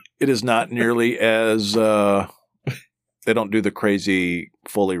 It is not nearly as, they don't do the crazy,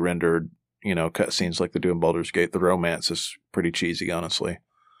 fully rendered, you know, cutscenes like they do in Baldur's Gate. The romance is pretty cheesy, honestly.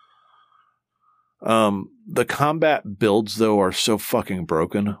 The combat builds, though, are so fucking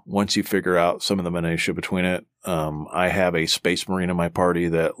broken once you figure out some of the minutiae between it. I have a Space Marine in my party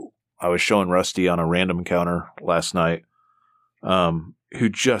that I was showing Rusty on a random encounter last night, who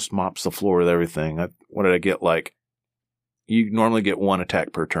just mops the floor with everything. What did I get? Like, you normally get 1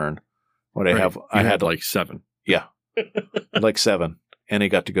 attack per turn. What I have, I had like 7. Yeah. Like 7. And he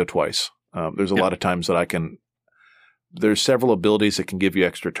got to go twice. There's a lot of times that there's several abilities that can give you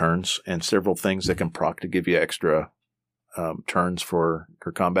extra turns and several things that can proc to give you extra turns for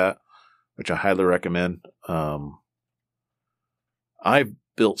your combat, which I highly recommend. I've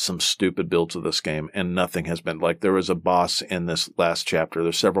built some stupid builds of this game and nothing has been like, there was a boss in this last chapter.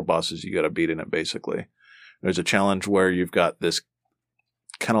 There's several bosses you got to beat in it, basically. There's a challenge where you've got this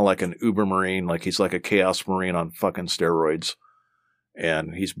kind of like an Uber Marine, like he's like a Chaos Marine on fucking steroids.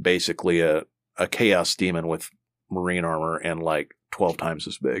 And he's basically a Chaos Demon with Marine armor and like 12 times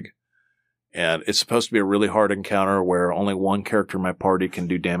as big. And it's supposed to be a really hard encounter where only one character in my party can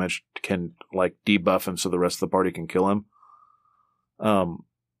do damage, can like debuff him so the rest of the party can kill him.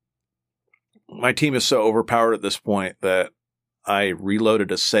 My team is so overpowered at this point that I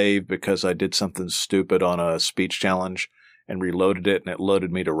reloaded a save because I did something stupid on a speech challenge and reloaded it, and it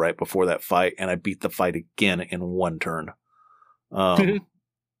loaded me to right before that fight, and I beat the fight again in 1 turn.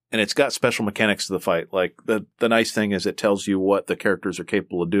 And it's got special mechanics to the fight. Like, the nice thing is it tells you what the characters are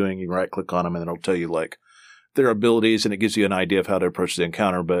capable of doing. You right click on them and it'll tell you like their abilities, and it gives you an idea of how to approach the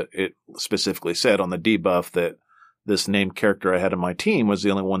encounter. But it specifically said on the debuff that this named character I had in my team was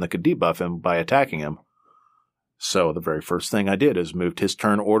the only one that could debuff him by attacking him. So the very first thing I did is moved his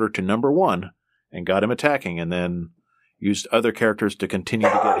turn order to number 1 and got him attacking, and then used other characters to continue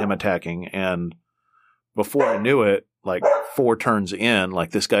to get him attacking. And before I knew it, like 4 turns in, like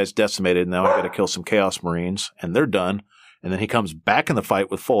this guy's decimated. Now I got to kill some Chaos Marines and they're done. And then he comes back in the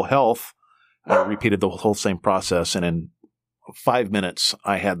fight with full health. I repeated the whole same process. And in 5 minutes,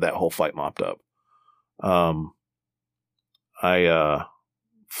 I had that whole fight mopped up.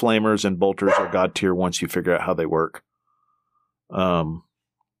 Flamers and bolters are god tier once you figure out how they work.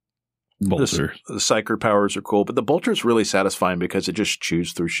 Bolter. The psyker powers are cool, but the bolter is really satisfying because it just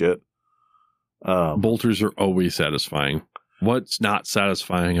chews through shit. Bolters are always satisfying. What's not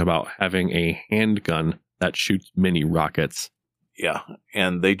satisfying about having a handgun that shoots mini rockets? Yeah,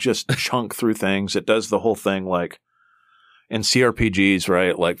 and they just chunk through things. It does the whole thing like in CRPGs,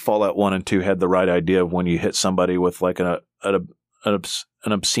 right? Like Fallout 1 and 2 had the right idea of when you hit somebody with like an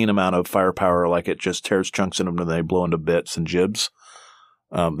obscene amount of firepower, like it just tears chunks in them and they blow into bits and jibs.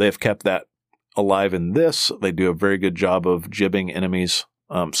 They've kept that alive in this. They do a very good job of jibbing enemies.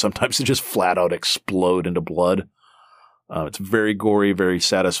 Sometimes they just flat out explode into blood. It's very gory, very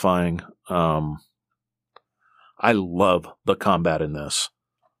satisfying. I love the combat in this.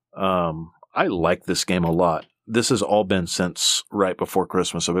 I like this game a lot. This has all been since right before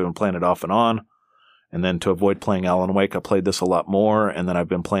Christmas. I've been playing it off and on. And then to avoid playing Alan Wake, I played this a lot more. And then I've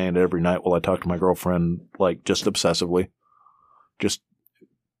been playing it every night while I talk to my girlfriend, like just obsessively.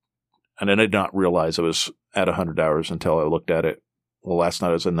 And I did not realize I was at 100 hours until I looked at it. Well, last night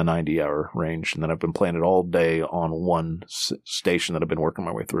I was in the 90-hour range, and then I've been playing it all day on one station that I've been working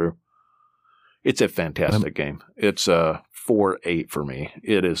my way through. It's a fantastic game. It's a 4.8 for me.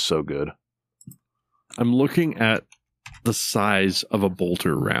 It is so good. I'm looking at the size of a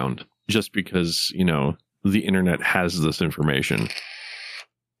bolter round just because, you know, the internet has this information.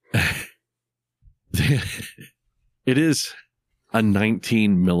 It is a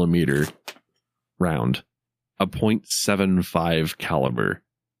 19 millimeter round, a .75 caliber.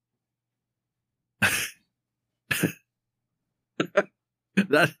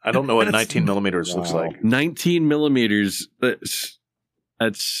 I don't know what 19 millimeters looks like. 19 millimeters. That's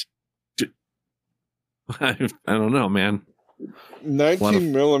I don't know, man.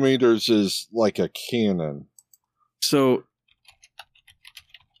 19 millimeters is like a cannon. So,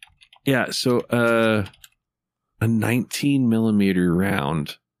 yeah, so a 19 millimeter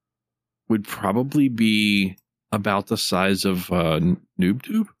round would probably be about the size of Noob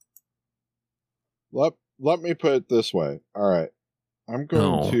Tube. Let me put it this way. All right. I'm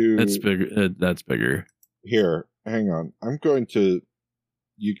going to... That's bigger. That's bigger. Here, hang on. I'm going to...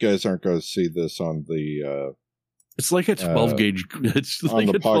 You guys aren't going to see this on the... it's like a 12 gauge... It's like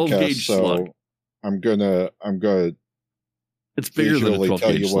a 12 gauge so slug. I'm gonna... It's bigger than a 12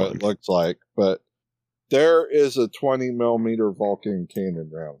 tell gauge you what it looks like, but there is a 20 millimeter Vulcan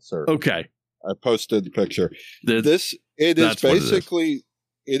cannon round, sir. Okay. I posted the picture. It is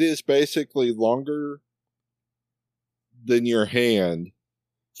basically longer than your hand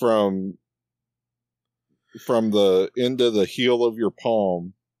from the end of the heel of your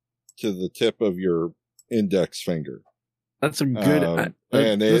palm to the tip of your index finger. That's a good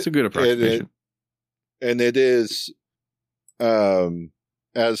that's a good approximation. And it is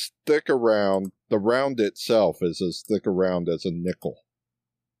as thick around, the round itself is as thick around as a nickel.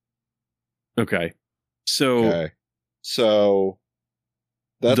 Okay. So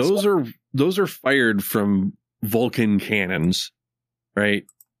that's those are fired from Vulcan cannons, right?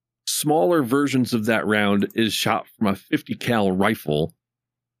 Smaller versions of that round is shot from a 50 cal rifle,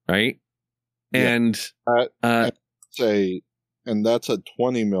 right? Yeah. And and that's a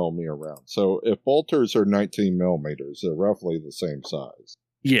 20 millimeter round. So if bolters are 19 millimeters, they're roughly the same size.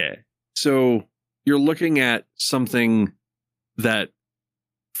 Yeah. So you're looking at something that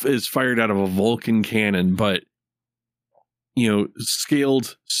is fired out of a Vulcan cannon, but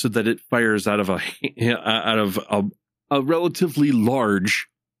scaled so that it fires out of a relatively large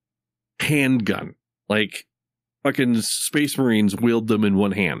handgun. Like fucking Space Marines wield them in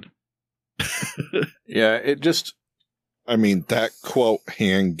one hand. Yeah, it just... I mean, that quote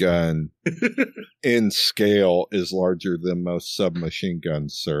handgun in scale is larger than most submachine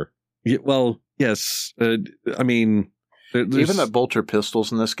guns, sir. Yeah, well, yes. I mean... Even the bolter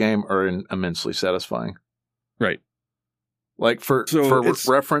pistols in this game are immensely satisfying. Right. Like, for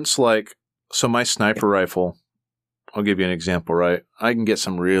reference, so my sniper rifle, I'll give you an example, right? I can get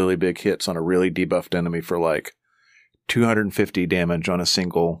some really big hits on a really debuffed enemy for 250 damage on a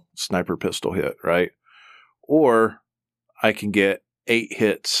single sniper pistol hit, right? Or I can get 8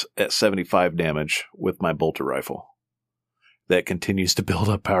 hits at 75 damage with my bolter rifle. That continues to build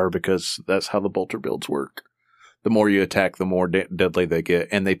up power because that's how the bolter builds work. The more you attack, the more deadly they get.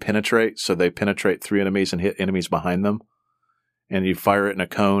 And they penetrate, so they penetrate through enemies and hit enemies behind them. And you fire it in a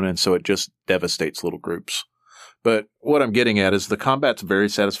cone, and so it just devastates little groups. But what I'm getting at is the combat's very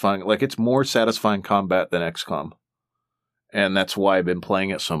satisfying. It's more satisfying combat than XCOM. And that's why I've been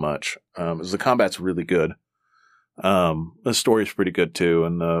playing it so much. Is the combat's really good. The story's pretty good too,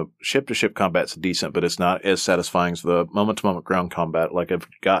 and the ship-to-ship combat's decent, but it's not as satisfying as the moment-to-moment ground combat. I've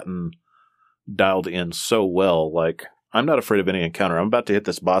gotten dialed in so well. I'm not afraid of any encounter. I'm about to hit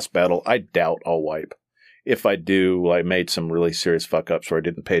this boss battle. I doubt I'll wipe. If I do, I made some really serious fuck-ups where I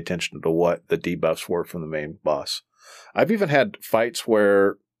didn't pay attention to what the debuffs were from the main boss. I've even had fights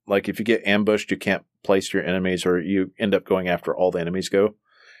where, if you get ambushed, you can't place your enemies, or you end up going after all the enemies go.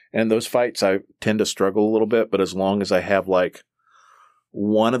 And those fights, I tend to struggle a little bit, but as long as I have,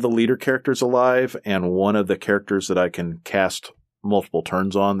 one of the leader characters alive and one of the characters that I can cast multiple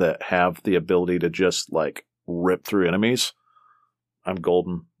turns on that have the ability to just, rip through enemies, I'm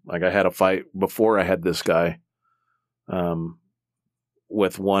golden. I had a fight before I had this guy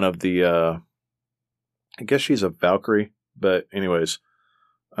with one of the, I guess she's a Valkyrie, but anyways,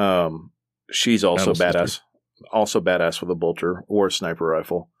 she's also badass. Also badass with a bolter or a sniper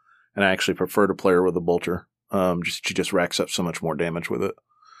rifle. And I actually prefer to play her with a bolter. She just racks up so much more damage with it.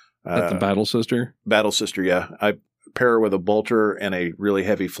 The Battle Sister? Battle Sister, yeah. I pair her with a bolter and a really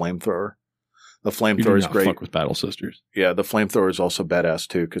heavy flamethrower. The flamethrower is great. Fuck with Battle Sisters. Yeah, the flamethrower is also badass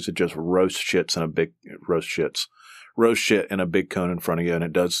too because it just roast shit in a big cone in front of you, and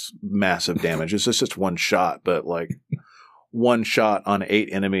it does massive damage. It's just one shot, but one shot on 8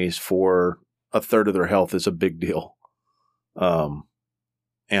 enemies for a third of their health is a big deal. And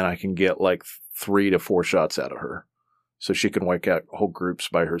I can get 3 to 4 shots out of her, so she can wipe out whole groups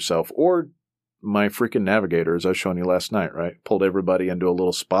by herself. Or my freaking navigator, as I was showing you last night, right? Pulled everybody into a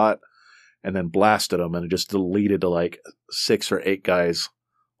little spot and then blasted them, and it just deleted 6 or 8 guys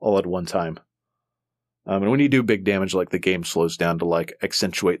all at one time. And when you do big damage, the game slows down to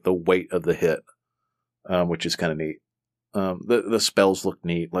accentuate the weight of the hit, which is kind of neat. The spells look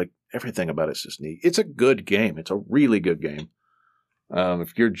neat. Everything about it's just neat. It's a good game. It's a really good game.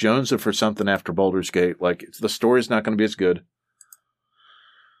 If you're jonesing for something after Baldur's Gate, the story's not going to be as good.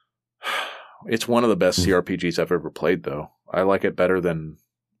 It's one of the best CRPGs I've ever played, though. I like it better than...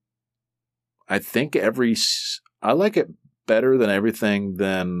 I like it better than everything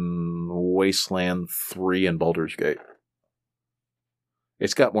than Wasteland 3 and Baldur's Gate.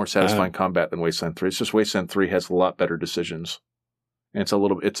 It's got more satisfying combat than Wasteland 3. It's just Wasteland 3 has a lot better decisions. And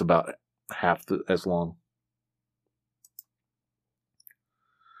it's about half as long.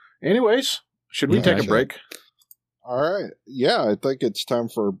 Anyways, should we take a break? All right. Yeah, I think it's time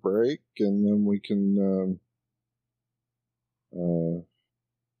for a break, and then we can kind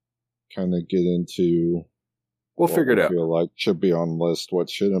of get into We'll figure it out. Feel like should be on the list, what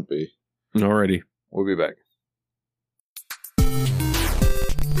shouldn't be. Alrighty. We'll be back.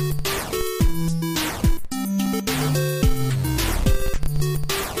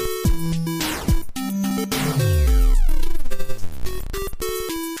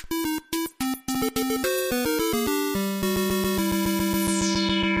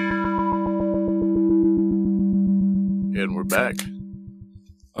 And we're back.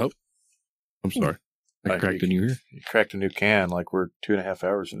 Oh, I'm sorry. I cracked a new ear. You cracked a new can like we're 2.5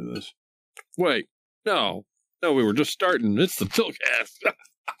 hours into this. Wait, no, we were just starting. It's the Tiltcast.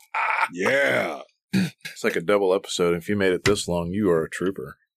 Yeah. It's like a double episode. If you made it this long, you are a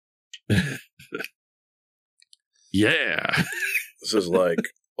trooper. Yeah. This is like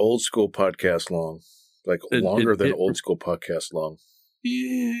old school podcast long. Like longer than old school podcast long.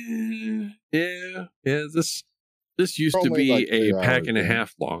 Yeah. This used to be like a pack and a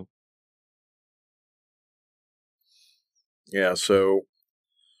half long. Yeah, so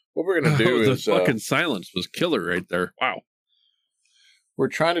what we're going to do the is... fucking silence was killer right there. Wow. We're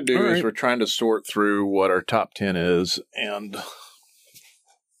trying to do is we're trying to sort through what our top 10 is, and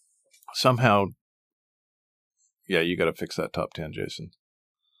somehow... Yeah, you got to fix that top 10, Jason.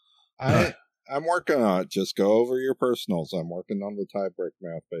 I'm working on it. Just go over your personals. I'm working on the tiebreak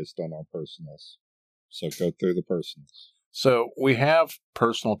math based on our personals. So go through the personals. So we have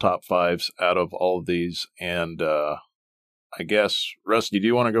personal top fives out of all of these, and I guess, Rusty, do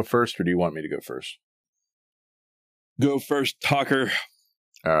you want to go first, or do you want me to go first? Go first, talker.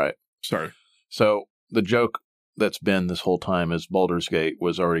 All right. Sorry. So the joke that's been this whole time is Baldur's Gate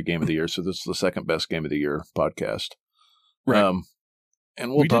was already Game of the Year, so this is the second best Game of the Year podcast. Right.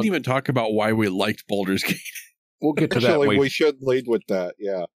 And we didn't even talk about why we liked Baldur's Gate. We'll get to Actually, that. We should lead with that,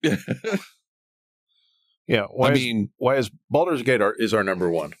 yeah. Yeah. Why is Baldur's Gate is our number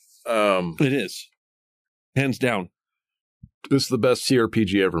one? It is. Hands down. This is the best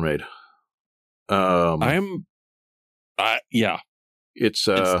CRPG ever made. Yeah. It's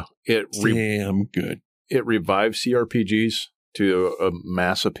damn good. It revives CRPGs to a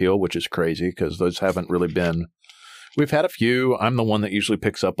mass appeal, which is crazy because those haven't really been. We've had a few. I'm the one that usually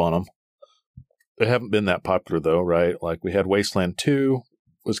picks up on them. They haven't been that popular though, right? Like we had Wasteland 2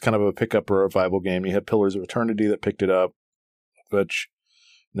 was kind of a pickup or revival game. You had Pillars of Eternity that picked it up, and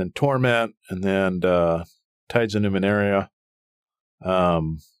then Torment, and then Tides of Numenaria,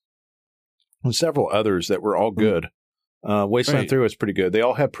 and several others that were all good. Wasteland 3 was pretty good. They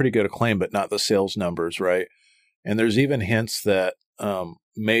all have pretty good acclaim, but not the sales numbers, right? And there's even hints that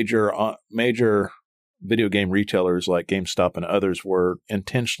major video game retailers like GameStop and others were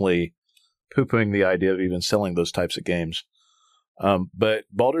intentionally poo-pooing the idea of even selling those types of games. But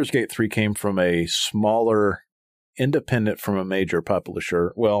Baldur's Gate 3 came from a smaller, independent from a major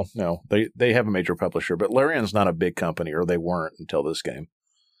publisher. Well, no, they have a major publisher, but Larian's not a big company, or they weren't until this game.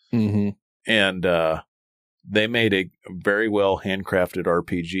 Mm-hmm. And they made a very well handcrafted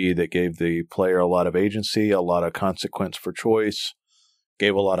RPG that gave the player a lot of agency, a lot of consequence for choice,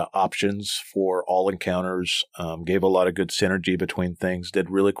 gave a lot of options for all encounters, gave a lot of good synergy between things, did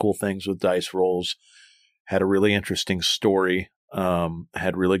really cool things with dice rolls, had a really interesting story,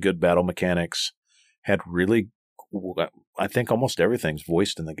 had really good battle mechanics, had really, I think almost everything's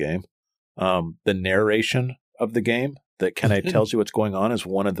voiced in the game. The narration of the game that kind of tells you what's going on is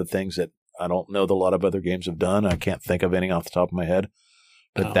one of the things that I don't know that a lot of other games have done. I can't think of any off the top of my head,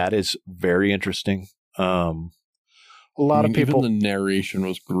 but that is very interesting. A lot of people. Even the narration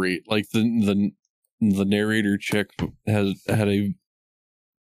was great. Like the narrator chick had a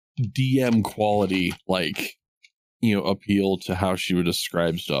DM quality, like, appeal to how she would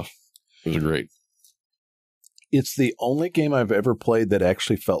describe stuff. It was great. It's the only game I've ever played that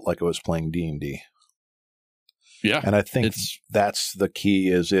actually felt like I was playing D&D. Yeah, and I think that's the key.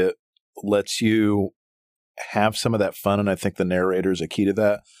 Is it lets you have some of that fun, and I think the narrator is a key to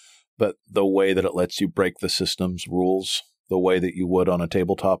that. But the way that it lets you break the system's rules, the way that you would on a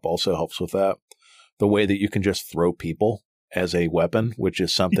tabletop, also helps with that. The way that you can just throw people as a weapon, which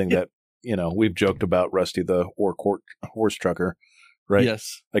is something that we've joked about. Rusty the horse trucker, right?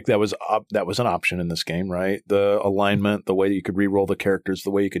 Yes, like that was an option in this game, right? The alignment, the way that you could re-roll the characters,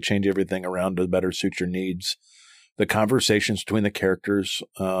 the way you could change everything around to better suit your needs. The conversations between the characters,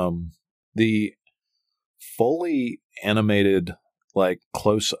 the fully animated, like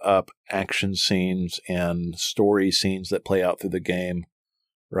close-up action scenes and story scenes that play out through the game,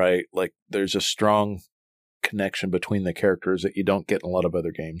 right? Like there's a strong connection between the characters that you don't get in a lot of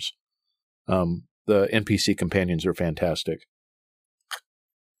other games. The NPC companions are fantastic.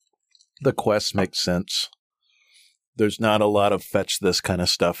 The quests make sense. There's not a lot of fetch this kind of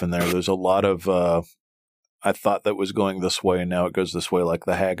stuff in there. There's a lot of, I thought that was going this way, and now it goes this way, like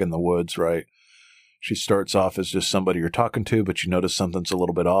the hag in the woods, right? She starts off as just somebody you're talking to, but you notice something's a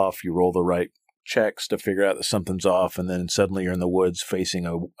little bit off. You roll the right checks to figure out that something's off, and then suddenly you're in the woods facing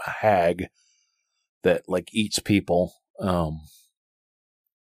a hag that like eats people. The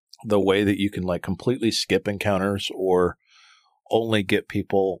way that you can like completely skip encounters or only get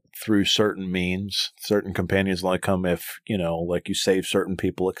people through certain means, certain companions only come if, you know, like you save certain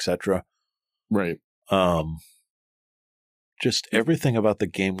people, etc. Right. Just everything about the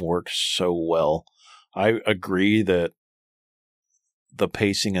game works so well. I agree that the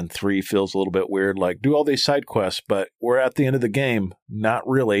pacing in 3 feels a little bit weird, like do all these side quests, but we're at the end of the game. Not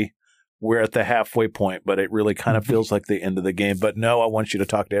really. We're at the halfway point, but it really kind of feels like the end of the game. But no, I want you to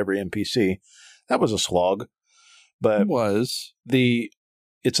talk to every NPC. That was a slog. But it was.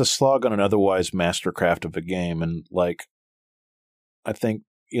 It's a slog on an otherwise mastercraft of a game. And like, I think,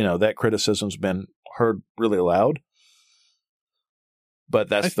 you know, that criticism's been heard really loud. But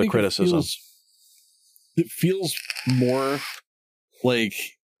that's the criticism. It feels more like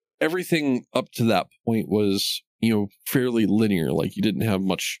everything up to that point was, you know, fairly linear. Like you didn't have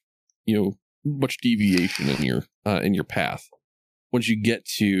much deviation in your path. Once you get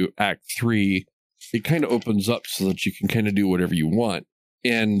to Act 3, it kind of opens up so that you can kind of do whatever you want.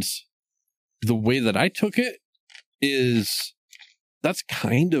 And the way that I took it is that's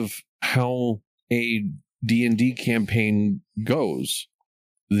kind of how a D&D campaign goes.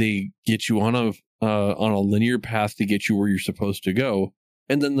 They get you on a linear path to get you where you're supposed to go,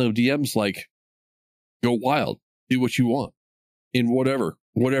 and then the DM's like, go wild, do what you want in whatever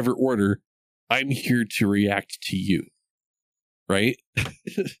order. I'm here to react to you, right?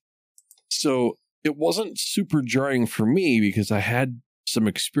 So it wasn't super jarring for me because I had some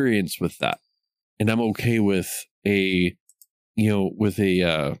experience with that, and I'm okay with a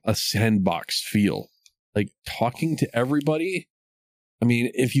sandbox feel, like talking to everybody. I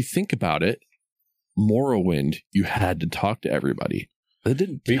mean, if you think about it, Morrowind, you had to talk to everybody. They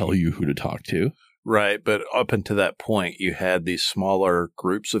didn't tell you who to talk to. Right, but up until that point, you had these smaller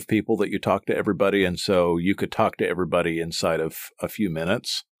groups of people that you talked to everybody, and so you could talk to everybody inside of a few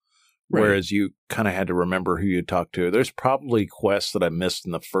minutes, right. Whereas you kind of had to remember who you talked to. There's probably quests that I missed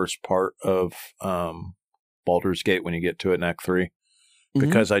in the first part of Baldur's Gate when you get to it in Act 3,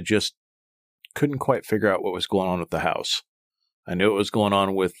 because I just couldn't quite figure out what was going on with the house. I knew what was going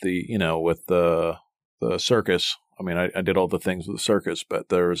on with the circus. I mean, I did all the things with the circus, but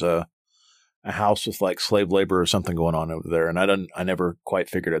there was a house with like slave labor or something going on over there, and I never quite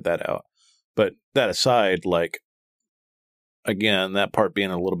figured that out. But that aside, like, again, that part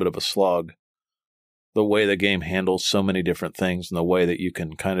being a little bit of a slog, the way the game handles so many different things and the way that you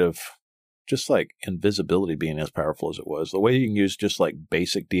can kind of, just like invisibility being as powerful as it was, the way you can use just like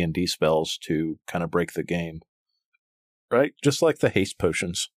basic D&D spells to kind of break the game, right? Just like the haste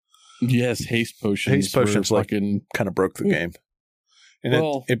potions. Yes, haste potions. Haste potions like kind of broke the game. And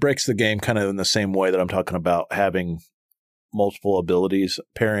it breaks the game kind of in the same way that I'm talking about having multiple abilities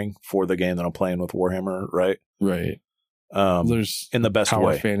pairing for the game that I'm playing with Warhammer, right? Right. There's in the best power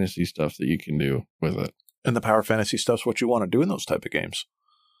way. Fantasy stuff that you can do with it. And the power fantasy stuff's what you want to do in those type of games.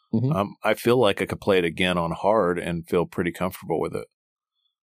 I feel like I could play it again on hard and feel pretty comfortable with it.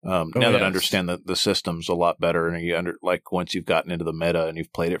 Now that I understand that the system's a lot better, and like once you've gotten into the meta and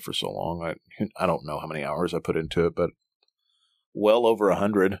you've played it for so long, I don't know how many hours I put into it, but well over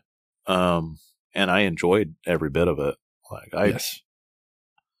 100. And I enjoyed every bit of it. Like I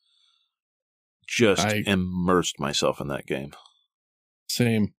immersed myself in that game.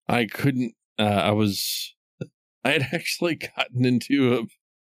 Same. I couldn't. I had actually gotten into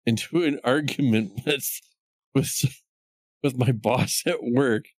an argument with my boss at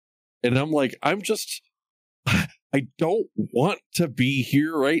work, and I'm like, I don't want to be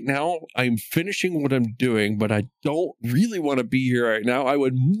here right now. I'm finishing what I'm doing, but I don't really want to be here right now. I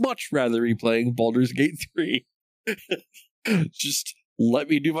would much rather be playing Baldur's Gate 3. Just let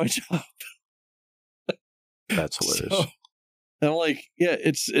me do my job. That's hilarious. So, I'm like, yeah,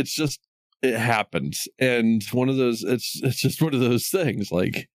 it's just, it happens. And it's just one of those things.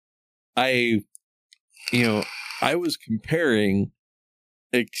 Like, I was comparing,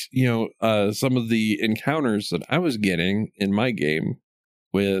 some of the encounters that I was getting in my game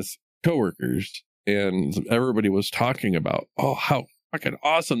with coworkers, and everybody was talking about, how fucking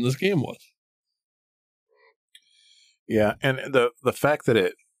awesome this game was. Yeah, and the fact that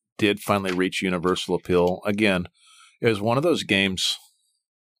it did finally reach universal appeal, again, it was one of those games,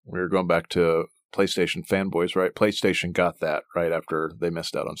 we were going back to PlayStation fanboys, right? PlayStation got that right after they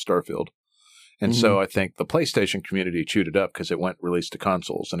missed out on Starfield. And so I think the PlayStation community chewed it up because it went released to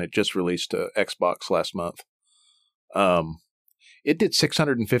consoles, and it just released to Xbox last month. It did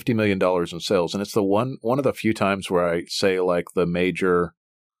 $650 million in sales, and it's the one of the few times where I say like the major,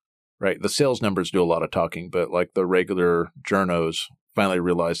 right? The sales numbers do a lot of talking, but like the regular journos finally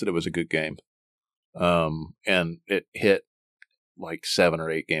realized that it was a good game. And it hit like 7 or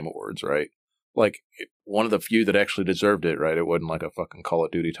 8 Game Awards, right? Like one of the few that actually deserved it, right? It wasn't like a fucking Call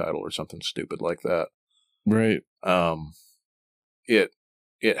of Duty title or something stupid like that. Right.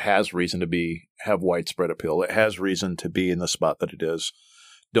 It has reason to have widespread appeal. It has reason to be in the spot that it is.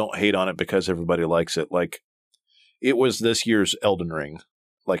 Don't hate on it because everybody likes it. Like it was this year's Elden Ring,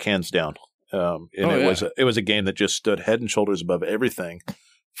 like hands down. It was a game that just stood head and shoulders above everything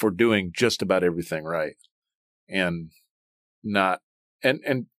for doing just about everything right. And the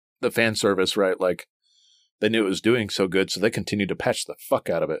fan service, right? Like they knew it was doing so good, so they continued to patch the fuck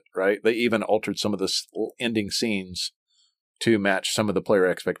out of it, right? They even altered some of the ending scenes to match some of the player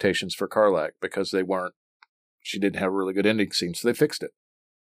expectations for Karlach because she didn't have a really good ending scene, so they fixed it.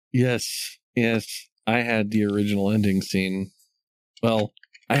 Yes. I had the original ending scene. Well,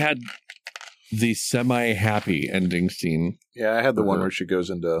 I had the semi-happy ending scene. Yeah, I had the one where she goes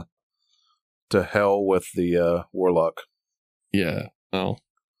into hell with the warlock. Yeah, well,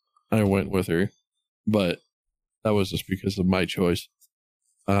 I went with her, but that was just because of my choice.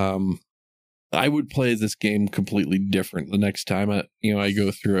 I would play this game completely different the next time I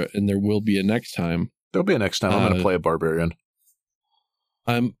go through it, and there will be a next time. There'll be a next time. I'm going to play a barbarian.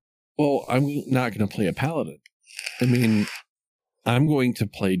 I'm not going to play a paladin. I mean, I'm going to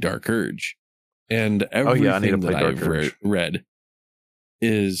play Dark Urge, and everything that I've read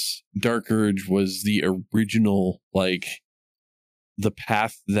is Dark Urge was the original, like, the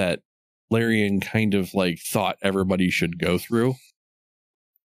path that Larian kind of like thought everybody should go through.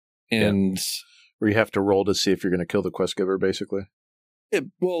 And where you have to roll to see if you're going to kill the quest giver, basically. I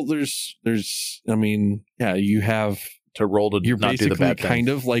mean, yeah, you have to roll to you're not do the bad thing. Kind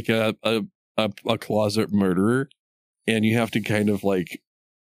of like a closet murderer, and you have to kind of like,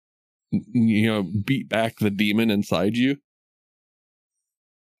 beat back the demon inside you.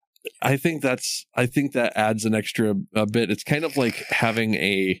 I think that adds an extra bit. It's kind of like having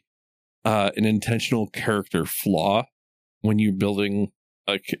an intentional character flaw when you're building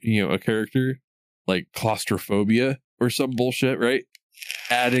a character, like claustrophobia or some bullshit, right?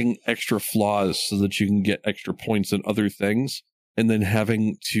 Adding extra flaws so that you can get extra points and other things, and then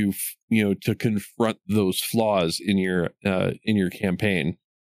having to confront those flaws in your campaign.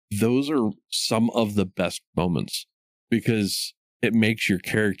 Those are some of the best moments because it makes your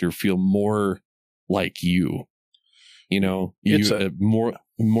character feel more like you. More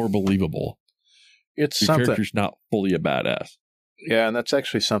believable. Your character's not fully a badass. Yeah, and that's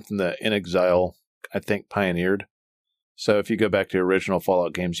actually something that In Exile, I think, pioneered. So if you go back to original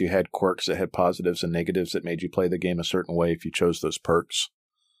Fallout games, you had quirks that had positives and negatives that made you play the game a certain way if you chose those perks.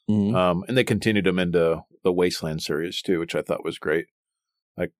 Mm-hmm. And they continued them into the Wasteland series too, which I thought was great.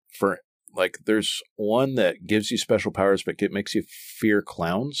 There's one that gives you special powers, but it makes you fear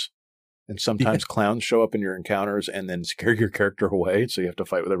clowns. And sometimes clowns show up in your encounters and then scare your character away, so you have to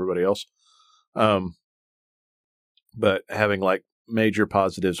fight with everybody else. But having like major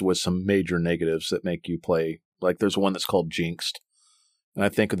positives with some major negatives that make you play. Like there's one that's called Jinxed. And I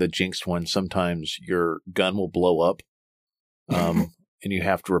think of the Jinxed one, sometimes your gun will blow up and you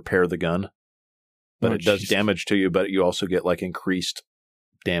have to repair the gun. But it does damage to you, but you also get like increased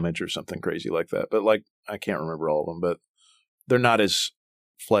damage or something crazy like that. But like, I can't remember all of them, but they're not as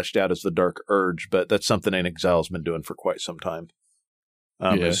fleshed out as the Dark Urge, but that's something In Exile's been doing for quite some time.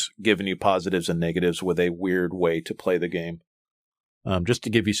 Is giving you positives and negatives with a weird way to play the game. Just to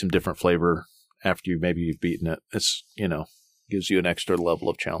give you some different flavor after you've beaten it. It's, gives you an extra level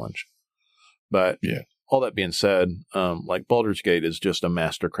of challenge. But all that being said, like Baldur's Gate is just a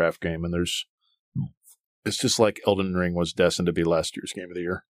mastercraft game, and it's just like Elden Ring was destined to be last year's game of the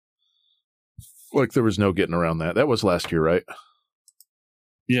year. Like there was no getting around that. That was last year, right?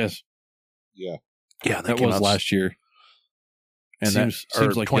 Yes. Yeah. Yeah, that was last year. And seems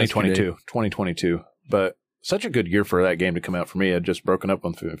like 2022. But such a good year for that game to come out for me. I'd just broken up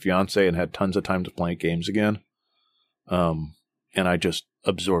with my fiance and had tons of time to play games again. And I just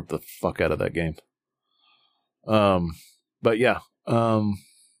absorbed the fuck out of that game. But yeah,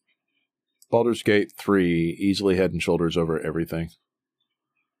 Baldur's Gate 3 easily head and shoulders over everything.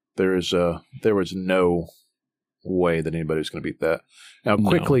 There was no way that anybody was going to beat that. Now,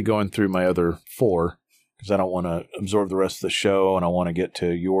 quickly going through my other 4, because I don't want to absorb the rest of the show, and I want to get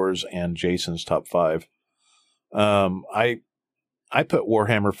to yours and Jason's top 5. I I put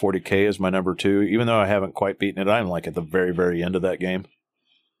Warhammer 40K as my number 2, even though I haven't quite beaten it. I'm like at the very, very end of that game.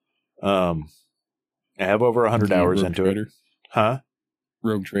 I have over 100 hours into it. Huh?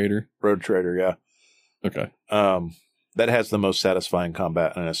 Rogue Trader? Rogue Trader, yeah. Okay. That has the most satisfying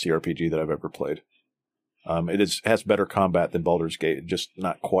combat in a CRPG that I've ever played. Has better combat than Baldur's Gate, just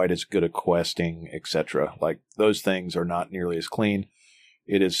not quite as good at questing, etc. Like, those things are not nearly as clean.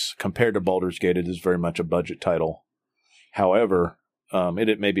 It is, compared to Baldur's Gate, it is very much a budget title. However,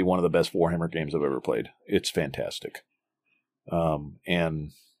 it may be one of the best Warhammer games I've ever played. It's fantastic.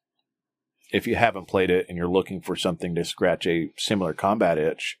 And if you haven't played it and you're looking for something to scratch a similar combat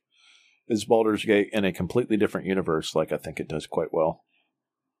itch, is Baldur's Gate in a completely different universe, like I think it does quite well.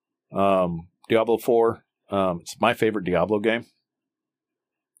 Diablo 4, it's my favorite Diablo game.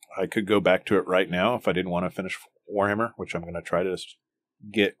 I could go back to it right now if I didn't want to finish Warhammer, which I'm going to try to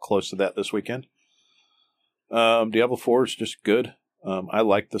get close to that this weekend. Diablo 4 is just good. I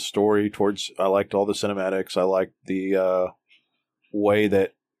liked the story I liked all the cinematics. I liked the way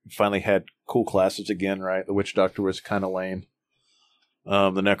that finally had cool classes again, right? The Witch Doctor was kind of lame.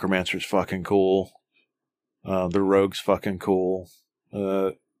 The Necromancer's fucking cool. The Rogue's fucking cool.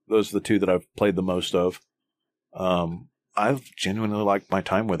 Those are the two that I've played the most of. I've genuinely liked my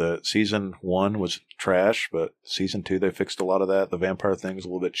time with it. Season 1 was trash, but Season 2, they fixed a lot of that. The vampire thing is a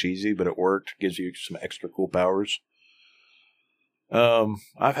little bit cheesy, but it worked. Gives you some extra cool powers.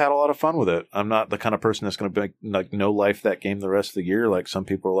 I've had a lot of fun with it. I'm not the kind of person that's going to be like no life that game the rest of the year. Like some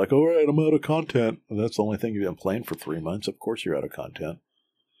people are like, all right, I'm out of content. And that's the only thing you've been playing for 3 months. Of course you're out of content.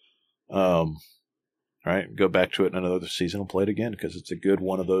 All right, go back to it in another season and play it again because it's a good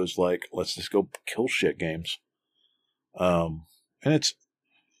one of those like let's just go kill shit games. And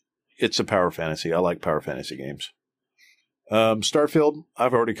it's a power fantasy. I like power fantasy games. Starfield,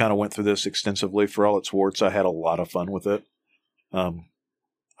 I've already kind of went through this extensively. For all its warts, I had a lot of fun with it.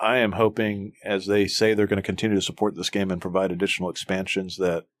 I am hoping, as they say, they're going to continue to support this game and provide additional expansions,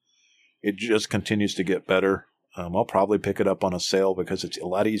 that it just continues to get better. I'll probably pick it up on a sale because it's a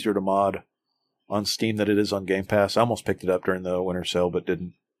lot easier to mod on Steam than it is on Game Pass. I almost picked it up during the winter sale, but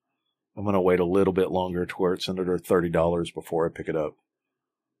didn't. I'm going to wait a little bit longer to where it's under $30 before I pick it up.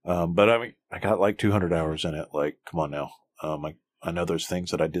 But I mean, I got like 200 hours in it. Like, come on now. I know there's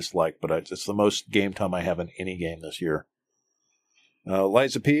things that I dislike, but it's the most game time I have in any game this year.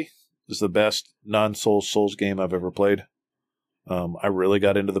 Liza P is the best non-Souls game I've ever played. I really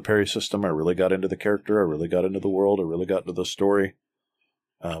got into the parry system. I really got into the character. I really got into the world. I really got into the story.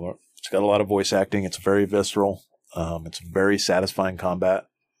 It's got a lot of voice acting. It's very visceral. It's very satisfying combat.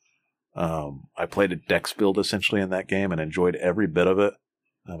 I played a dex build essentially in that game and enjoyed every bit of it.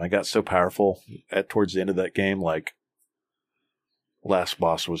 I got so powerful towards the end of that game. Like, last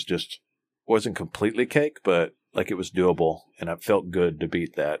boss wasn't completely cake, but like it was doable, and it felt good to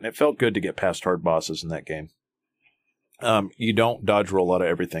beat that. And it felt good to get past hard bosses in that game. You don't dodge roll out of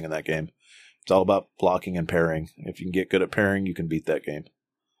everything in that game. It's all about blocking and parrying. If you can get good at parrying, you can beat that game.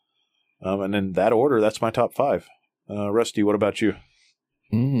 And in that order, that's my top 5. Rusty, what about you?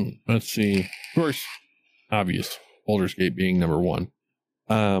 Let's see. Of course, obvious. Baldur's Gate being number 1.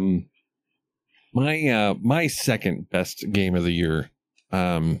 My second best game of the year.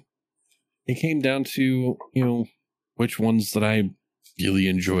 It came down to, which ones that I really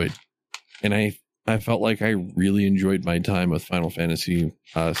enjoyed. And I felt like I really enjoyed my time with Final Fantasy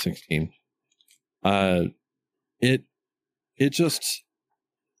 16. It just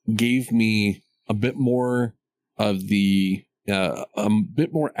gave me a bit more of the a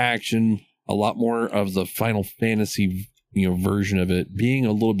bit more action, a lot more of the Final Fantasy version of it. Being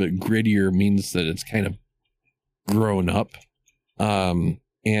a little bit grittier means that it's kind of grown up.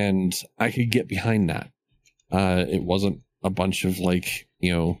 And I could get behind that. It wasn't a bunch of like,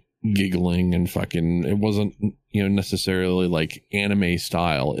 giggling and fucking, it wasn't, necessarily like anime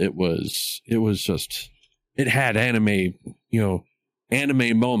style. It was just, it had anime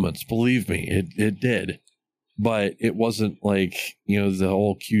moments, believe me, it did. But it wasn't like, the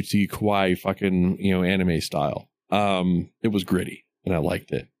whole cutesy kawaii fucking, anime style. It was gritty and I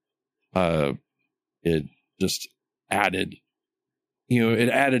liked it. It just added, it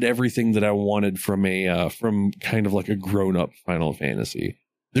added everything that I wanted from from kind of like a grown up Final Fantasy.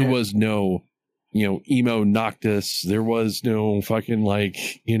 There was no, emo Noctis. There was no fucking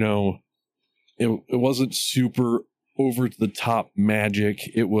like, it wasn't super over the top magic.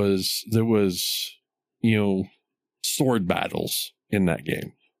 There was, sword battles in that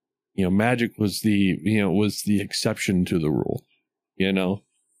game. Magic was the exception to the rule,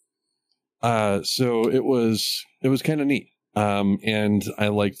 so it was kind of neat. And I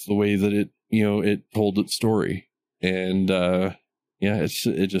liked the way that it told its story. And, yeah, it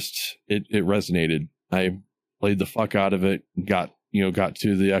resonated. I played the fuck out of it, got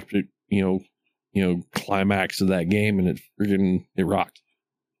to the epic, climax of that game, and it rocked.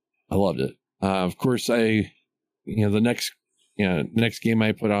 I loved it. Of course, the next game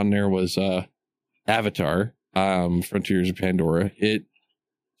I put on there was Avatar, Frontiers of Pandora. It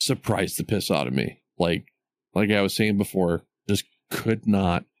surprised the piss out of me. Like I was saying before, just could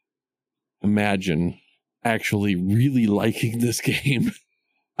not imagine actually really liking this game.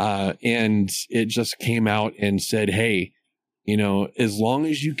 And it just came out and said, hey, as long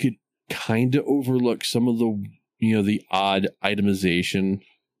as you could kind of overlook some of the, the odd itemization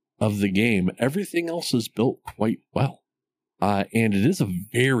of the game, everything else is built quite well. And it is a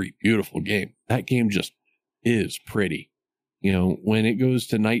very beautiful game. That game just is pretty. When it goes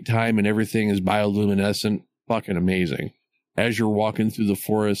to nighttime and everything is bioluminescent, fucking amazing. As you're walking through the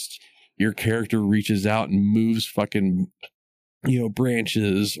forest, your character reaches out and moves fucking,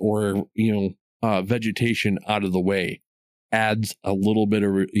 branches or, vegetation out of the way. Adds a little bit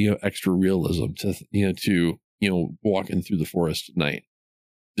of, extra realism to walking through the forest at night.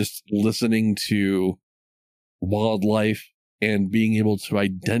 Just listening to wildlife and being able to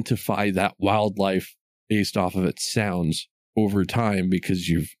identify that wildlife based off of its sounds over time, because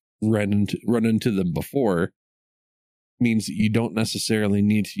you've run into them before, means that you don't necessarily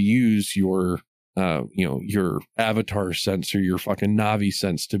need to use your avatar sense or your fucking Navi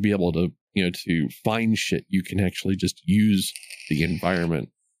sense to be able to to find shit. You can actually just use the environment,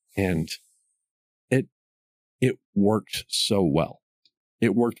 and it worked so well.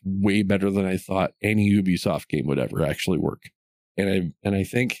 It worked way better than I thought any Ubisoft game would ever actually work. And I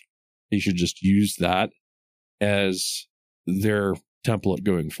think they should just use that as their template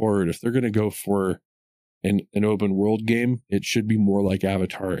going forward. If they're going to go for an open world game, it should be more like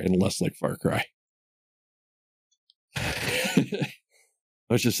Avatar and less like Far Cry.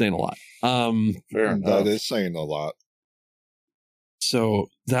 I was just saying a lot. Fair enough. That is saying a lot. So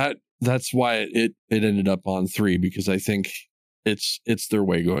that's why it ended up on 3, because I think it's their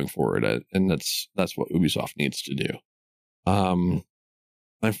way going forward, and that's what Ubisoft needs to do.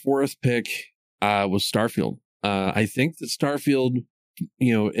 My fourth pick was Starfield. I think that Starfield,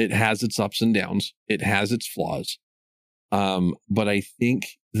 it has its ups and downs, it has its flaws, but I think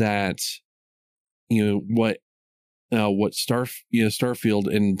that what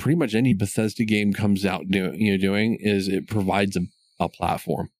Starfield and pretty much any Bethesda game comes out doing is it provides a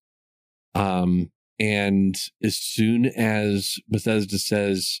platform. And as soon as Bethesda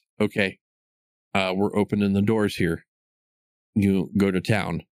says, okay, we're opening the doors here, you go to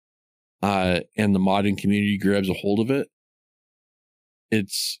town, and the modding community grabs a hold of it,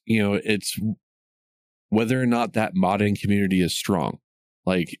 it's whether or not that modding community is strong.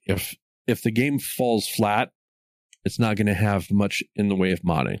 Like if the game falls flat, it's not going to have much in the way of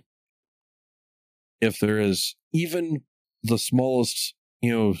modding. If there is even the smallest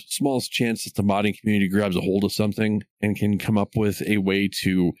chance that the modding community grabs a hold of something and can come up with a way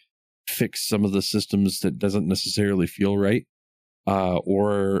to fix some of the systems that doesn't necessarily feel right,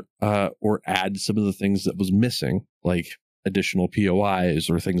 or add some of the things that was missing, like additional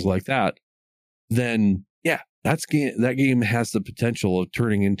POIs or things like that, then yeah, that game has the potential of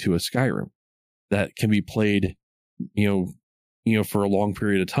turning into a Skyrim that can be played, for a long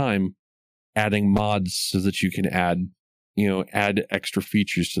period of time, adding mods so that you can add extra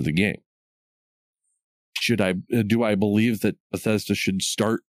features to the game. Do I believe that Bethesda should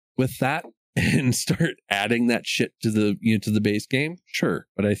start with that and start adding that shit to the base game? Sure.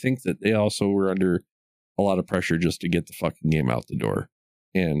 But I think that they also were under a lot of pressure just to get the fucking game out the door.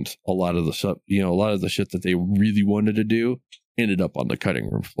 And a lot of the stuff, a lot of the shit that they really wanted to do ended up on the cutting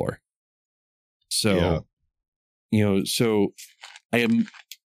room floor. So, so I'm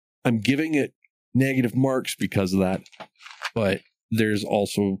giving it negative marks because of that. But there's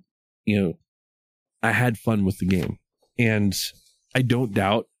also, I had fun with the game, and I don't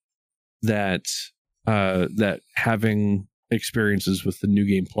doubt that that having experiences with the New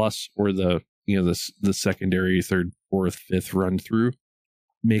Game Plus or the secondary, third, fourth, fifth run through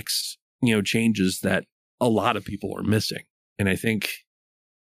makes changes that a lot of people are missing. And I think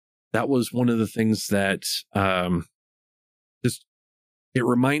that was one of the things that just it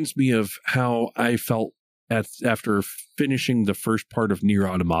reminds me of how I felt after finishing the first part of Nier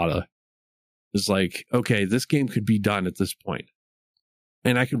Automata. It's like, okay, this game could be done at this point,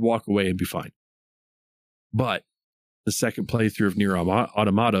 and I could walk away and be fine. But the second playthrough of Nier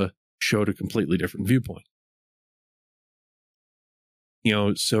Automata showed a completely different viewpoint.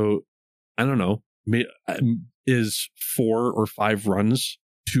 So I don't know, is 4 or 5 runs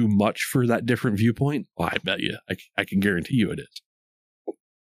too much for that different viewpoint? Well, I bet you, I can guarantee you it is.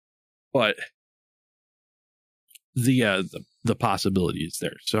 but the possibility is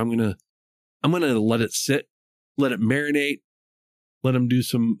there. So I'm gonna let it sit, let it marinate, let them do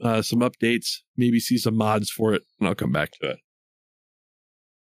some updates, maybe see some mods for it, and I'll come back to it.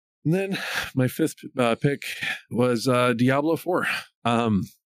 And then my fifth pick was Diablo 4.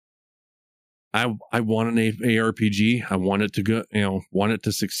 I want an ARPG. I want it to go, want it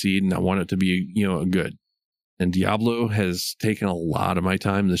to succeed, and I want it to be, good. And Diablo has taken a lot of my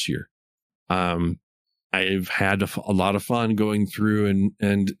time this year. I've had a lot of fun going through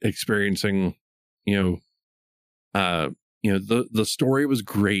and experiencing, the story was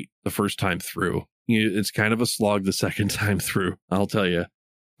great the first time through. It's kind of a slog the second time through, I'll tell you.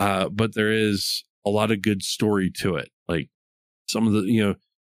 But there is a lot of good story to it. Like some of the,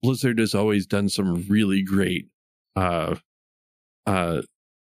 Blizzard has always done some really great, fucking,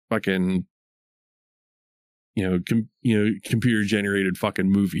 computer generated fucking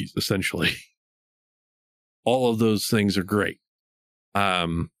movies, essentially. All of those things are great.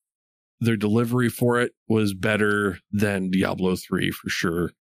 Their delivery for it was better than Diablo 3 for sure.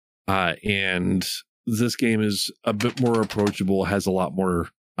 And this game is a bit more approachable, has a lot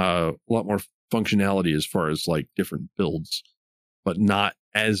more functionality as far as like different builds, but not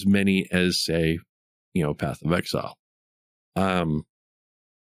as many as, say, Path of Exile.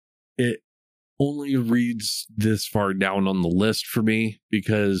 It only reads this far down on the list for me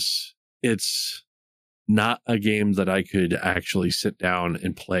because it's not a game that I could actually sit down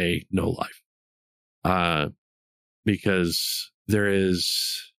and play no life. Because there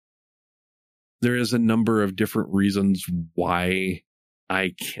is a number of different reasons why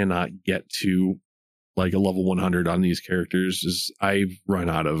I cannot get to like a level 100 on these characters. Is I run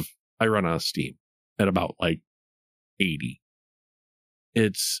out of steam at about like 80.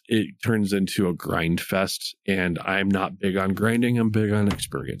 It turns into a grind fest, and I'm not big on grinding. I'm big on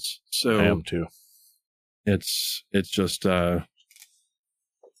experience. So I am too. It's just I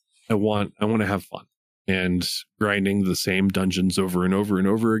want to have fun, and grinding the same dungeons over and over and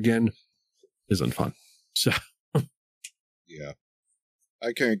over again isn't fun. So yeah,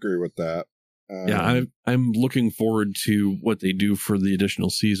 I can agree with that. I'm looking forward to what they do for the additional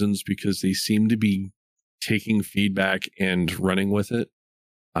seasons because they seem to be taking feedback and running with it.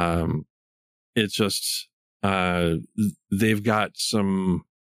 It's just they've got some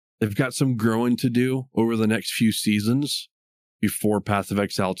growing to do over the next few seasons before Path of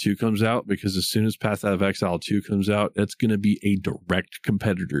Exile 2 comes out, because as soon as Path of Exile 2 comes out, it's going to be a direct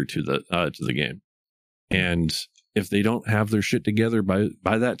competitor to the game. And if they don't have their shit together by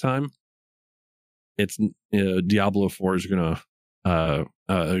that time, it's Diablo 4 is going to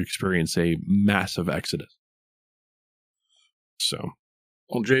experience a massive exodus. So,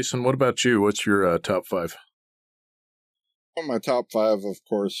 well, Jason, what about you? What's your top 5? On my top 5, of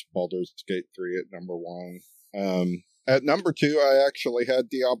course, Baldur's Gate 3 at number 1. At number 2, I actually had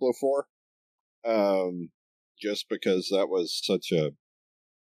Diablo 4. Just because that was such a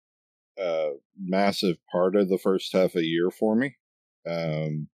massive part of the first half of the year for me.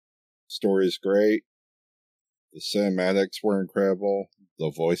 Story's great. The cinematics were incredible.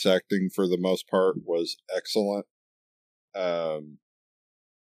 The voice acting, for the most part, was excellent. The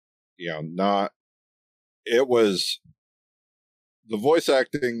voice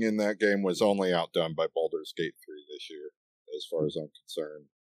acting in that game was only outdone by Baldur's Gate 3 this year, as far as I'm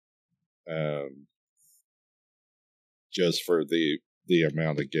concerned. Just for the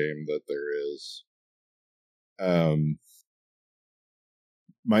amount of game that there is.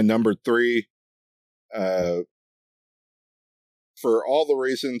 My number 3, for all the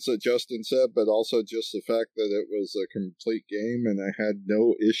reasons that Justin said, but also just the fact that it was a complete game and I had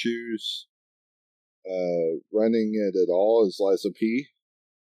no issues running it at all, is Lies of P.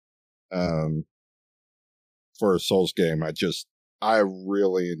 For a Souls game, I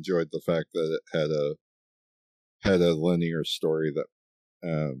really enjoyed the fact that it had a linear story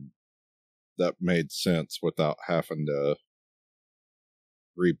that made sense without having to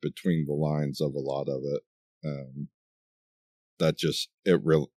read between the lines of a lot of it.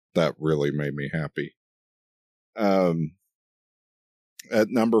 That really made me happy. At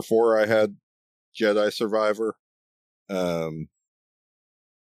number 4, I had Jedi Survivor.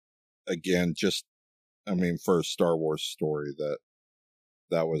 Again, for a Star Wars story,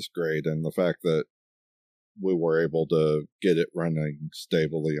 that was great, and the fact that we were able to get it running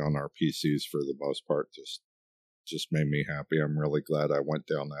stably on our PCs for the most part just made me happy. I'm really glad I went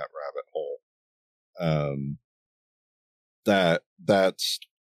down that rabbit hole.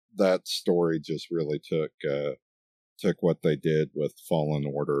 That story just really took what they did with Fallen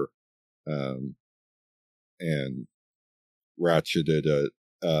Order, and ratcheted it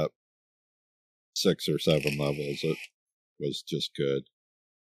up 6 or 7 levels. It was just good.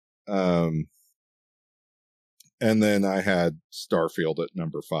 And then I had Starfield at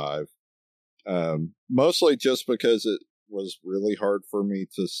number 5. Mostly just because it was really hard for me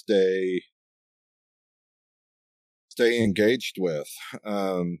to stay engaged with.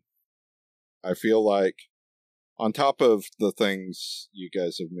 I feel like on top of the things you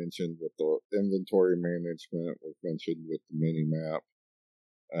guys have mentioned with the inventory management, we've mentioned with the mini-map,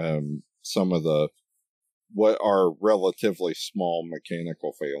 some of the what are relatively small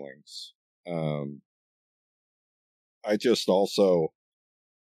mechanical failings. I just also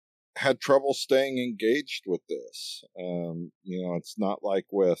had trouble staying engaged with this. It's not like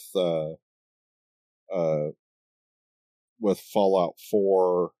with Fallout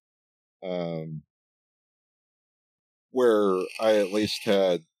 4, where I at least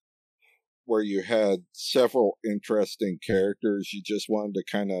had, where you had several interesting characters you just wanted to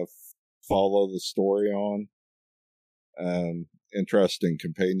kind of follow the story on, interesting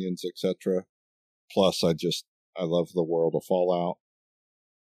companions, etc. Plus, I love the world of Fallout.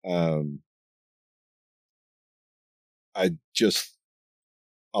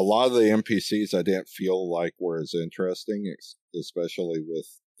 A lot of the NPCs I didn't feel like were as interesting, especially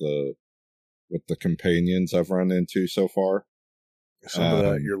with the companions I've run into so far. Some of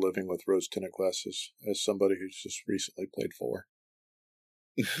that you're living with rose-tinted glasses as somebody who's just recently played 4.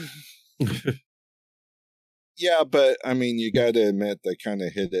 Yeah, but I mean, you got to admit they kind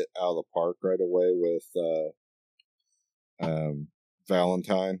of hit it out of the park right away with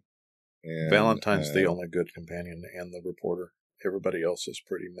Valentine. And, Valentine's the only good companion, and the reporter. Everybody else is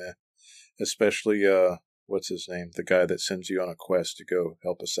pretty meh. Especially, what's his name? The guy that sends you on a quest to go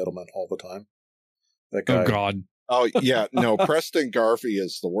help a settlement all the time. That guy. Oh, God. Oh, yeah. No, Preston Garvey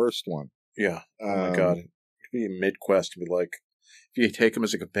is the worst one. Yeah. Oh, my God. He'd be mid-quest and be like, if you take him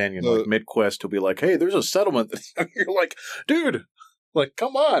as a companion, like mid-quest, he'll be like, hey, there's a settlement. You're like, dude, like,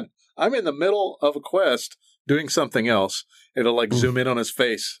 come on. I'm in the middle of a quest doing something else. It'll like zoom in on his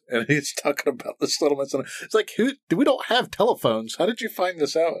face and he's talking about the settlements. And it's like, we don't have telephones. How did you find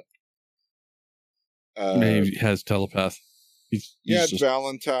this out? Maybe he has telepath. You had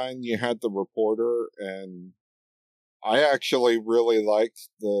Valentine, you had the reporter, and I actually really liked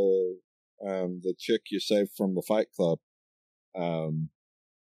the chick you saved from the Fight Club. And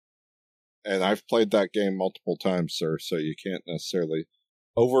I've played that game multiple times, sir, so you can't necessarily,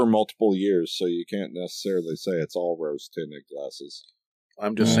 over multiple years, so you can't necessarily say it's all rose-tinted glasses.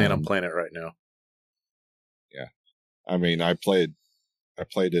 I'm just saying I'm playing it right now. Yeah. I mean, I played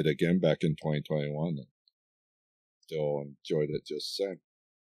it again back in 2021 and still enjoyed it just the same.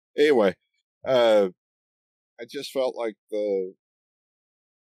 Anyway, I just felt like the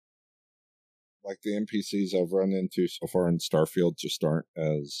NPCs I've run into so far in Starfield just aren't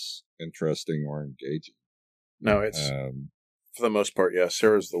as interesting or engaging. No, it's for the most part, yeah.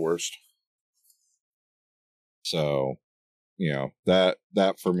 Sarah's the worst. So, that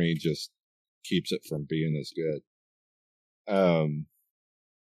for me just keeps it from being as good.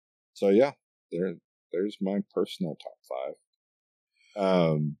 So yeah, there's my personal top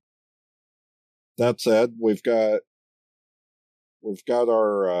 5. That said, we've got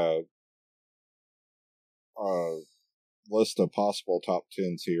our list of possible top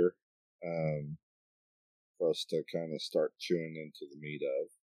 10s here, for us to kind of start chewing into the meat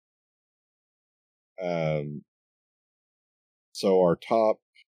of. So our top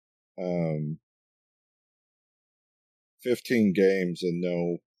 15 games in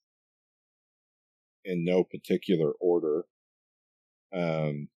no particular order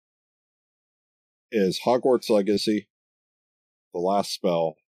is Hogwarts Legacy, The Last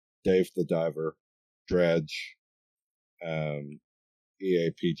Spell, Dave the Diver, Dredge,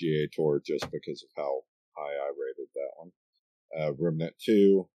 EA PGA Tour, just because of how high I rated that one, Remnant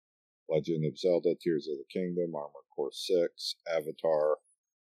 2, Legend of Zelda, Tears of the Kingdom, Armored Core 6, Avatar,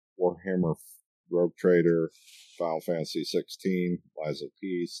 Warhammer Rogue Trader, Final Fantasy 16, Lies of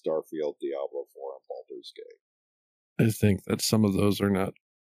P, Starfield, Diablo 4, and Baldur's Gate. I think that some of those are not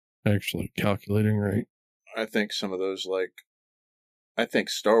actually calculating right. I think some of those, I think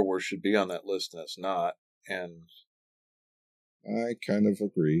Star Wars should be on that list, and it's not. And I kind of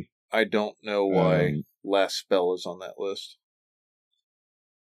agree. I don't know why Last Spell is on that list.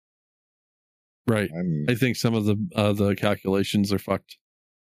 Right. I think some of the calculations are fucked.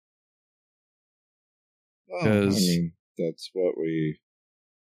 Well, I mean, that's what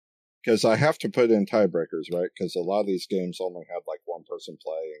because I have to put in tiebreakers, right? Because a lot of these games only have like one person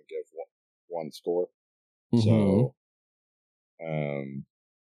play and give one score. Mm-hmm. So,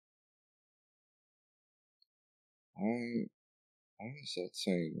 why is that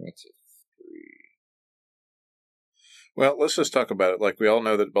saying that's a 3? Well, let's just talk about it. Like, we all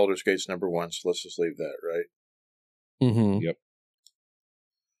know that Baldur's Gate's number 1, so let's just leave that, right? Mm-hmm. Yep.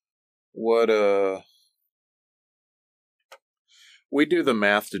 What, we do the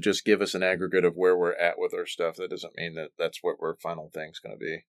math to just give us an aggregate of where we're at with our stuff. That doesn't mean that that's what our final thing's going to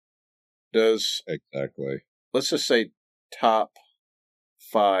be. Exactly. Let's just say top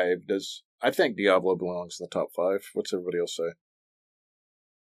 5. I think Diablo belongs in the top 5. What's everybody else say?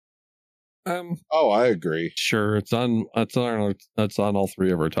 I agree. Sure, it's on all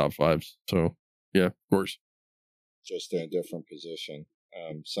 3 of our top 5s. So yeah, of course. Just in a different position.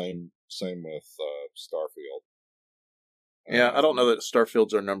 Same with Starfield. Yeah, I don't know that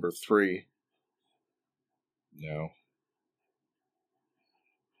Starfield's our number 3. No.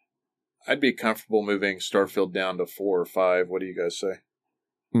 I'd be comfortable moving Starfield down to 4 or 5. What do you guys say?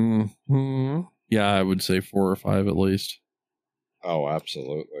 Mm-hmm. Yeah, I would say 4 or 5 at least. Oh,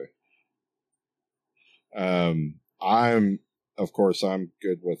 absolutely. I'm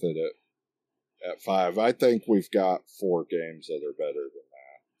good with it at 5. I think we've got 4 games that are better than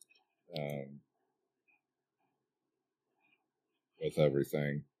that. With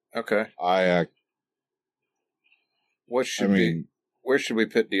everything. Okay. Where should we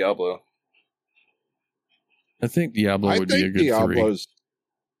put Diablo? I think Diablo would be a good 3.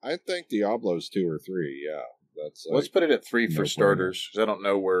 I think Diablo's 2 or 3. Yeah, that's. Let's put it at 3 for no starters, because I don't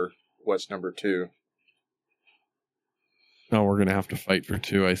know what's number 2. No, we're gonna have to fight for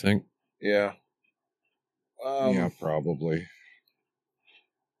 2. I think. Yeah. Yeah, probably.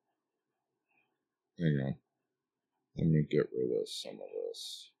 Hang on. Let me get rid of some of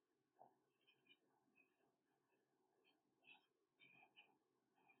this.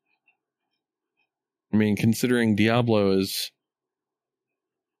 I mean, considering Diablo is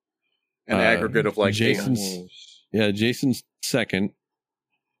an aggregate of like Jason's 8. Jason's 2nd,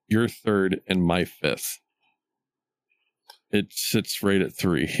 your 3rd, and my 5th. It sits right at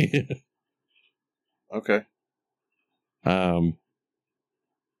 3. Okay.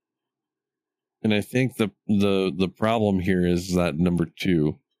 And I think the problem here is that number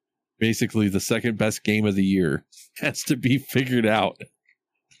 2, basically the second best game of the year, has to be figured out.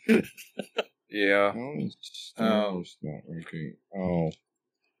 Yeah. Not working. Oh,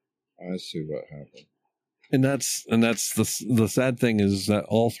 I see what happened. And that's the sad thing is that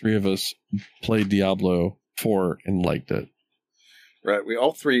all 3 of us played Diablo 4 and liked it. Right. We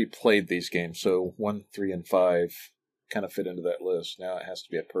all 3 played these games, so 1, 3, and 5 kind of fit into that list. Now it has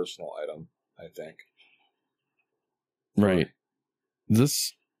to be a personal item, I think. Right.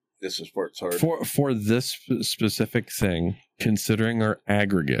 This is where it's hard. For this specific thing, considering our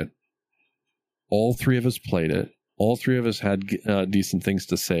aggregate, all 3 of us played it. All 3 of us had decent things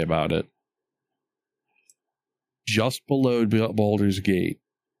to say about it. Just below Baldur's Gate,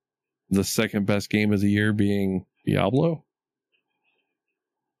 the second best game of the year being Diablo.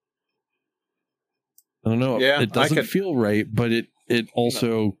 I don't know. Yeah, it doesn't feel right, but it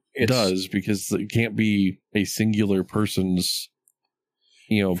also does, because it can't be a singular person's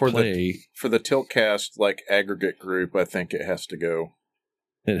play. For the Tiltcast like aggregate group, I think it has to go.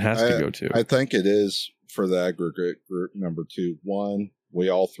 It has to go too. I think it is for the aggregate group number 2. 1, we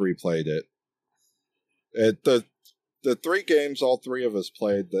all 3 played it. The 3 games all 3 of us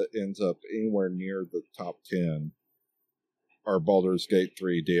played that ends up anywhere near the top 10 are Baldur's Gate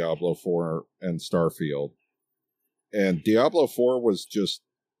 3, Diablo 4, and Starfield. And Diablo 4 was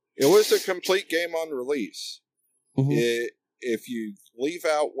it was a complete game on release. Mm-hmm. If you leave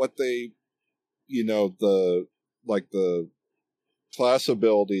out what they, the class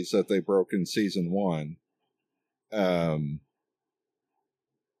abilities that they broke in season 1, that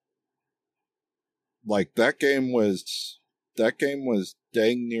game was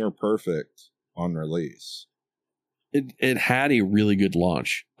dang near perfect on release. It had a really good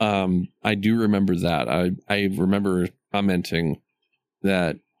launch. I do remember that. I remember commenting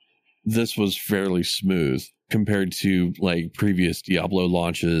that this was fairly smooth compared to like previous Diablo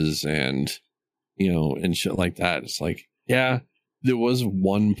launches and shit like that. It's like, yeah, there was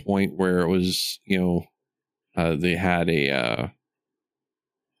one point where it was, they had a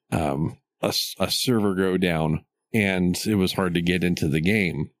server go down and it was hard to get into the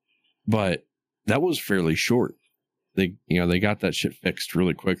game, but that was fairly short. They got that shit fixed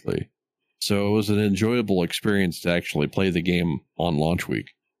really quickly. So it was an enjoyable experience to actually play the game on launch week,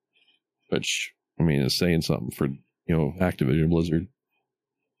 which, I mean, is saying something for, Activision Blizzard.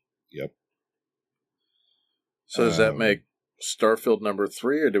 Yep. So does that make Starfield number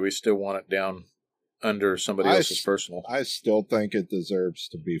 3, or do we still want it down under somebody else's personal? I still think it deserves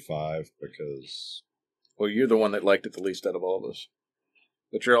to be 5 because... Well, you're the one that liked it the least out of all of us.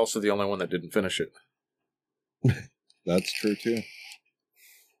 But you're also the only one that didn't finish it. That's true too.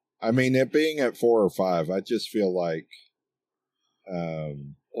 I mean, it being at 4 or 5, I just feel like.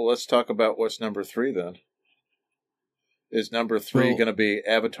 Well, let's talk about what's number 3 then. Is number 3 going to be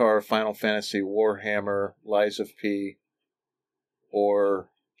Avatar, Final Fantasy, Warhammer, Lies of P, or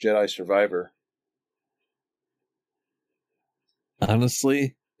Jedi Survivor?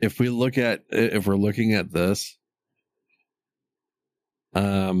 Honestly, if we're looking at this,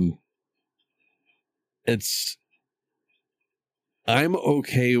 I'm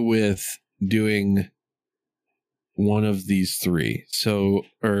okay with doing one of these three. So,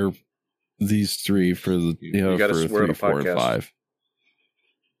 or these three for the for 3, 4, and 5.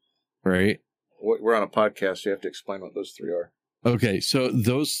 Right? We're on a podcast. You have to explain what those 3 are. Okay, so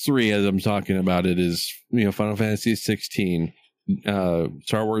those 3, as I'm talking about it, is Final Fantasy 16,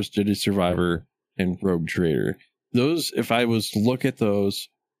 Star Wars Jedi Survivor, and Rogue Trader. Those, if I was to look at those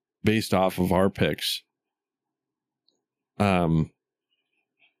based off of our picks, well,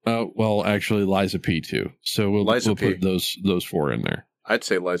 actually, Lies of P too. So we'll put those 4 in there. I'd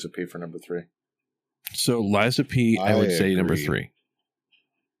say Lies of P for number 3. So Lies of P, I would say number 3.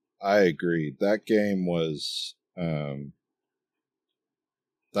 I agree. That game was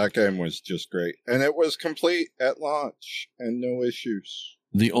just great, and it was complete at launch and no issues.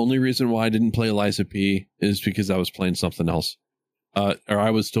 The only reason why I didn't play Lies of P is because I was playing something else, or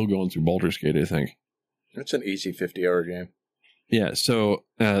I was still going through Baldur's Gate, I think. It's an easy 50-hour game. Yeah, so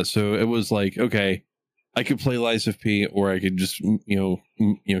it was like, okay, I could play Lies of P, or I could just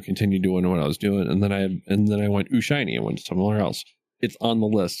continue doing what I was doing, and then I went ooh shiny and went somewhere else. It's on the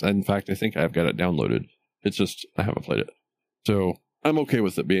list. In fact, I think I've got it downloaded. It's just I haven't played it, so I'm okay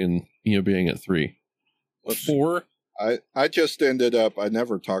with it being at 3. 4. I just ended up. I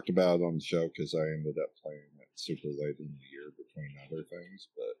never talked about it on the show because I ended up playing it super late in the year between other things.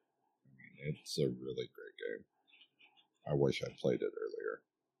 But I mean, it's a really great game. I wish I'd played it earlier.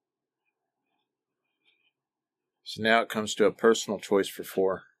 So now it comes to a personal choice for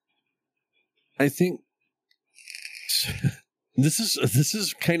 4. I think this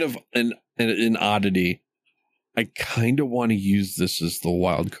is kind of an oddity. I kind of want to use this as the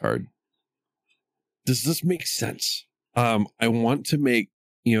wild card. Does this make sense? I want to make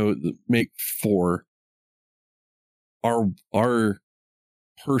 4 our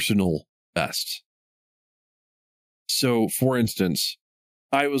personal best. So, for instance,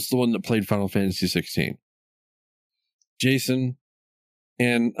 I was the one that played Final Fantasy 16. Jason,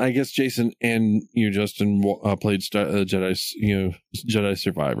 and I guess Jason and you, Justin, played Jedi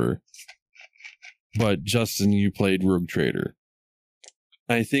Survivor. But Justin, you played Rogue Trader.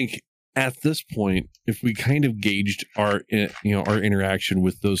 I think at this point, if we kind of gauged our interaction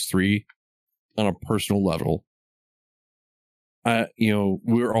with those 3 on a personal level,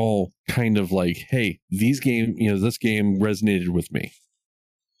 we're all kind of like, hey, this game resonated with me.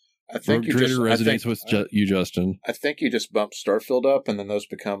 I think Rogue Trader resonates with you, Justin. I think you just bump Starfield up, and then those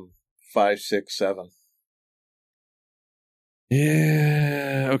become 5, 6, 7.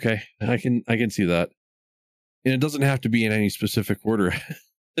 Yeah, okay, I can see that, and it doesn't have to be in any specific order.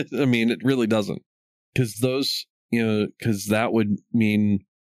 I mean, it really doesn't, because that would mean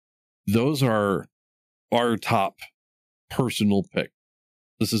those are our top personal pick.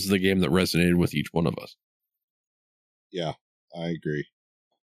 This is the game that resonated with each one of us. Yeah, I agree.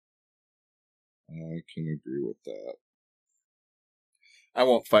 I can agree with that. I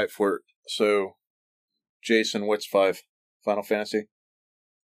won't fight for it. So, Jason, what's 5? Final Fantasy?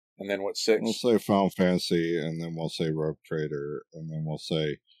 And then what's 6? We'll say Final Fantasy, and then we'll say Rogue Trader, and then we'll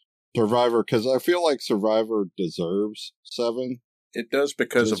say Survivor, because I feel like Survivor deserves 7. It does,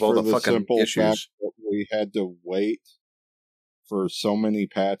 because of all the fucking issues. Fact that we had to wait for so many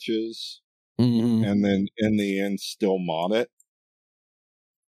patches, mm-hmm. and then in the end still mod it.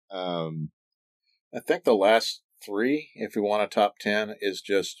 I think the last 3, if you want a top 10, is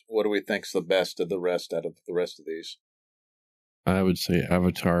just what do we think's the best of the rest out of the rest of these? I would say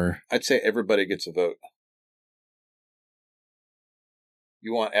Avatar. I'd say everybody gets a vote.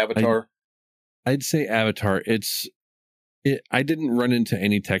 You want Avatar? I'd say Avatar. I didn't run into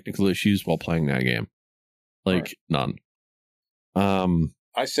any technical issues while playing that game. Like, none.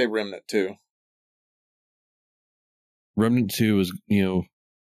 I say Remnant 2. Remnant 2 was,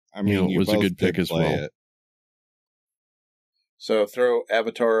 was a good pick as well. So throw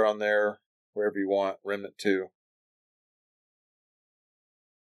Avatar on there wherever you want. Remnant 2.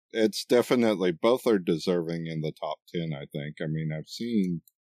 It's definitely, both are deserving in the top 10, I think. I mean, I've seen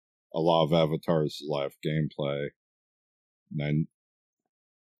a lot of Avatar's live gameplay. And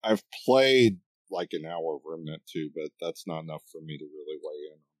I've played like an hour of Remnant 2, but that's not enough for me to really weigh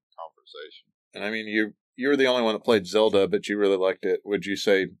in on the conversation. And I mean, you're the only one that played Zelda, but you really liked it. Would you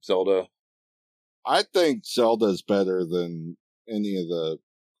say Zelda? I think Zelda's better than any of the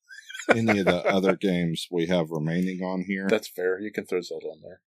other games we have remaining on here. That's fair. You can throw Zelda on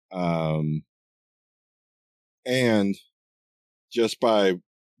there. And just by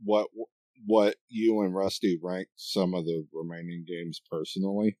what you and Rusty ranked some of the remaining games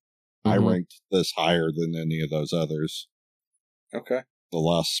personally, I ranked this higher than any of those others. Okay. The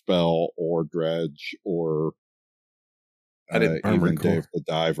Last Spell or Dredge or even Dave the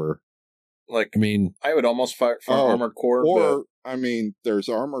Diver. Like, I mean, I would almost fight for Armored Core. Or, I mean, there's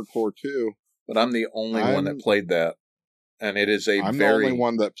Armored Core too. But I'm the only one that played that. And it is I'm the only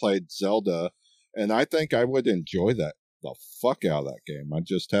one that played Zelda. And I think I would enjoy the fuck out of that game. I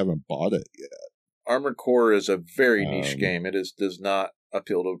just haven't bought it yet. Armored Core is a very niche game. It does not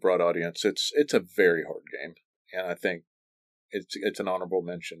appeal to a broad audience. It's a very hard game. And I think it's an honorable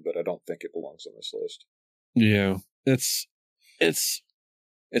mention, but I don't think it belongs on this list. Yeah. It's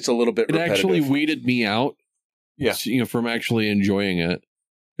a little bit repetitive. It actually weeded me out, from actually enjoying it,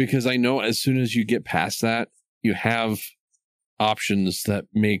 because I know as soon as you get past that, you have options that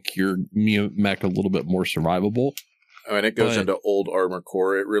make your mech a little bit more survivable. I mean, it goes into old Armored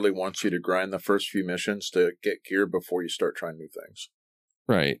Core. It really wants you to grind the first few missions to get gear before you start trying new things.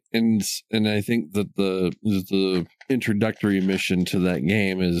 Right, and I think that the introductory mission to that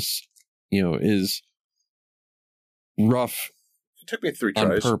game is rough. It took me 3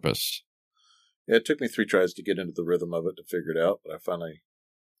 tries. On purpose. Yeah, it took me 3 tries to get into the rhythm of it to figure it out, but I finally...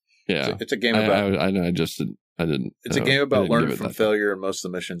 Yeah. It's a game about... I didn't... It's a game about learning from failure, and most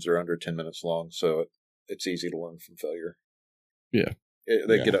of the missions are under 10 minutes long, so it's easy to learn from failure. Yeah.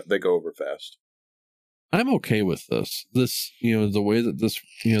 They go over fast. I'm okay with this. This, the way that this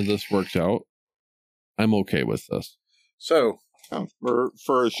works out, I'm okay with this. So... for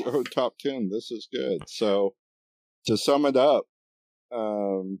a show top 10, this is good. So... To sum it up,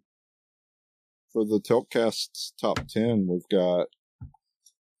 for the Tiltcast's top 10, we've got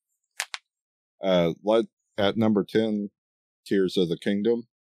at number 10, Tears of the Kingdom.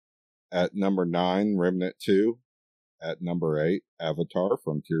 At number 9, Remnant 2. At number 8, Avatar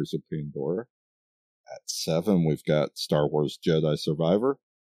from Tears of Pandora. At 7, we've got Star Wars Jedi Survivor.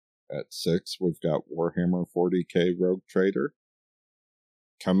 At 6, we've got Warhammer 40k Rogue Trader.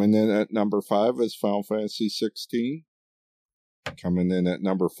 Coming in at number 5 is Final Fantasy 16. Coming in at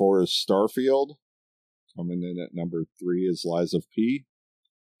number 4 is Starfield. Coming in at number 3 is Lies of P.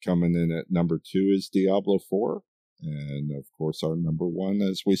 Coming in at number 2 is Diablo 4. And, of course, our number 1,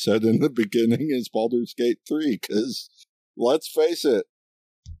 as we said in the beginning, is Baldur's Gate 3. Because, let's face it,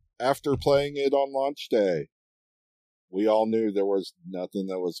 after playing it on launch day, we all knew there was nothing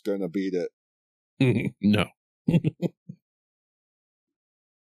that was going to beat it. No.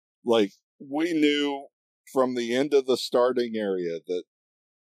 Like, we knew from the end of the starting area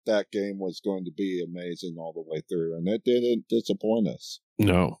that game was going to be amazing all the way through, and it didn't disappoint us.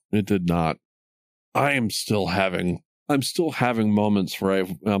 No, it did not. I'm still having moments where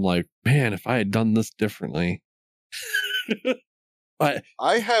I'm like, man, if I had done this differently. I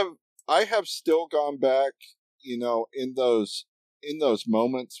have still gone back, in those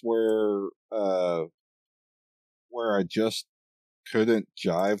moments where I just couldn't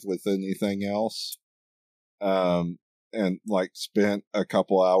jive with anything else, and like spent a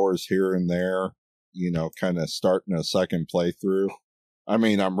couple hours here and there, kind of starting a second playthrough. I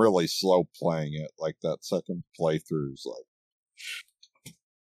mean, I'm really slow playing it. Like, that second playthrough is like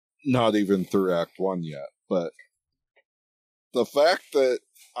not even through Act 1 yet. But the fact that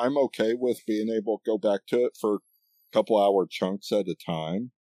I'm okay with being able to go back to it for a couple hour chunks at a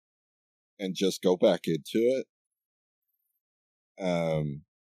time and just go back into it,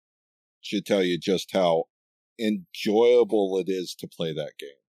 should tell you just how enjoyable it is to play that game.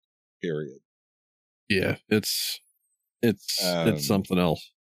 Period. Yeah, it's something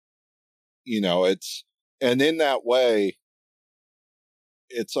else. And in that way,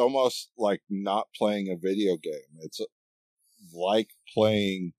 it's almost like not playing a video game. It's like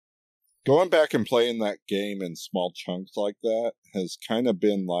going back and playing that game in small chunks like that has kind of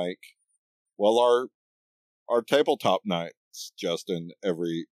been like, well, our tabletop nights, Justin,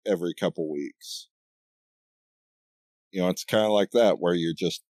 every couple weeks. It's kind of like that, where you're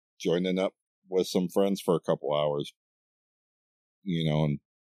just joining up with some friends for a couple hours, and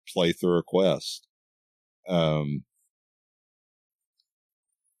play through a quest.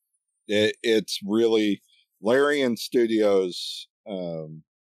 It's really, Larian Studios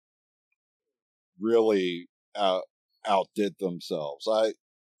really outdid themselves.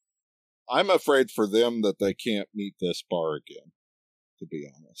 I'm afraid for them that they can't meet this bar again, to be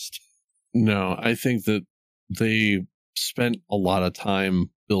honest. No, I think that they spent a lot of time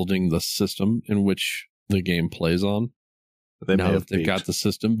building the system in which the game plays on. Now that they've got the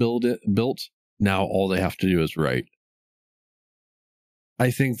system built, now all they have to do is write.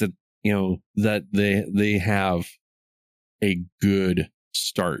 I think that, that they have a good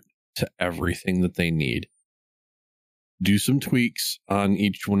start to everything that they need. Do some tweaks on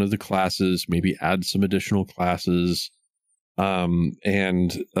each one of the classes, maybe add some additional classes,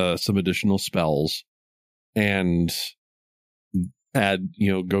 and some additional spells, and add,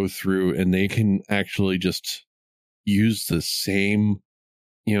 go through, and they can actually just use the same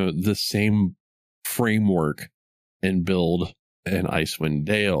framework and build an Icewind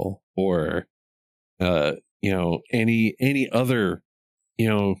Dale or any other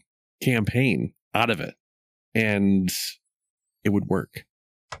campaign out of it, and it would work.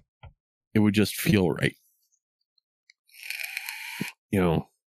 It would just feel right.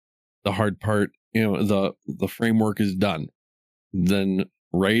 The hard part, the framework is done. Then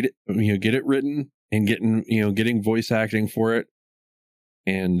write it, get it written and getting voice acting for it,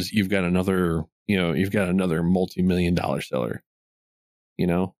 and you've got another multi-million-dollar seller.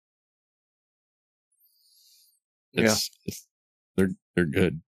 They're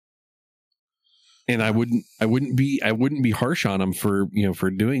good. And I wouldn't be harsh on them for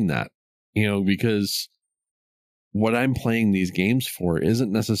doing that, because what I'm playing these games for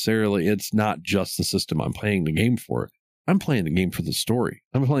isn't necessarily, it's not just the system I'm playing the game for. I'm playing the game for the story.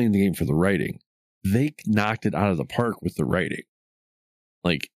 I'm playing the game for the writing. They knocked it out of the park with the writing.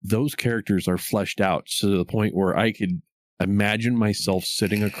 Like, those characters are fleshed out to the point where I could imagine myself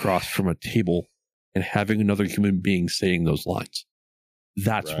sitting across from a table and having another human being saying those lines.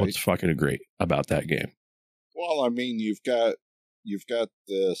 That's right. What's fucking great about that game. Well, I mean, you've got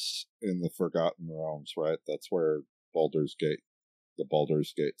this in the Forgotten Realms, right? That's where the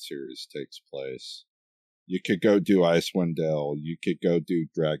Baldur's Gate series takes place. You could go do Icewind Dale. You could go do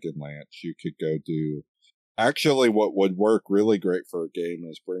Dragonlance. You could go do... Actually, what would work really great for a game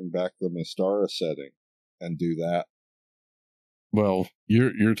is bring back the Mystara setting and do that. Well,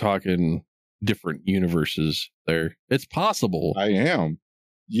 you're talking different universes there. It's possible. I am.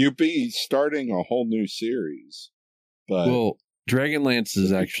 You'd be starting a whole new series. But well, Dragonlance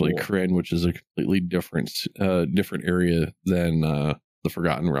is actually cool. Kryn, which is a completely different area than the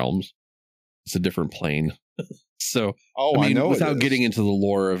Forgotten Realms. It's a different plane. So, I know without getting into the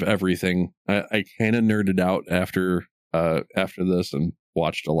lore of everything, I kind of nerded out after this and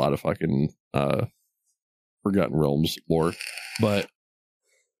watched a lot of fucking Forgotten Realms lore, but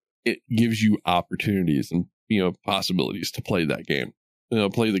it gives you opportunities and possibilities to play that game.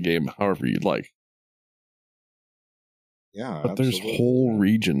 Play the game however you'd like. Yeah, but there's whole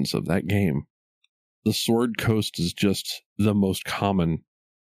regions of that game. The Sword Coast is just the most common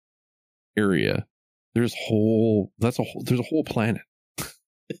area. There's a whole planet.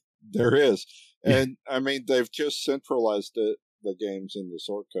 There is. And I mean, they've just centralized the games in the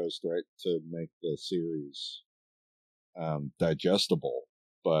Sword Coast, right, to make the series digestible.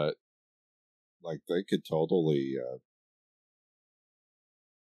 But like, they could totally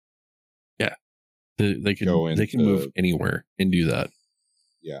they can move anywhere and do that.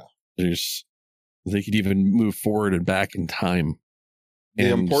 Yeah. They could even move forward and back in time. The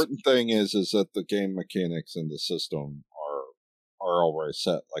important thing is that the game mechanics in the system are already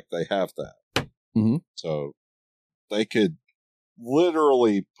set. Like, they have that. Mm-hmm. So they could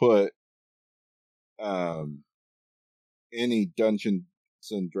literally put any Dungeons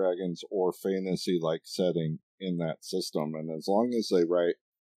and Dragons or fantasy-like setting in that system. And as long as they write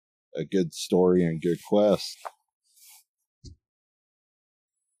a good story and good quest,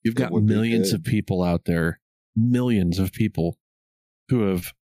 you've got millions of people out there, millions of people who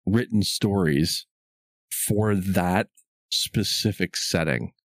have written stories for that specific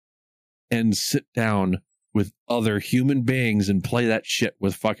setting and sit down with other human beings and play that shit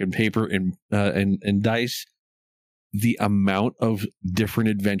with fucking paper and dice. The amount of different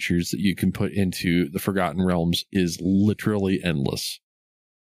adventures that you can put into the Forgotten Realms is literally endless.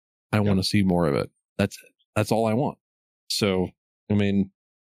 I want to see more of it. That's all I want. So, I mean,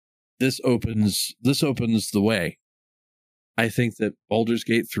 this opens the way. I think that Baldur's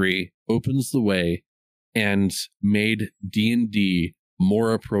Gate 3 opens the way and made D&D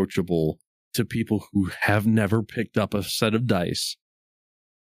more approachable to people who have never picked up a set of dice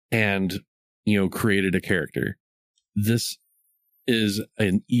and, created a character. This is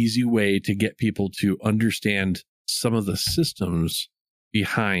an easy way to get people to understand some of the systems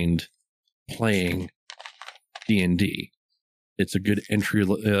behind playing D&D. It's a good entry.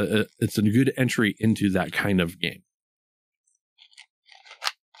 It's a good entry into that kind of game.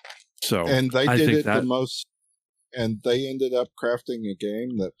 So, and they did it the most And they ended up crafting a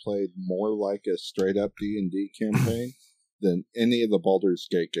game that played more like a straight up D&D campaign than any of the Baldur's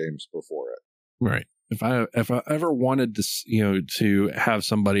Gate games before it. Right. If I ever wanted to, to have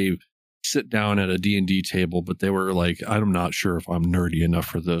somebody sit down at a D&D table, but they were like, I'm not sure if I'm nerdy enough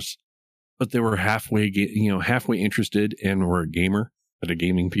for this, but they were halfway interested and were a gamer at a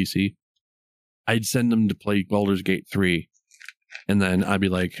gaming PC, I'd send them to play Baldur's Gate 3. And then I'd be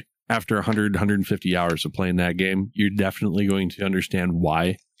like, after 100, 150 hours of playing that game, you're definitely going to understand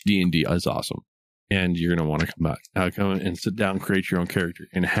why D&D is awesome. And you're going to want to come back, come and sit down, create your own character,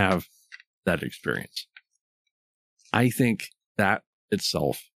 and have that experience. I think that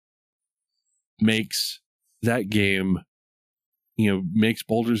itself makes that game, makes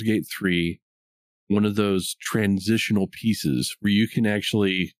Baldur's Gate 3 one of those transitional pieces where you can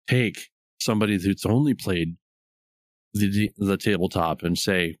actually take somebody that's only played the tabletop and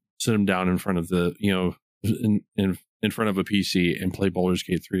say, sit them down in front of the, in front of a PC and play Baldur's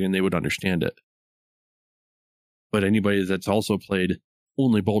Gate 3, and they would understand it. But anybody that's also played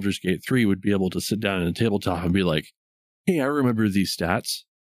only Baldur's Gate 3 would be able to sit down in a tabletop and be like, hey, I remember these stats.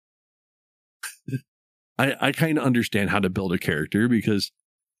 I kind of understand how to build a character because,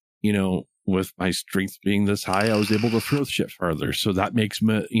 with my strength being this high, I was able to throw shit farther. So that makes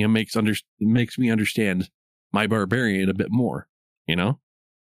me, makes me understand my barbarian a bit more,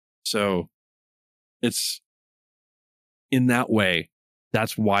 So it's in that way,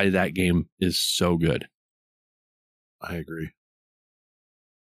 that's why that game is so good. I agree.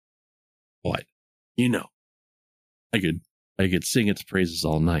 But, I could sing its praises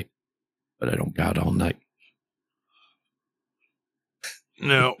all night, but I don't got all night.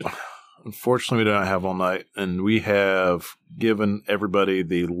 No, unfortunately, we don't have all night, and we have given everybody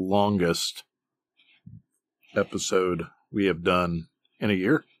the longest episode we have done in a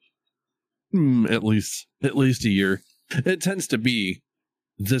year. At least a year.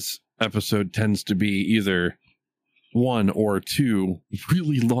 This episode tends to be either one or two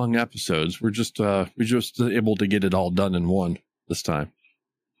really long episodes. We're just able to get it all done in one this time.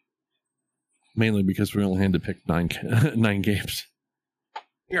 Mainly because we only had to pick nine games.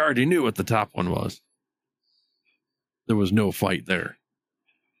 You already knew what the top one was. There was no fight there.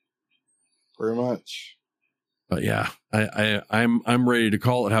 Pretty much. But yeah, I'm ready to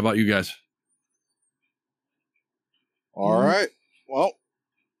call it. How about you guys? All right. Well,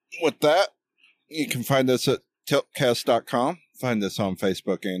 with that, you can find us at tiltcast.com. Find us on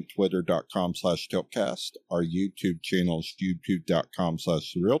Facebook and twitter.com/tiltcast. Our YouTube channel is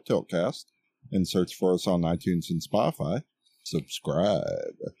youtube.com/therealtiltcast. And search for us on iTunes and Spotify. Subscribe.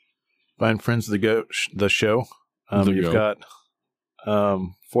 Find friends of the show. You've got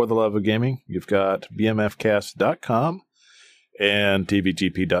For the Love of Gaming. You've got bmfcast.com and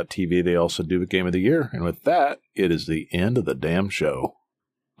tvgp.tv. They also do a Game of the Year. And with that, it is the end of the damn show.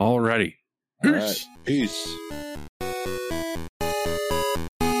 Alrighty. Peace. All right. Peace.